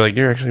whom, but they're like,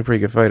 you're actually a pretty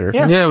good fighter.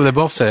 Yeah, well, they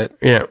both said it.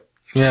 Yeah.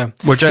 Yeah.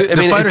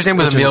 The fighter's name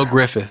was Emil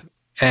Griffith,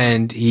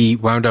 and he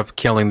wound up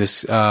killing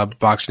this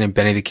boxer named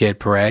Benny the Kid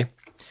Paret,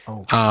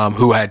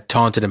 who had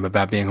taunted him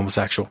about being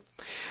homosexual.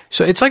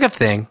 So it's like a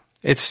thing.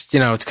 It's,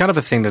 it's kind of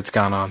a thing that's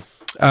gone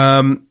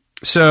on.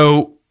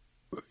 So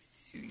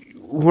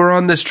we're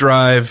on this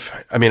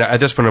drive. I mean, at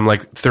this point, I'm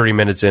like 30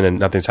 minutes in and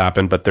nothing's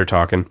happened, but they're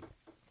talking.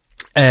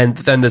 And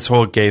then this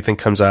whole gay thing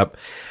comes up.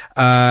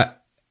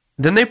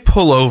 Then they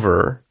pull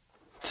over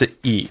to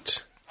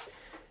eat.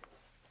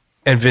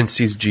 And Vince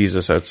sees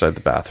Jesus outside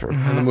the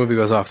bathroom. And the movie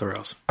goes off the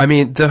rails. I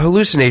mean, the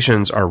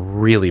hallucinations are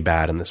really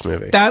bad in this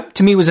movie. That,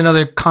 to me, was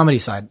another comedy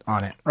side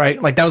on it,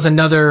 right? Like, that was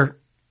another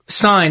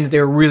sign that they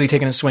were really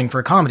taking a swing for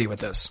a comedy with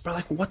this. We're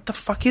like, what the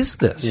fuck is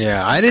this?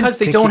 Yeah, I didn't Because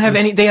they don't have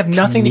they have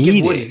nothing to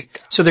give Woody.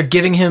 So they're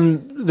giving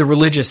him the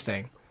religious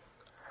thing.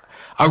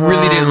 I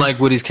really didn't like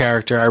Woody's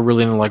character. I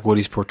really didn't like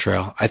Woody's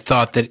portrayal. I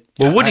thought that...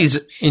 Well, Woody's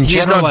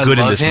not good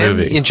in this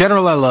movie. In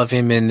general, I love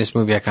him. In this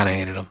movie, I kind of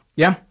hated him.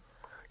 Yeah.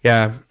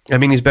 Yeah. I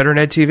mean, he's better in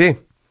Ed TV.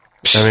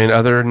 I mean,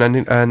 other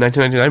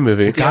 1999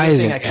 movie. The guy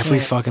is in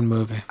every fucking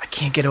movie. I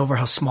can't get over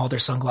how small their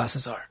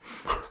sunglasses are.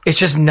 It's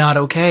just not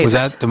okay. Was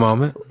that the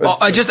moment? Well,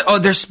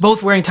 they're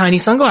both wearing tiny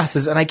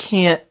sunglasses, and I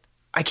can't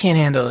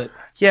handle it.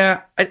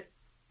 Yeah, I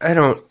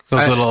don't.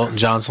 Those little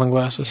John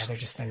sunglasses? Yeah,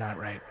 they're not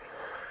right.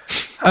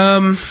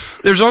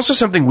 There's also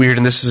something weird,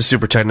 and this is a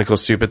super technical,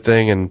 stupid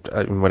thing,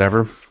 and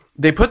whatever.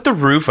 They put the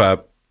roof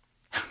up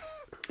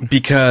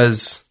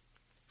because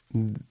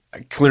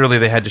clearly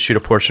they had to shoot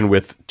a portion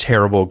with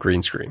terrible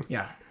green screen.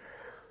 Yeah.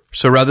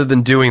 So rather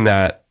than doing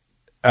that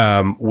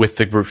with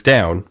the roof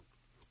down,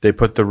 they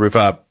put the roof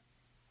up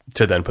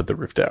to then put the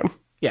roof down.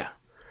 Yeah.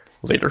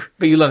 Later.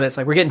 But you love that. It's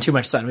like, we're getting too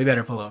much sun. We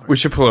better pull over. We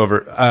should pull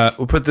over.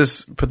 We'll put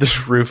this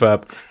roof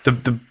up.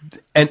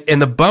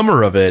 And the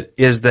bummer of it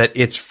is that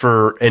it's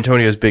for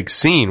Antonio's big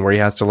scene where he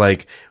has to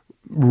like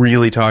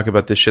really talk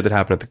about this shit that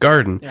happened at the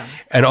garden. Yeah.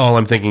 And all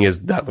I'm thinking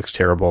is, that looks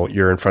terrible.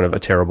 You're in front of a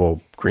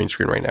terrible green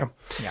screen right now.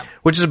 Yeah.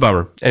 Which is a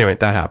bummer. Anyway,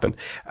 that happened.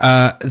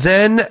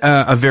 Then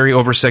a very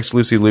oversexed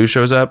Lucy Liu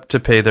shows up to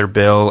pay their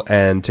bill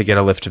and to get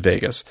a lift to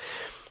Vegas.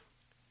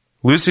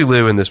 Lucy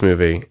Liu in this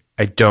movie,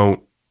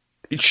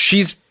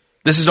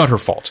 this is not her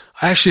fault.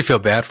 I actually feel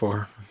bad for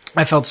her.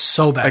 I felt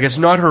so bad. Like, it's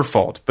not her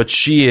fault, but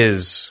she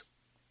is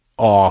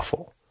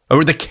awful.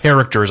 Or the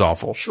character is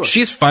awful. Sure.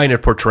 She's fine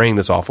at portraying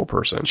this awful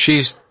person.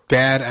 She's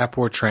bad at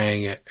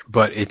portraying it,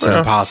 but it's an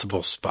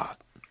impossible spot.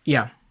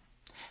 Yeah.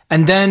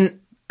 And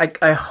then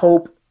I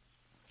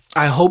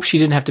hope she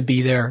didn't have to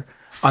be there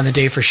on the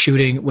day for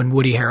shooting when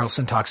Woody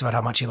Harrelson talks about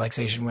how much he likes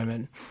Asian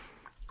women.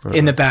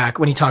 In the back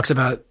when he talks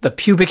about the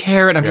pubic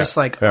hair, and I'm just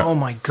like, oh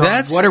my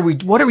god, what are we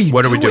doing?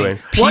 What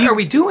are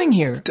we doing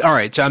here? All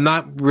right, so I'm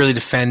not really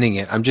defending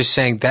it. I'm just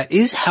saying that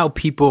is how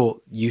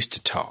people used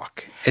to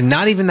talk, and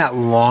not even that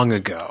long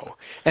ago.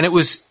 And it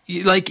was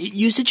like it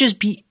used to just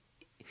be.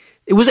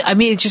 It was. I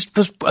mean, it just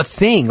was a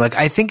thing. Like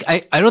I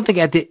don't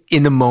think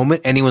in the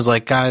moment anyone's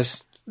like,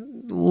 guys,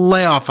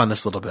 lay off on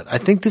this a little bit. I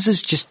think this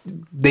is just.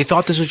 They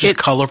thought this was just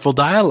colorful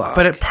dialogue.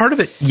 But part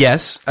of it,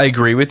 yes, I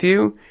agree with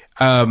you.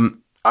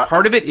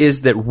 Part of it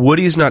is that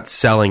Woody's not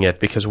selling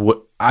it because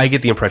I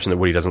get the impression that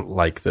Woody doesn't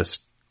like this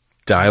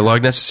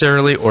dialogue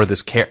necessarily or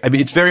this I mean,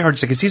 it's very hard to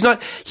say because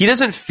he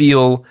doesn't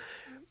feel,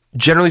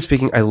 generally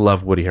speaking, I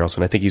love Woody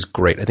Harrelson. I think he's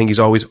great. I think he's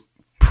always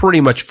pretty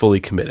much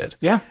fully committed.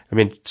 Yeah. I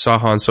mean, saw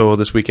Han Solo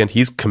this weekend.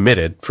 He's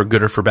committed for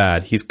good or for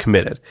bad. He's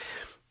committed.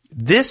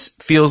 This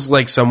feels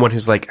like someone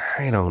who's like,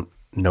 I don't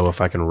know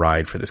if I can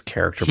ride for this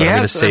character, but I'm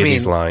going to say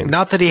these lines.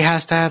 Not that he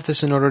has to have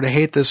this in order to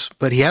hate this,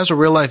 but he has a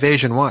real life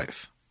Asian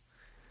wife.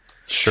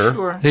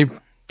 Sure. He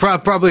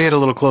probably hit a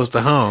little close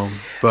to home,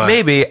 but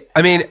maybe.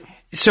 I mean,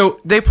 so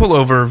they pull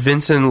over.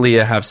 Vince and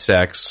Leah have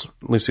sex.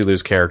 Lucy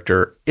Liu's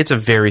character. It's a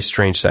very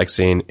strange sex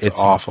scene. It's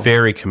awful.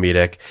 Very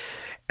comedic.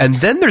 And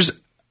then there's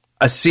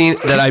a scene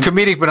that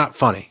comedic but not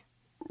funny.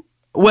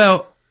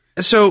 Well,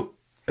 so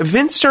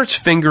Vince starts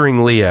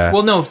fingering Leah.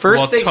 Well, no.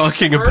 First,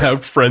 talking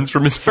about friends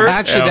from his first.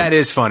 Actually, that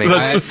is funny.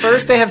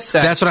 First, they have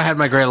sex. That's when I had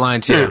my great line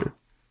to you.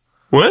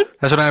 What?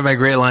 That's when I had my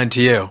great line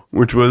to you,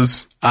 which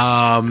was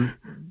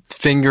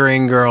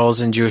fingering girls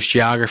in Jewish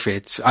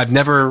geography. I've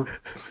never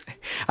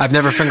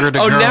fingered a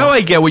girl. Oh, now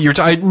I get what you're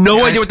talking. I had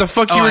no idea what the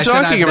fuck you were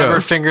talking about. I've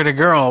never fingered a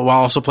girl while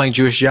also playing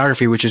Jewish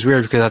geography, which is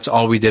weird because that's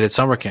all we did at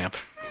summer camp.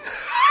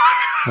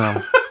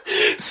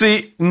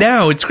 See,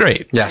 now it's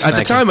great. Yes, at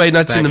the time, I had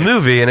not seen the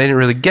movie, and I didn't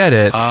really get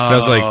it. And I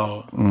was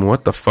like,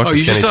 what the fuck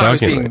is Kenny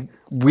talking about?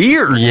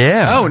 Weird.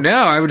 Yeah. Oh, no,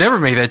 I would never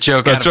make that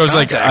joke out of so I was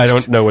context. like, I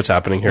don't know what's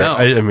happening here. No.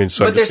 I mean,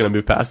 so I'm just going to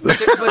move past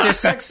this. But their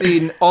sex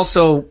scene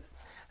also,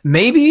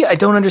 maybe I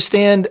don't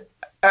understand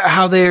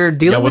how they're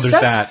dealing with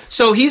sex. That.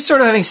 So he's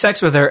sort of having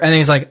sex with her, and then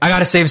he's like, I got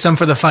to save some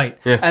for the fight.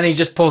 Yeah. And he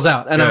just pulls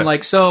out. And I'm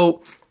like,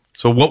 So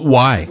what,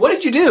 why? What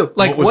did you do?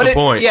 Like, what was the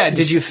point? Yeah,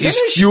 did you finish?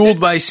 He's fueled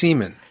by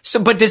semen. So,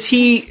 but does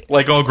he...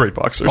 Like all great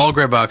boxers. All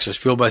great boxers,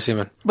 fueled by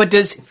semen. But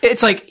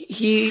it's like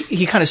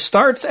he kind of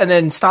starts and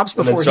then stops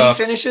before he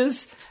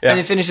finishes. Yeah. And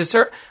then finishes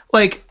her.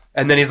 Like...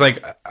 And then he's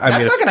like...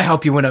 That's not going to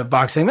help you win a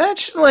boxing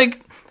match.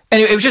 Like...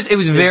 And it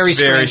was very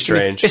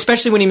strange.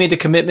 Especially when he made the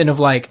commitment of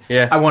like,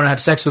 I want to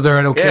have sex with her.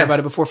 I don't care about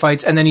it before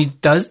fights. And then he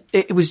does...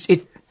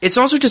 It's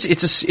also just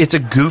it's a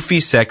goofy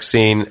sex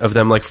scene of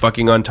them like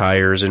fucking on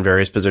tires in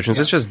various positions.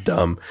 It's just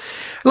dumb,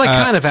 like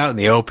kind of out in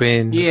the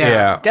open.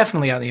 Yeah,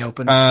 definitely out in the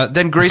open.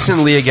 Then Grace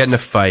and Leah get in a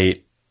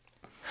fight.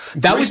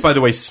 Grace, by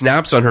the way,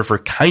 snaps on her for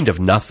kind of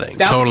nothing.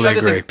 Totally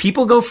agree. Thing.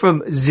 People go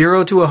from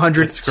 0 to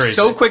 100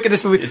 so quick in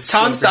this movie.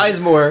 Tom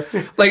Sizemore,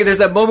 like there's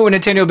that moment when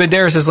Antonio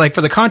Banderas is like,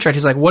 for the contract,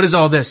 he's like, "What is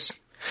all this?"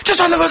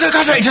 Just on the fucking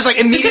contract, he just like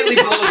immediately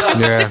blows up.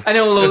 Yeah. I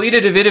know Lolita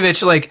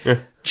Davidovich, like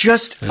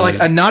just like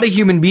a not a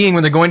human being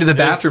when they're going to the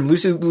bathroom.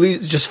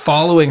 Lucy's just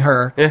following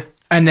her,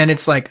 and then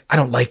it's like, I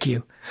don't like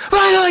you.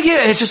 Well, I don't like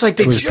it. And it's just like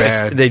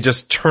they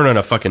just turn on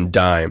a fucking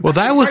dime. Well,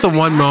 that was the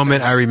one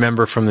moment I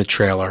remember from the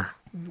trailer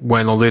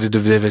when Lolita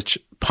Davidovich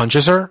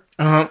punches her,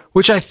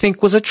 which I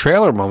think was a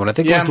trailer moment. I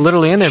think it was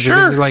literally in there.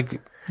 Sure. Like,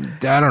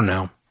 I don't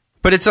know.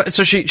 But it's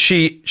so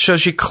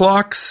she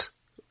clocks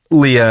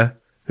Leah,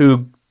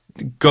 who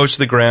goes to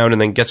the ground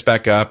and then gets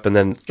back up and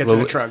then gets in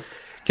a truck.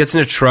 Gets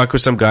in a truck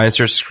with some guy and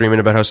starts screaming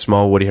about how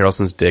small Woody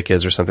Harrelson's dick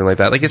is or something like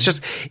that. Like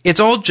it's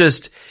all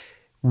just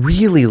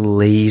really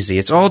lazy.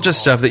 It's all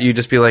just stuff that you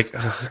just be like,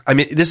 ugh. I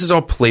mean, this is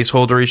all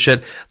placeholdery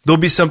shit. There'll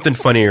be something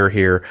funnier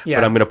here,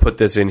 but I'm going to put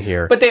this in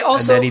here. But they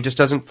also, and then he just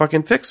doesn't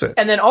fucking fix it.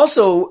 And then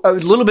also a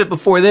little bit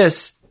before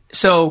this,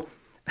 so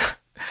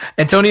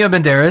Antonio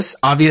Banderas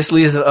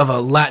obviously is of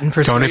a Latin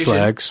persuasion. Tony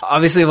Flags.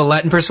 Obviously of a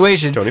Latin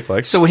persuasion. Tony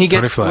Flags. So when he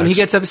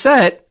gets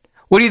upset,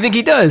 what do you think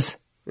he does?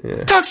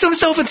 Yeah. Talks to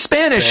himself in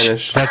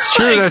Spanish. That's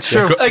true. That's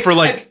true. For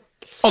like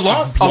a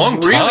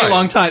really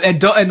long time.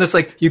 And it's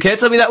like, you can't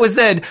tell me that was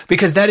then,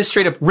 because that is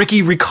straight up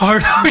Ricky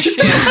Ricardo shit.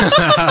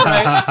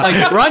 Right?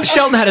 Like, Ron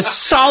Shelton had a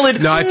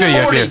solid I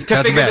feel you.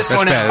 to figure this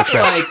one out. That's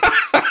bad.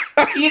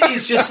 Like,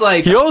 he's just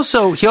like... He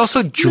also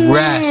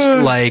dressed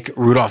like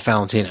Rudolph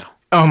Valentino.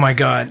 Oh my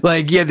God.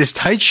 Like, yeah, this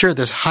tight shirt,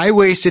 this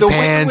high-waisted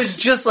pants. It was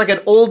just like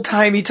an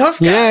old-timey tough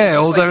guy. Yeah,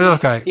 old-timey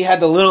tough guy. He had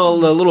the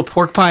little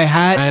pork pie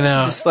hat. I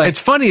know. Just like, it's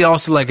funny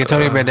also, like,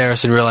 Antonio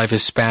Banderas in real life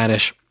is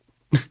Spanish.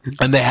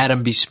 And they had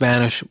him be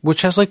Spanish,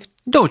 which has, like,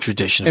 no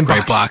tradition of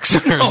great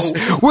boxers.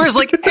 No. Whereas,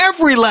 like,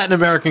 every Latin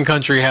American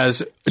country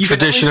has a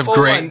tradition of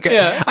great...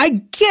 Yeah. I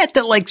get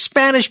that, like,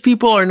 Spanish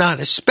people are not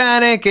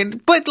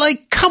Hispanic, but,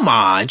 like, come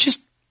on.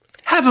 Just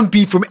have them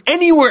be from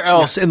anywhere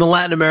else in the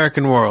Latin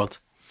American world.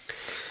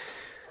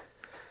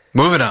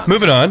 Moving on.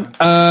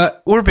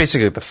 We're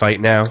basically at the fight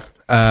now.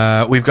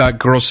 We've got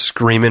girls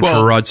screaming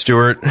for Rod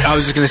Stewart. I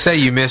was just going to say,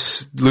 you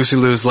miss Lucy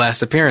Liu's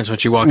last appearance when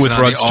she walks With in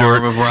on Rod the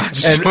Stewart. arm of Rod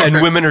Stewart.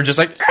 And women are just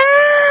like,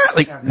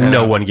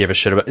 no one gave a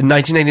shit about it. In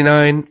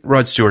 1999,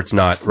 Rod Stewart's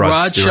not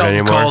Rod Stewart Shelton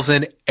anymore. calls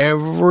in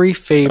every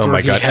favor. Oh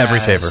my God, he has. every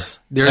favor.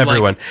 They're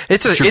Everyone.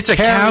 Like, it's a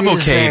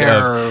cavalcade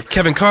of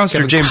Kevin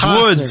Costner, James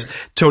Costner. Woods,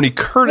 Tony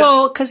Curtis.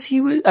 Well, because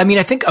he was. I mean,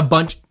 I think a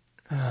bunch.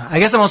 I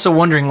guess I'm also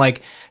wondering,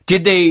 like,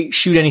 did they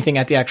shoot anything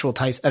at an actual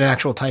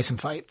Tyson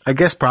fight? I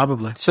guess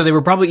probably. So they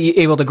were probably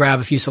able to grab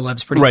a few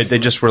celebs pretty Right, easily.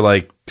 they just were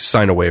like,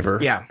 sign a waiver,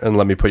 Yeah. and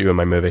let me put you in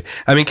my movie.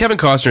 I mean, Kevin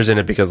Costner's in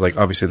it because, like,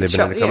 obviously they've been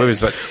in a couple movies,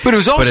 but But it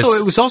was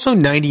it's- also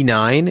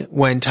 99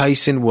 when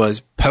Tyson was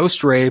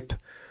post rape,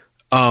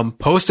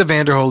 post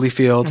Evander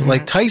Holyfield.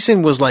 Like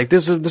Tyson was like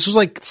this was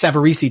like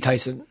Savarese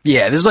Tyson.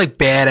 this is like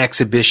bad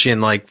exhibition.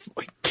 Like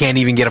can't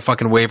even get a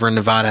fucking waiver in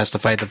Nevada. Has to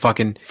fight the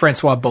fucking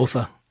Francois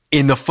Botha.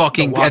 in the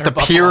fucking water at the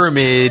buffalo.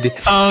 pyramid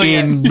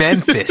in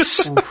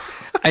Memphis.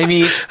 I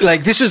mean,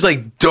 like this was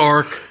like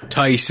dark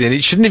Tyson.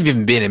 It shouldn't have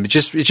even been him. It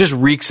just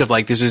reeks of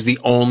like this is the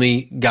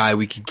only guy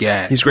we could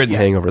get. he's great in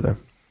Hangover, though.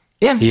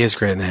 Yeah. He is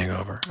great in The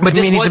Hangover. But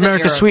this he's was an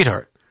America's era-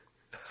 sweetheart.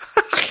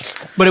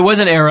 But it was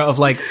an era of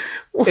like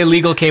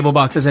illegal cable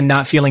boxes and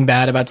not feeling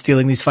bad about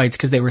stealing these fights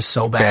because they were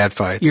so bad. Bad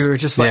fights. You were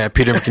just like, yeah,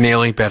 Peter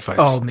McNeely, bad fights.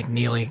 oh,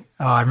 McNeely.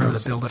 Oh, I remember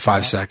the build up.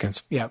 5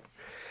 seconds. Yeah.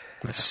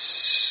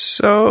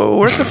 So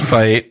we're at the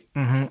fight,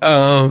 and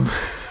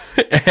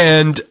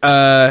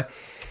I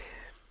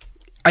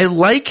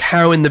like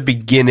how in the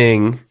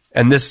beginning,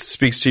 and this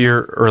speaks to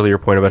your earlier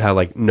point about how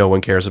like no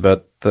one cares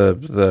about the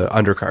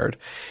undercard,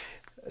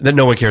 that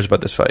no one cares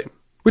about this fight,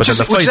 Which But is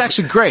then the which is fight's-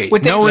 actually great.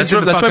 With the- No one's That's in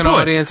the my fucking point.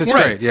 audience. It's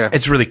Right. great. Yeah.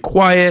 It's really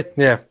quiet.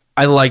 Yeah.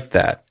 I like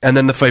that. And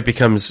then the fight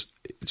becomes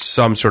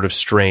some sort of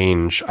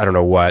strange, I don't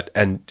know what,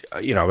 and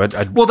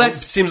Well,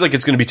 that's- it seems like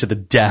it's going to be to the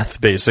death,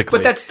 basically.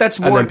 But that's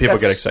and Ward, then people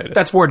that's- get excited.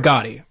 That's Ward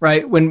Gotti,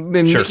 right? When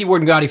Sure. Mickey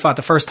Ward and Gotti fought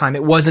the first time,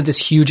 it wasn't this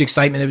huge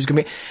excitement that was going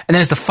to be. And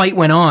then as the fight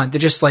went on, they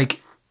just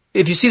like,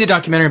 if you see the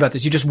documentary about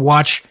this, you just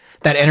watch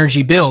that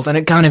energy build, and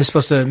it kind of is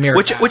supposed to mirror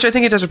Which that. I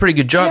think it does a pretty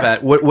good job Yeah.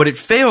 at. What it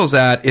fails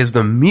at is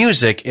the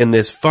music in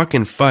this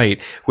fucking fight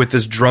with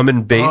this drum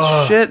and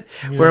bass shit,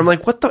 where I'm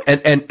like, what the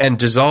and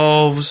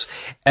dissolves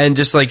and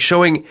just like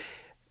showing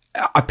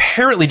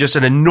apparently just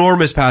an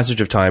enormous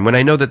passage of time when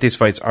I know that these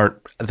fights aren't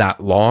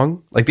that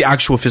long, like the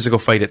actual physical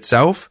fight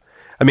itself.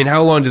 I mean,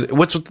 how long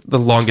what's the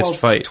longest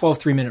fight? 12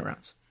 3-minute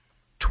rounds.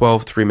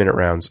 12 3-minute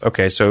rounds.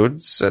 Okay, so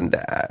it's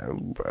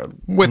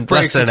With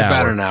breaks, than it's an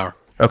about hour. an hour.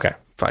 Okay,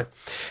 fine.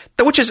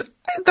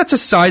 That's a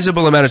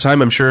sizable amount of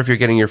time. I'm sure if you're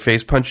getting your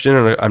face punched in,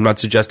 and I'm not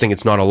suggesting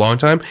it's not a long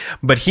time,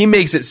 but he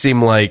makes it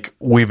seem like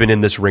we've been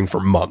in this ring for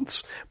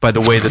months by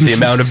the way that the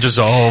amount of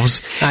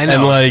dissolves. I know.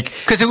 And like,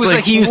 because it was it's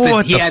like he used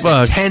what he the had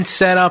fuck? the tent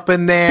set up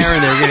in there,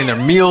 and they were getting their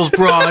meals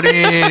brought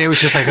in. It was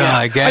just like, oh,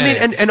 I get I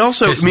mean, it. and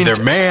also, This I mean, is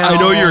their mail. I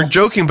know you're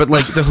joking, but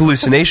like the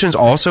hallucinations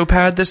also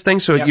pad this thing.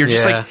 So you're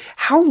just Yeah. like,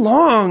 how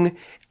long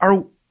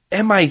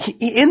am I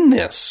in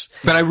this?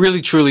 But I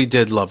really, truly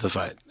did love the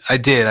fight. I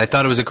did. I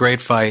thought it was a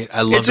great fight.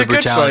 I loved It's a the good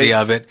brutality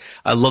fight. of it.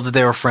 I love that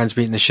they were friends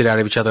beating the shit out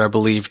of each other. I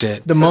believed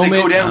it. The They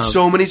moment go down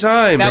so many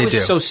times. that They was do.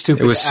 so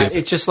stupid. It was stupid.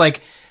 It's just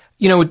like,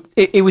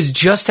 it was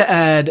just to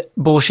add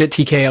bullshit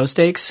TKO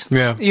stakes.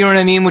 Yeah. You know what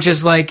I mean? Which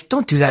is like,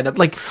 don't do that.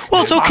 Like,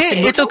 Well, it's okay.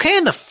 boxing- It's okay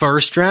in the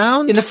first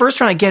round. In the first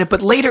round, I get it,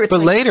 but later, it's but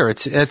like, later,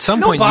 it's at some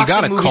no point you boxing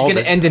got to movie's call going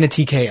it. to end in a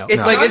TKO. It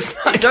Like, does,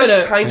 it's not it does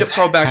gonna- kind of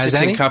call back to Has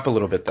Tin any? Cup a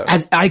little bit, though.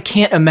 I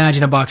can't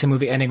imagine a boxing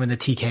movie ending with a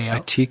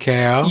TKO.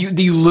 TKO.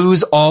 You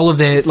lose all of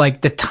the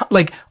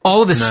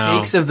all of the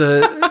No. stakes of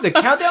the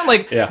countdown.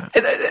 Like, Yeah.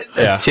 yeah,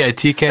 Yeah,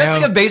 TKO.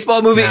 that's like a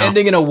baseball movie No.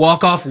 ending in a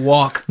walk-off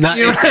walk. Not-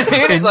 You know what I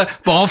mean? It's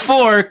like ball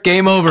 4,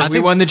 game over. We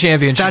think won the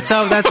championship.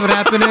 That's what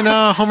happened in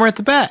Homer at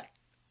the Bat.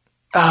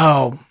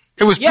 Oh,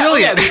 It was yeah,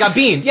 brilliant. we got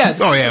beamed. Yeah,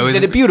 Oh, yeah, it was-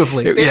 did it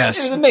beautifully. yes.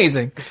 It was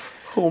amazing.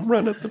 Home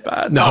run at the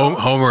bat. No,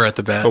 Homer at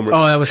the Bat. Oh,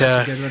 that was Yeah.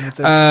 such a good one.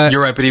 That's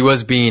You're right, but he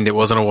was beaned. It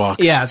wasn't a walk.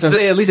 yeah, so I'm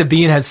saying at least a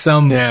bean has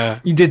some. Yeah,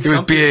 you did It was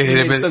something. being, You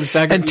made but- some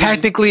sacrifice. and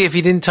technically, if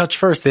he didn't touch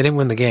first, they didn't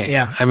win the game.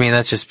 Yeah. I mean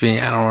that's just being.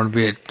 I don't want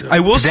to be.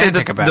 I will say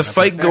pedantic that about the it,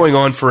 fight but- going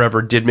on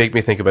forever did make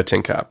me think about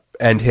Tin Cup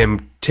and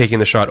him taking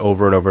the shot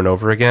over and over and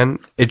over again.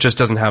 It just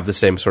doesn't have the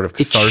same sort of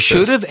It catharsis.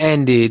 should have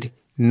ended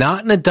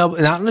not in a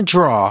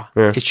draw.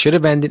 Yeah. It should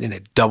have ended in a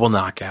double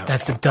knockout.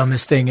 That's the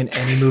dumbest thing in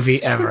any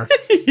movie ever.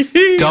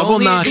 double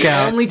The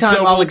knockout. only time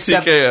Double I'll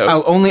accept, TKO.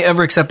 I'll only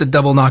ever accept a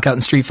double knockout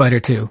in Street Fighter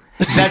 2.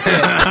 That's it.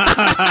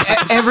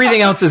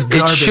 Everything else is It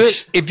garbage.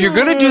 should. If you're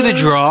gonna do the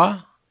draw,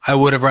 I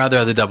would have rather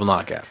had the double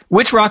knockout.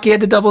 Which Rocky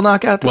had the double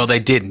knockout? Well, they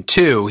didn't.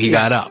 2, he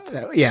got up.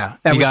 Yeah,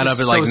 that He was got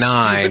just up at like so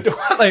 9. stupid.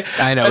 Like,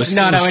 I know, that's it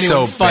not was how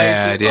anyone so fights.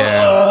 bad,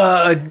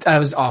 yeah. That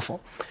was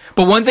awful.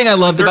 But one thing I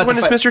loved Third about one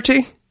the is fight, Mr.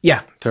 T.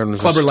 yeah, Third one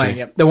was Clubber Mr. T. Lang.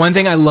 Yeah. The one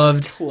thing I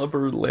loved,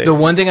 the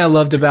one thing I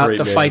loved about great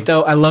the name. fight,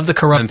 though, I love the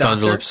corrupt And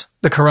doctor. Thunderlips.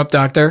 The corrupt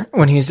doctor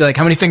when he's like,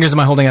 "How many fingers am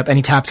I holding up?" and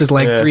he taps his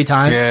leg 3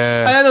 times.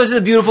 Yeah. I thought that was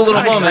a beautiful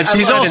little moment. I've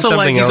He's seen also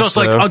something like, else,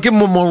 though. I'll give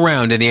him one more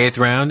round in the 8th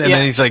round, and Yeah.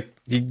 then he's like,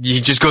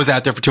 he just goes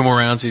out there for 2 more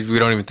rounds. We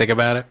don't even think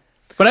about it.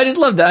 But I just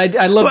love that.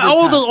 I love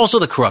also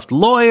the corrupt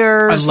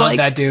lawyers. I love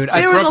that dude.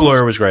 Corrupt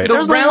lawyer was great.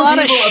 There's a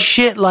lot of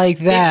shit like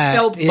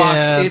that.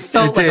 It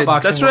felt like a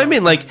boxing. That's what I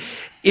mean. Like,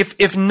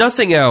 if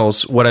nothing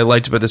else, what I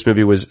liked about this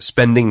movie was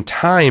spending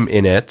time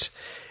in it.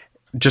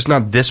 Just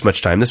not this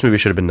much time. This movie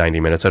should have been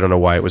 90 minutes. I don't know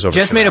why it was over.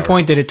 Just made a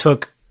point that it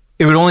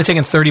would only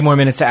taken 30 more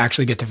minutes to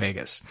actually get to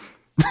Vegas.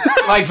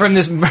 Like from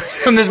this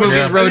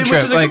movie's road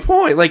trip. Which is a good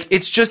point. Like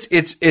it's just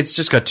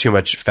got too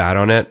much fat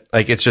on it.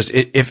 Like it's just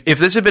if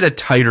this had been a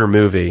tighter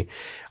movie,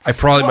 I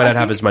probably might not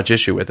have as much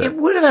issue with it. It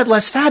would have had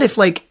less fat if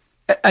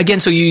again,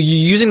 so you're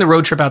using the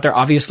road trip out there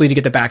obviously to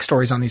get the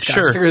backstories on these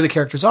guys, figure who the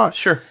characters are.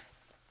 Sure.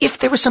 If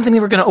there was something they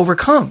were going to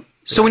overcome.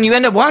 So when you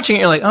end up watching it,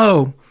 you're like,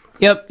 oh,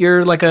 yep,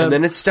 you're like and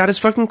then it's status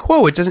fucking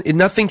quo.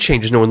 Nothing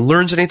changes. No one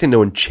learns anything. No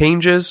one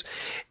changes.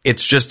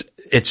 It's just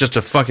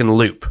a fucking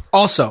loop.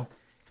 Also,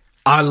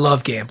 I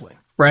love gambling,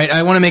 right?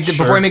 I want to make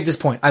before I make this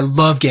point. I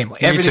love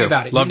gambling. Everything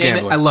about it. Love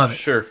gambling. I love it.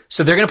 Sure.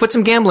 So they're going to put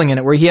some gambling in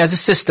it where he has a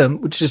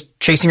system which is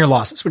chasing your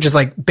losses, which is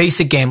like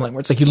basic gambling where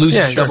it's like you lose,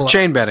 you double up.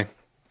 Chain betting.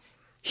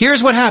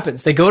 Here's what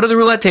happens. They go to the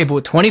roulette table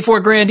with 24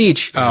 grand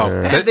each. Oh.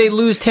 And they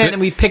lose 10 and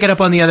we pick it up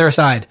on the other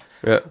side.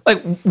 Yeah.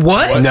 Like,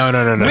 what? No.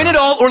 Win it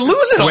all or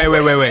lose it all.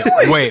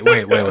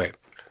 Wait.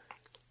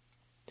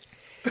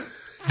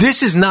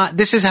 This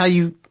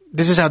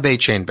is how they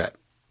chain bet.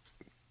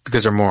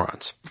 Because they're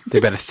morons. They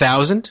bet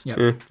 1,000,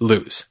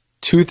 lose.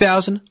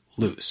 2,000,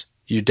 lose.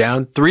 You're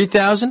down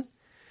 3,000.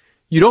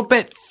 You don't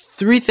bet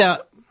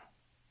 3,000.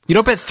 You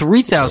don't bet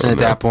 3,000 at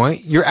that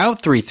point. You're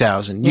out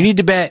 3,000. You need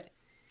to bet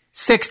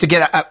 6 to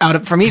get out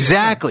of from each.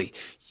 Exactly.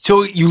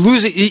 So you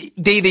lose it.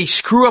 They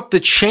screw up the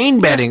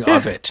chain betting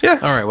of it. Yeah.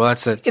 All right. Well,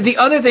 that's it. The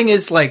other thing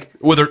is like,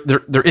 well,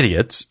 they're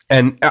idiots,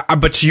 and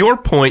but to your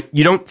point,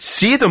 you don't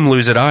see them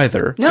lose it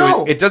either. No.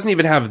 So it doesn't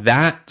even have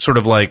that sort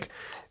of like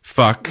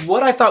fuck.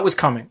 What I thought was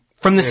coming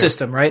from the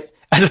system, right?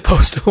 As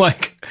opposed to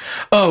like,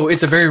 oh,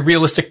 it's a very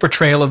realistic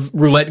portrayal of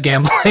roulette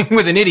gambling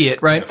with an idiot,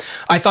 right? Yeah.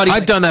 I thought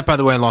I've done that, by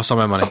the way, and lost all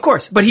my money. Of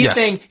course, but he's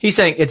saying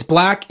it's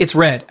black, it's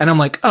red, and I'm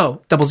like,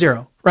 oh,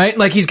 00, right?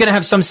 Like he's gonna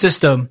have some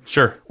system,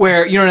 sure,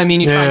 where you know what I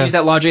mean. You try to use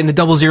that logic, and the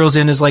 00's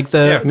in is like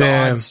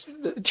the odds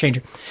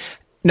changer.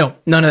 No,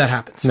 none of that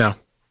happens. No,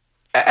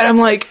 and I'm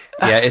like,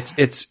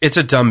 it's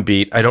a dumb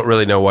beat. I don't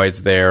really know why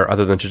it's there,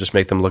 other than to just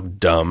make them look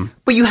dumb.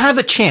 But you have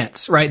a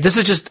chance, right? This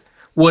is just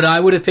what I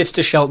would have pitched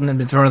to Shelton and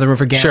been thrown out of the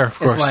river again. Sure, of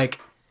course. It's like,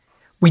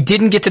 we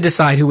didn't get to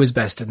decide who was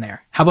best in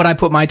there. How about I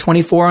put my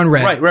 24 on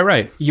red?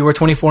 Right. You were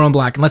 24 on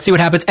black, and let's see what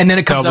happens. And then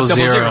it comes up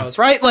double zeros,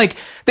 right? Like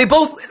they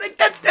both.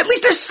 At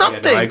least there's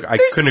something. Yeah, no, I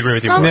couldn't agree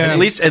with you more.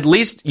 At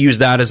least use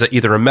that as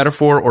either a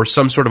metaphor or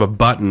some sort of a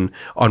button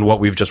on what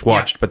we've just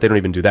watched. But they don't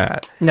even do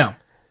that. No.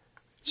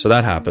 So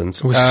that happens.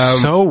 It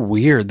was so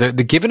weird. The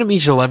giving them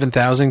each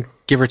 11,000,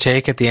 give or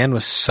take, at the end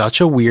was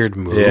such a weird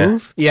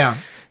move. Yeah.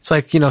 It's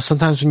like,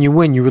 sometimes when you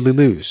win, you really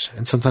lose.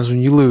 And sometimes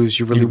when you lose,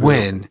 you really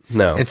win.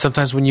 No. And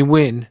sometimes when you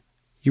win,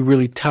 you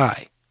really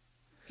tie.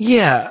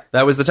 Yeah.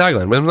 That was the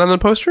tagline. Wasn't that on the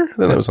poster?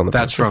 That was on the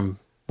That's poster. from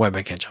White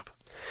Man Can't Jump.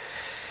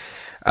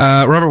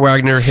 Robert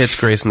Wagner hits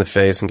Grace in the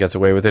face and gets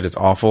away with it. It's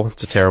awful.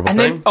 It's a terrible thing.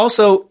 And then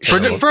also...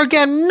 For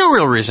again, no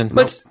real reason.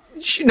 But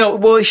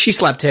she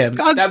slapped him.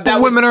 That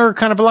women are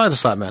kind of allowed to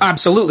slap men.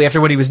 Absolutely,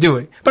 after what he was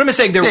doing. But I'm just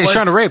saying he's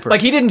trying to rape her.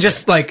 Like, he didn't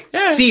just,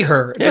 see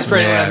her. Just for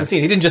anyone who hasn't seen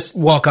it. He didn't just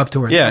walk up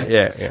to her.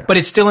 Yeah. But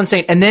it's still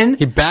insane. And then...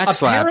 He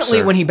backslaps apparently,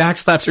 her. When he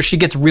backslaps her, she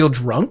gets real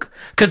drunk.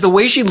 Because the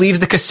way she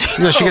leaves the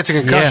casino... No, she gets a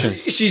concussion.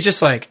 She's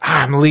just like,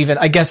 I'm leaving.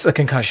 I guess the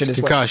concussion is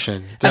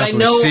concussion. What. And I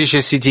know... She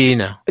has CTE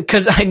now.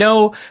 Because I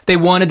know they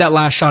wanted that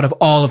last shot of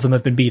all of them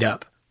have been beat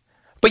up.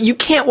 But you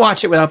can't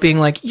watch it without being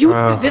like, this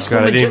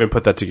woman. I didn't even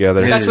put that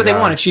together. That's what they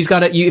wanted. She's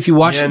got it. If you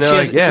watch it, so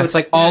it's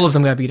like all of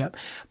them got beat up.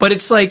 But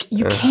it's like,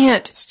 you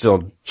can't.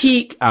 Still,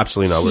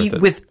 absolutely not worth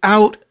it.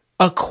 Without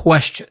a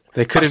question,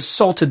 they could have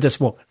assaulted this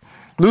woman.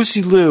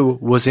 Lucy Liu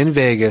was in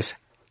Vegas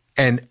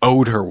and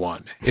owed her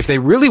one. If they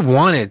really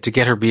wanted to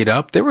get her beat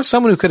up, there was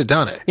someone who could have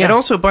done it. Yeah. And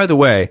also, by the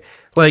way,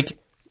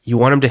 you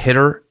want him to hit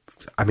her?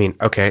 I mean,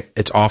 okay,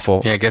 it's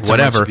awful. Yeah, get some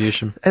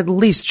retribution. At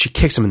least she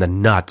kicks him in the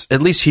nuts.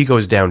 At least he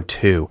goes down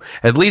too.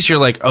 At least you're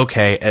like,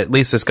 okay, at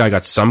least this guy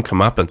got some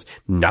comeuppance.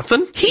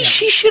 Nothing?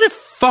 She should have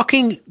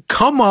fucking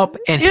come up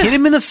and hit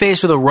him in the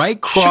face with a right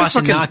cross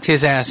and knocked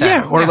his ass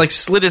out. Or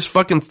slit his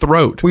fucking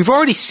throat. We've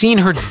already seen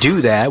her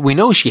do that. We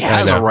know she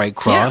has a right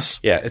cross.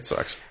 Yeah, it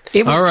sucks.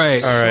 It was all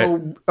right.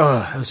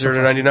 So, 0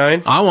 to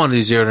 99? I want to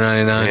do 0 to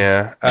 99.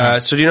 Yeah.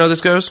 So do you know how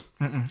this goes?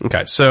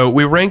 Okay, so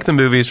we rank the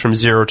movies from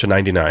 0 to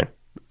 99.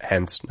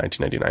 Hence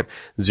 1999.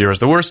 0 is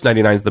the worst,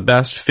 99 is the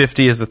best,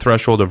 50 is the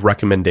threshold of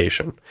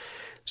recommendation.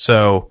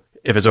 So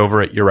if it's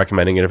over it, you're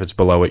recommending it. If it's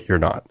below it, you're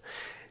not.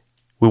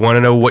 We want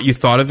to know what you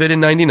thought of it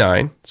in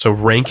 99. So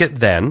rank it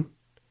then.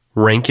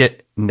 Rank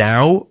it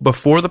now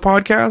before the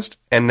podcast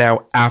and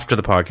now after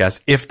the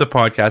podcast, if the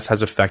podcast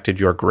has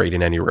affected your grade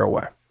in any real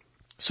way.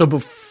 So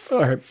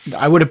before,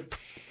 I would have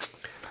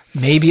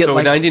maybe at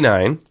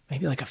 99.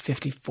 Maybe like a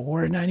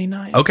 54 or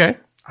 99. Okay.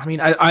 I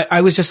mean, I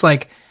was just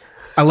like,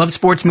 I love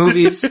sports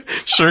movies.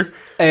 Sure.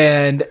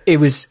 and it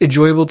was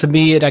enjoyable to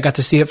me. And I got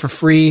to see it for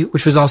free,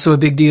 which was also a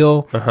big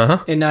deal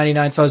in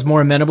 '99. So I was more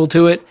amenable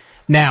to it.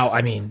 Now,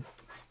 I mean,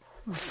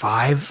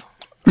 5.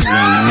 It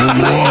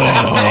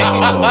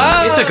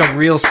took a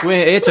real swing.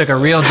 It took a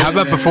real. How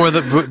about before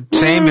the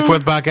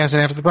podcast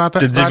and after the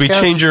podcast? Did we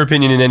change your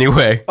opinion in any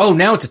way? Oh,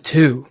 now it's a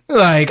 2.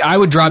 Like, I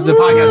would drop the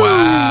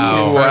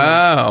podcast.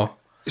 Wow.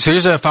 So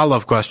here's a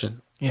follow-up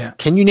question. Yeah.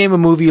 Can you name a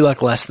movie you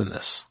like less than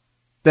this?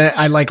 That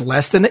I like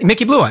less than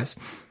Mickey Blue Eyes.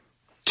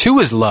 2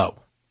 is low.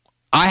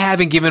 I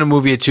haven't given a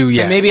movie a 2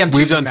 yet. Maybe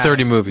We've done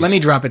 30 movies. Let me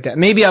drop it down.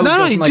 Maybe I would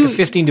go from like a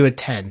 15 to a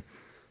 10.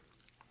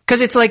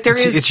 Because it's like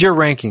It's your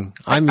ranking.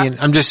 I mean,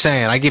 I'm just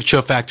saying. I give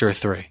Chill Factor a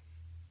 3.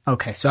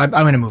 Okay, so I'm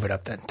going to move it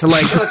up then to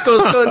like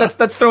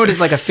let's throw it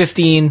as like a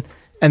 15,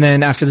 and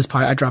then after this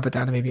part I drop it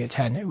down to maybe a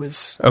 10. It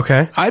was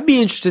Okay. I'd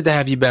be interested to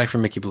have you back for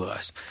Mickey Blue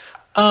Eyes.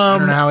 I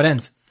don't know how it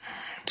ends.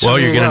 Well,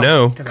 you're going to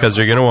know because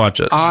you're going to watch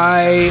it.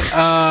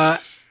 I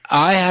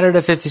had it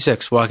at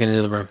 56 walking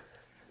into the room.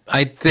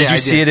 Did you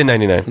see it in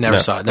 '99? Never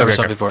saw it. Never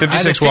saw it before.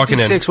 56 walking in.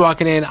 56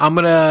 walking in. I'm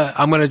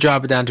gonna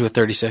drop it down to a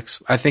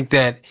 36. I think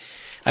that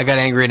I got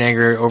angrier and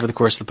angrier over the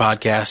course of the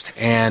podcast,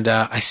 and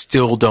I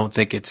still don't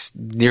think it's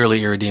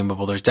nearly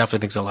irredeemable. There's definitely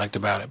things I liked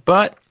about it,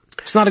 but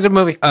it's not a good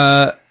movie.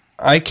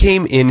 I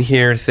came in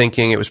here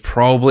thinking it was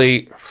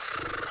probably,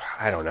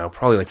 I don't know,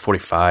 probably like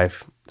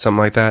 45, something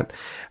like that.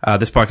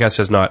 This podcast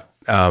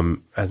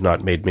has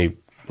not made me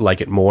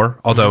like it more,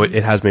 although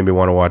it has made me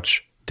want to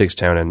watch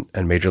Digstown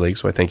and Major League,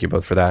 so I thank you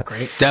both for that.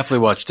 Great.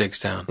 Definitely watch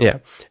Digstown. Yeah.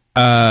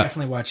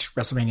 Definitely watch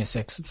WrestleMania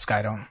 6 at the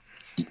Skydome.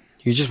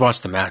 You just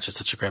watched the match. It's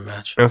such a great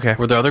match. Okay.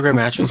 Were there other great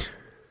matches?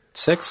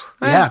 6?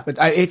 Yeah, but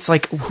it's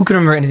like, who can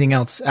remember anything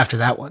else after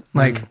that one?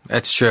 Like,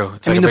 That's true.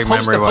 It's I like mean, a big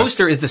memory the one.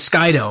 poster is the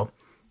Skydome,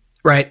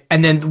 right?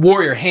 And then the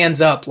Warrior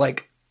hands up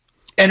like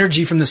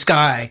energy from the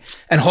sky,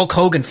 and Hulk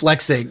Hogan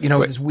flexing,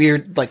 with his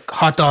weird like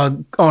hot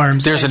dog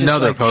arms. There's and just,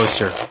 another like,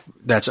 poster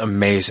that's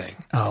amazing.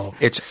 Oh.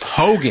 It's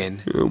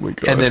Hogan, Oh my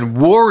God. and then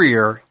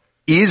Warrior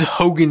is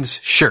Hogan's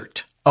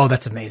shirt. Oh,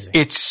 that's amazing.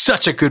 It's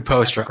such a good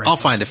poster. great I'll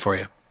find it for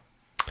you.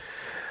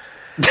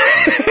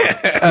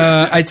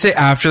 I'd say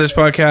after this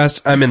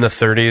podcast, I'm in the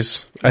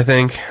 30s, I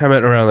think. I'm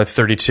at around like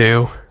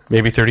 32,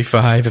 maybe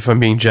 35 if I'm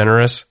being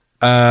generous.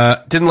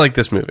 Didn't like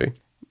this movie.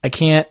 I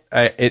can't.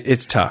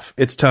 It's tough.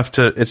 It's tough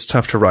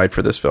to ride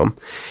for this film.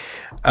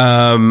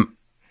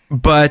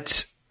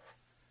 But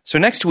so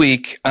next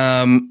week,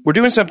 we're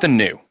doing something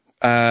new.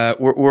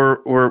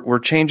 We're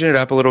changing it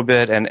up a little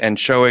bit and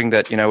showing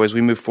that, as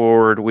we move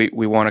forward, we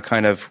want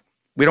to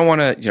we don't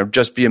want to,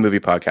 just be a movie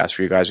podcast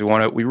for you guys.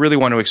 We really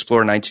want to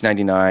explore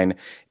 1999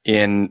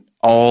 in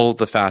all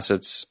the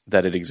facets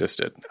that it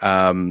existed.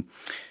 From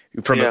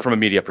a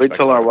media perspective. Wait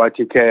till our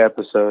Y2K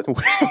episode.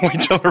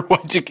 Wait till our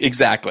Y2K.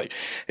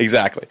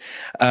 Exactly.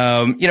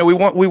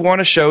 We want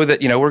to show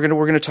that, we're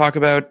going to talk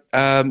about,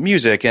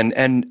 music and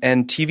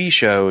TV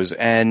shows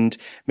and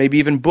maybe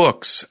even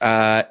books,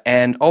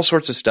 and all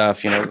sorts of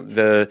stuff,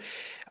 the,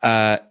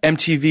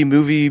 MTV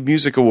Movie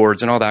Music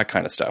Awards and all that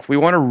kind of stuff. We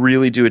want to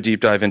really do a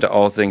deep dive into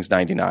all things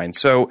 99.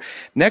 So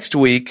next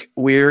week,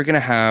 we're going to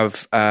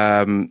have,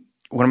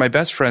 one of my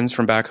best friends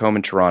from back home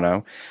in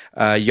Toronto,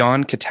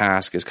 Jan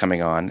Katask, is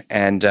coming on,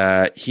 and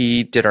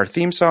he did our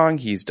theme song.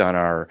 He's done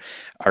our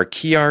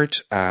key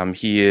art.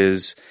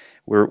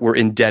 We're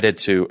indebted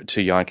to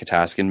Jan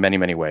Katask in many,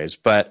 many ways.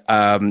 But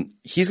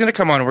he's going to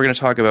come on, and we're going to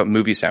talk about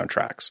movie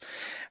soundtracks.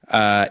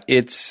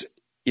 It's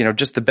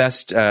just the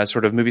best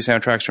sort of movie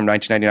soundtracks from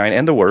 1999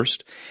 and the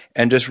worst,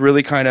 and just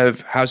really kind of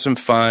have some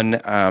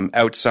fun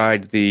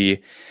outside the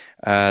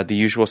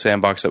usual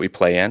sandbox that we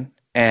play in.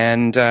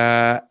 And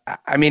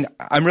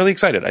I'm really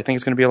excited. I think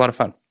it's going to be a lot of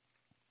fun.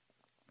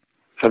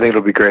 I think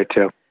it'll be great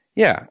too.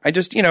 Yeah, I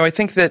just, I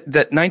think that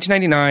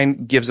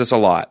 1999 gives us a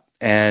lot.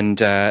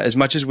 And as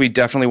much as we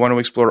definitely want to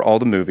explore all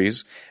the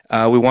movies,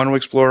 we want to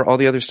explore all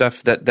the other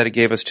stuff that it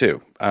gave us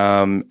too.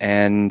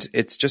 And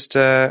it's just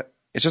an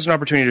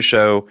opportunity to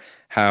show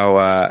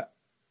how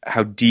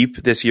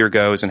deep this year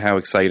goes and how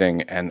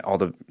exciting and all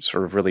the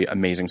sort of really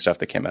amazing stuff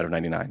that came out of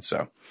 99.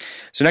 So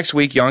next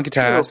week, Jan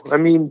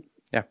Katask.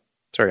 Yeah,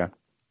 sorry, Jan.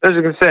 I was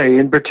going to say,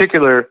 in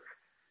particular,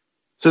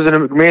 this was an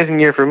amazing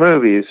year for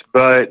movies,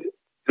 but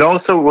it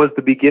also was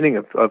the beginning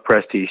of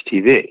Prestige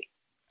TV.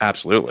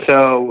 Absolutely.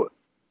 So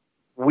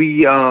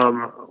we're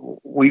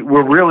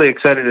really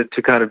excited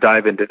to kind of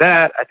dive into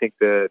that. I think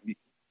the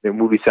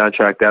movie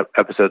soundtrack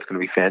episode is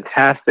going to be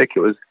fantastic. It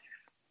was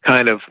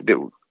kind of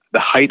the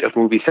height of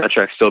movie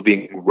soundtracks still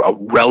being a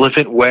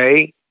relevant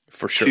way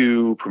for sure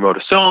to promote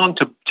a song,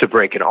 to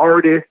break an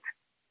artist,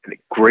 and a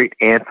great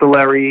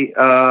ancillary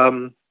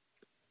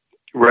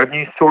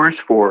revenue source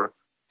for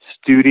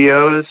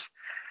studios.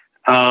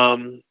 I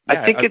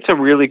think it's a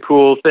really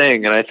cool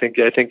thing, and I think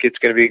it's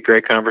going to be a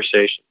great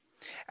conversation.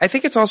 I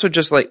think it's also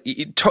just like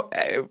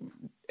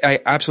I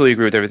absolutely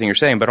agree with everything you're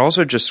saying, but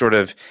also just sort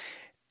of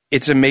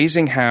it's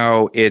amazing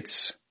how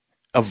it's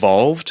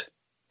evolved.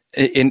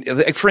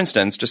 For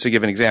instance, just to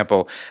give an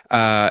example,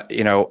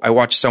 I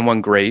watched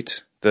Someone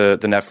Great, the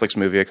Netflix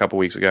movie, a couple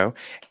weeks ago,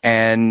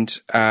 and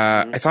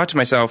I thought to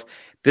myself,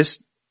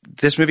 this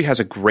this movie has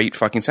a great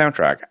fucking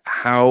soundtrack.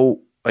 How,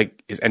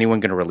 like, is anyone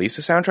going to release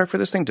a soundtrack for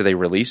this thing? Do they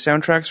release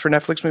soundtracks for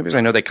Netflix movies?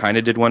 I know they kind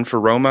of did one for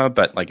Roma,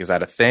 but like, is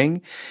that a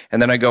thing?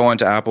 And then I go on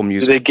to Apple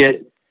Music. Do they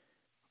get?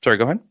 Sorry,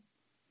 go ahead.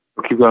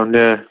 Keep going.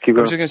 Yeah, keep I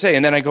going. was just going to say,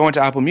 and then I go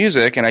into Apple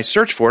Music and I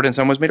search for it, and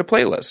someone's made a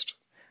playlist.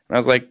 And I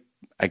was like,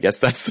 I guess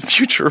that's the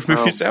future of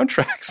movie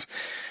soundtracks.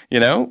 You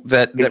know,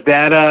 was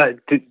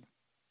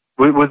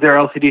there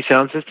LCD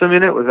sound system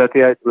in it? Was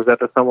that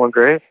the Someone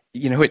Great?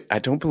 You know, I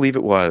don't believe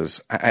it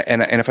was.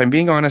 And if I'm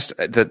being honest,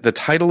 the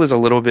title is a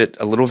little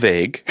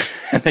vague,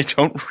 and they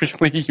don't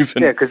really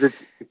even. Yeah, because it's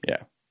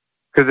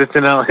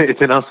an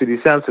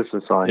LCD sound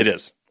system song. It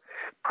is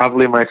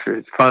probably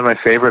it's probably my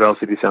favorite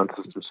LCD sound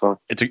system song.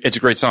 It's a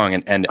great song,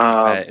 and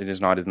it is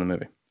not in the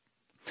movie.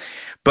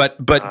 But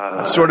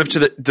sort of to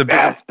the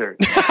bastard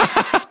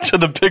to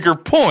the bigger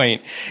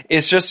point,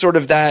 it's just sort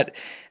of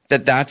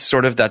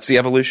that's the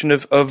evolution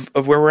of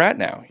where we're at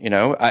now, you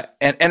know.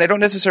 And I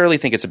don't necessarily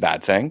think it's a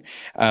bad thing,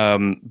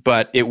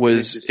 but it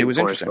was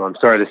interesting. So I'm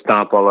sorry to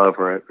stomp all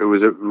over it. It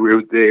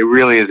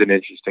really is an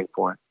interesting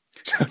point.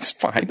 It's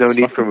fine. No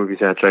need for movie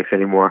soundtracks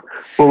anymore.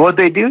 Well, what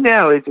they do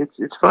now is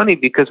it's funny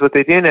because what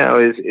they do now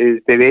is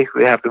they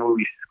basically have the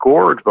movie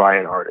scored by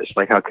an artist,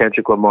 like how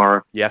Kendrick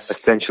Lamar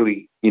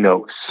essentially, you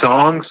know,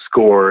 song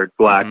scored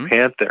Black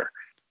Panther.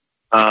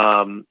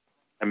 I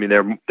mean,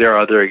 there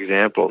are other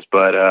examples,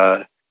 but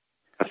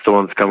that's the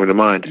one that's coming to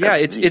mind. Yeah,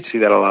 you see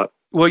that a lot.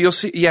 Well, you'll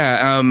see.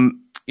 Yeah,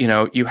 you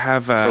know, you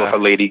have a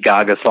Lady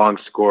Gaga song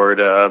scored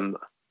A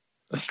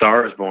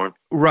Star Is Born,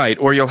 right?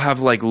 Or you'll have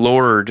like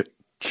Lorde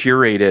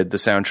curated the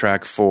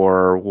soundtrack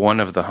for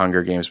one of the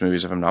Hunger Games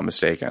movies, if I'm not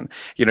mistaken.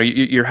 You know,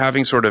 you're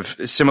having sort of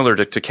similar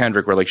to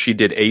Kendrick, where like she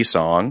did a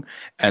song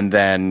and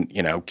then,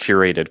 you know,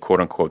 curated,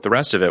 quote unquote, the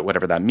rest of it,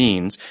 whatever that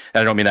means.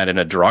 And I don't mean that in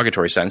a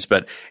derogatory sense,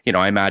 but, you know,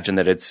 I imagine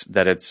that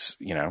it's,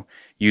 you know,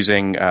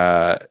 using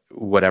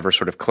whatever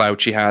sort of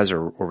clout she has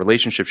or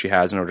relationship she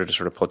has in order to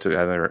sort of put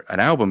together an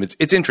album.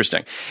 It's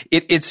interesting.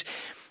 It's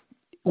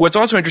what's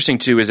also interesting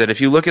too is that if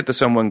you look at the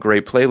Someone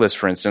Great playlist,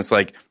 for instance,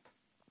 like,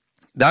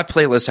 that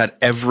playlist had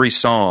every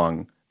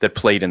song that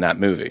played in that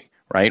movie,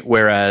 right?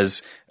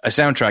 Whereas a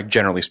soundtrack,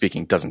 generally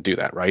speaking, doesn't do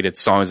that, right? It's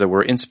songs that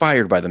were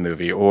inspired by the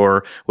movie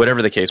or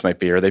whatever the case might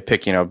be, or they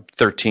pick, you know,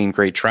 13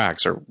 great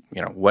tracks or,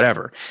 you know,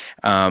 whatever.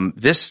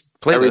 This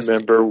playlist. I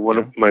remember one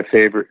of my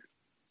favorite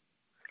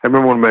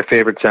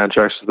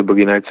soundtracks was the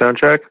Boogie Nights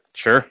soundtrack.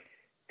 Sure.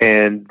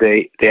 And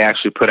they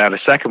actually put out a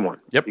second one.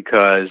 Yep.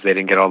 Because they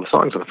didn't get all the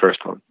songs on the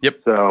first one.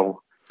 Yep.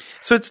 So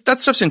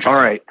that stuff's interesting. All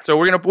right. So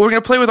we're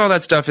gonna play with all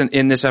that stuff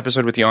in this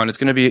episode with Jan. It's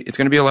gonna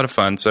be a lot of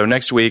fun. So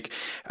next week,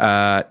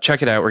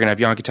 check it out. We're gonna have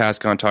Jan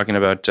Katask on talking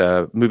about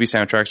movie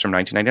soundtracks from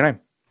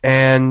 1999.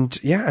 And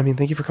yeah, I mean,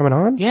 thank you for coming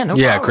on. Yeah, no problem.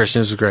 Yeah, Christian,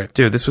 this was great,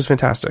 dude. This was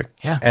fantastic.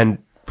 Yeah, and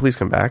please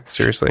come back.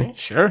 Seriously,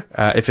 sure.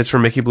 If it's for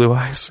Mickey Blue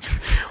Eyes,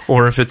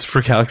 or if it's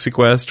for Galaxy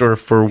Quest, or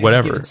for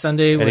whatever,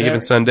 Any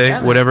given Sunday,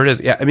 yeah, whatever it is.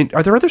 Yeah, I mean,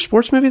 are there other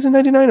sports movies in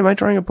 '99? Am I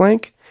drawing a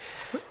blank?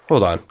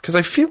 Hold on, because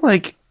I feel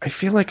like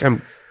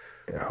I'm.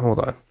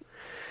 Hold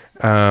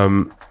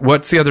on.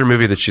 What's the other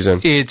movie that she's in?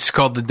 It's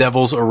called The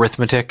Devil's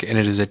Arithmetic, and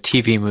it is a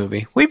TV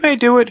movie. We may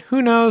do it. Who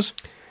knows?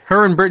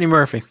 Her and Brittany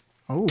Murphy.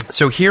 Oh.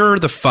 So here are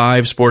the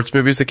 5 sports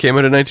movies that came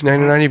out in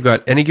 1999. You've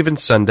got Any Given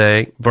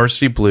Sunday,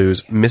 Varsity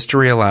Blues,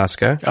 Mystery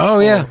Alaska. Oh,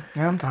 yeah.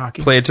 I'm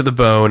talking. Play It to the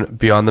Bone,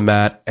 Beyond the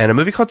Mat, and a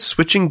movie called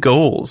Switching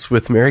Goals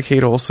with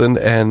Mary-Kate Olsen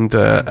and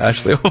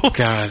Ashley Olsen.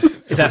 God.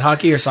 Is that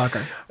hockey or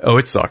soccer? Oh,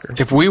 it's soccer.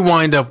 If we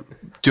wind up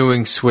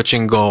doing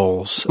Switching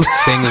Goals,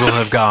 things will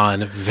have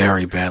gone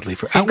very badly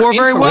for. We're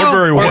very well.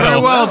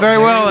 Very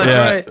well. That's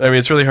right. I mean,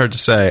 it's really hard to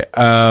say.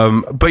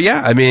 But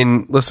yeah, I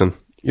mean, listen,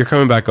 you're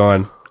coming back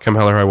on. Come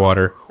hell or high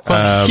water.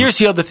 But here's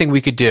the other thing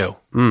we could do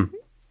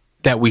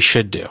that we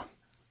should do.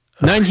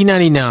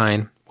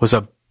 1999 was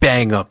a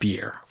bang-up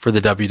year for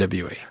the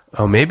WWE.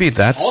 Oh, maybe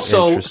that's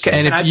also interesting.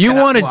 And if you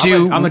want to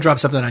do, I'm gonna drop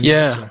something on you.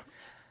 Yeah.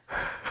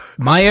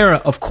 My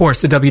era, of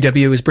course, the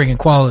WWE was bringing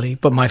quality,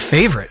 but my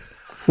favorite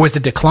was the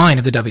decline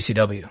of the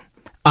WCW.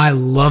 I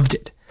loved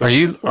it.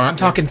 I'm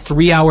talking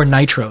 3-hour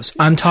nitros.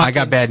 I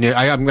got bad news.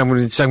 I'm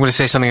going to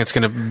say something that's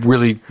going to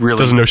really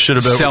doesn't know shit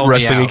about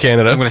wrestling in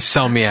Canada. I'm going to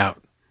sell me out.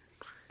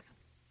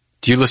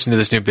 Do you listen to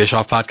this new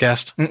Bischoff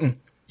podcast? Mm-mm.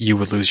 You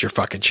would lose your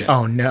fucking shit.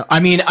 Oh no! I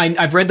mean,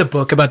 I've read the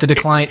book about the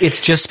decline. It's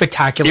just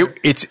spectacular.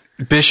 It's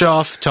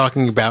Bischoff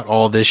talking about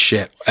all this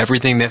shit,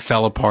 everything that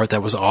fell apart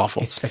that was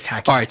awful. It's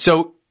spectacular. All right,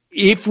 so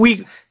if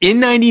we in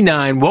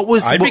 '99,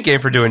 I'd be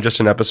game for doing just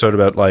an episode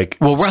about like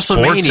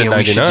WrestleMania.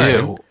 We should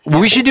do.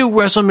 We should do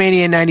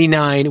WrestleMania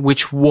 '99,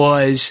 which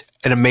was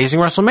an amazing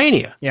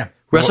WrestleMania. Yeah,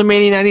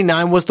 WrestleMania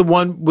 '99 was the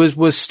one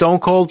was Stone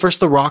Cold versus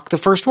The Rock, the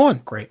first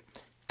one. Great.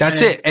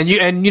 That's it. And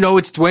you know,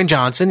 it's Dwayne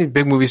Johnson,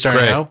 big movie star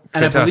now.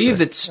 And fantastic. I believe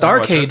that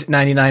Starrcade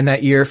 99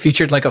 that year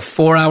featured like a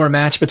 4-hour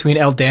match between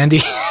El Dandy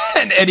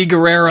and Eddie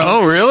Guerrero.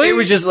 Oh, really? It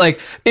was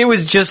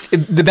just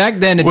the back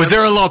then. Was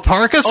there a La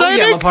Parka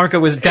sighting? Oh, yeah, La Parka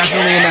was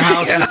definitely in the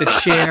house with the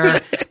chair.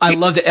 I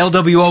loved it.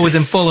 LWO was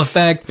in full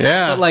effect.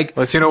 Yeah. But like,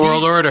 Latino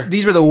World Order.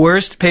 These were the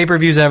worst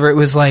pay-per-views ever. It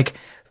was like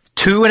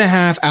 2.5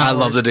 hours. I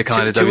love the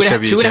decline of two and a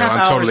WCW. half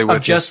I'm totally hours with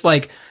of you. just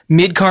like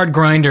mid-card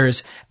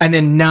grinders, and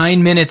then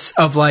 9 minutes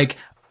of like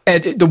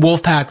the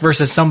Wolfpack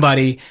versus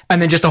somebody,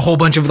 and then just a whole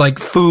bunch of like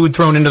food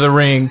thrown into the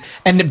ring,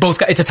 and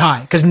it's a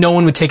tie because no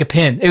one would take a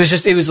pin. It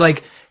was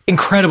like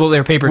incredible.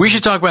 Their paper. We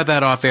should talk about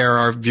that off air.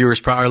 Our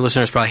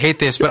listeners probably hate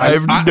this, but I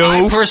have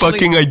no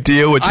fucking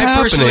idea what's happening.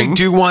 I personally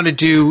do want to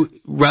do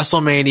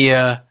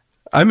WrestleMania.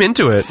 I'm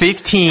into it.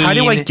 15. How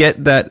do I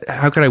get that?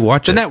 How can I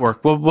watch the it?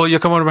 network? Well, you'll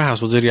come over to my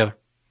house. We'll do it together.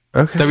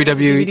 Okay.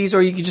 DVDs,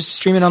 or you can just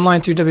stream it online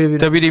through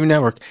WWE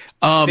Network.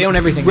 They own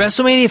everything.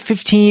 WrestleMania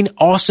 15,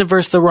 Austin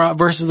versus The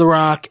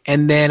Rock,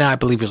 and then I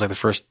believe it was like the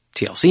first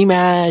TLC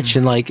match,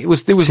 and like it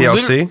was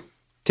TLC.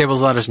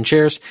 Tables, ladders, and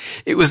chairs.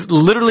 It was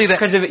literally that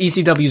because of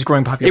ECW's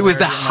growing popularity. It was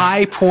the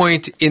high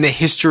point in the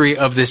history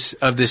of this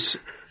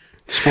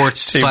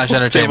sports /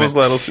 entertainment. Tables,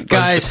 ladders,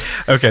 guys.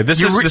 Okay,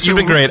 this has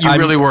been great. You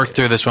really worked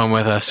through this one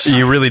with us.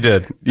 You really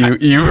did.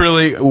 You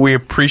really. We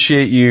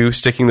appreciate you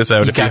sticking this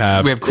out. We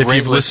have great if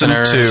you've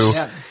listeners.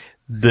 listened to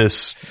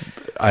this,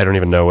 I don't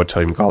even know what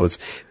to even call this.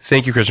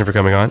 Thank you, Christian, for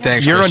coming on.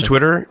 Thanks. You're Christian. on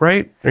Twitter,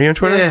 right? Are you on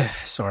Twitter? Yeah,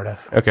 sort of.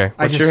 Okay.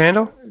 What's your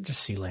handle?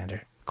 Just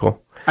Sealander.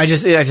 Cool. I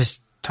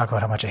just talk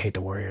about how much I hate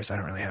the Warriors. I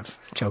don't really have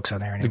jokes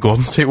on there anymore. The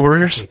Golden State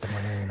Warriors? I hate them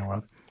more than anything in the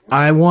world.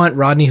 I want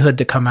Rodney Hood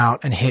to come out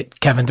and hit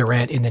Kevin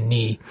Durant in the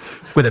knee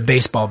with a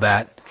baseball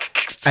bat,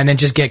 and then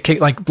just get kicked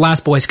like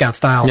Last Boy Scout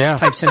style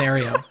type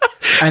scenario,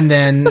 and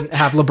then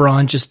have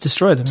LeBron just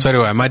destroy them. So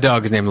do I. My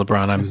dog is named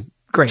LeBron. I'm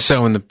great.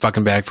 So in the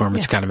fucking bag for him.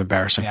 It's kind of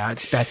embarrassing. Yeah,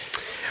 it's bad.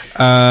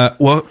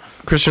 Well,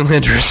 Christian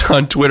Lander is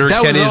on Twitter.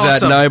 That was Kenny's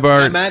awesome. at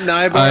Nybart. I'm at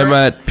Nybart. I'm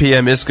at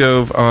PM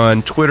Iskov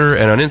on Twitter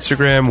and on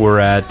Instagram. We're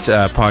at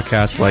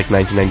Podcast Like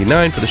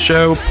 1999 for the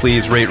show.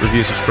 Please rate,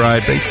 review,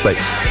 subscribe. Thanks. Bye.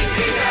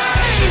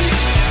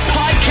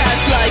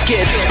 Podcast like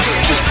it.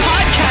 Just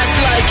podcast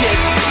like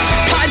it.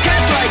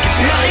 Podcast like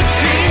it's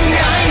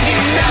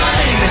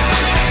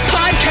 1999.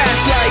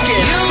 Podcast like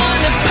it. You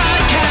want a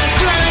podcast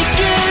like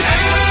it?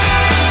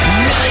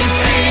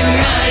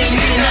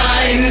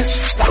 1999.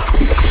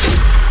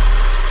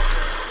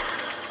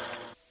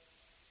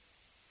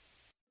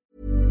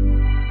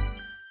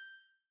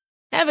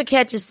 Ever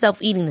catch yourself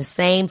eating the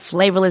same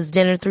flavorless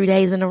dinner 3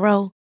 days in a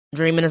row?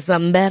 Dreaming of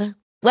something better?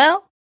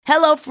 Well,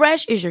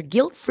 HelloFresh is your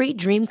guilt-free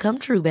dream come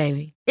true,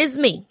 baby. It's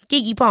me,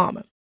 Keke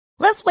Palmer.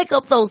 Let's wake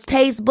up those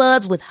taste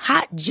buds with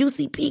hot,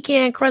 juicy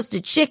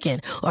pecan-crusted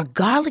chicken or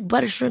garlic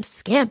butter shrimp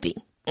scampi.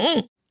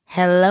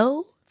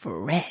 Hello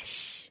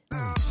Fresh.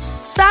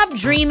 Stop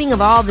dreaming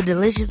of all the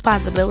delicious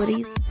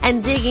possibilities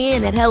and dig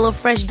in at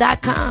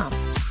HelloFresh.com.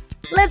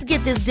 Let's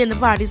get this dinner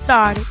party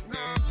started.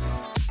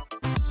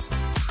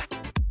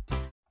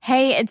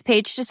 Hey, it's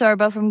Paige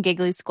DeSorbo from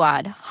Giggly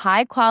Squad.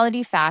 High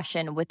quality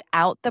fashion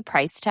without the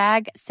price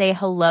tag. Say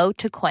hello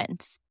to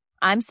Quince.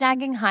 I'm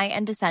snagging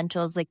high-end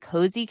essentials like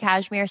cozy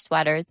cashmere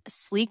sweaters,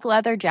 sleek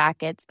leather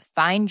jackets,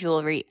 fine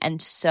jewelry,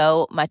 and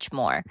so much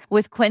more.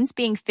 With Quince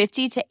being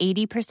 50 to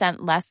 80%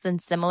 less than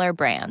similar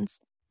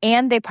brands.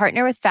 And they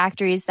partner with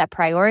factories that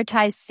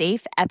prioritize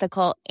safe,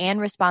 ethical, and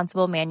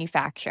responsible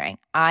manufacturing.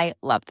 I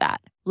love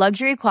that.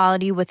 Luxury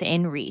quality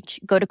within reach.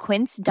 Go to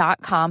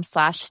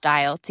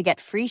quince.com/style to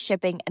get free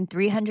shipping and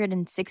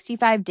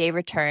 365-day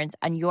returns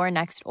on your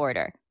next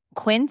order.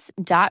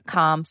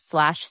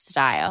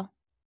 Quince.com/style.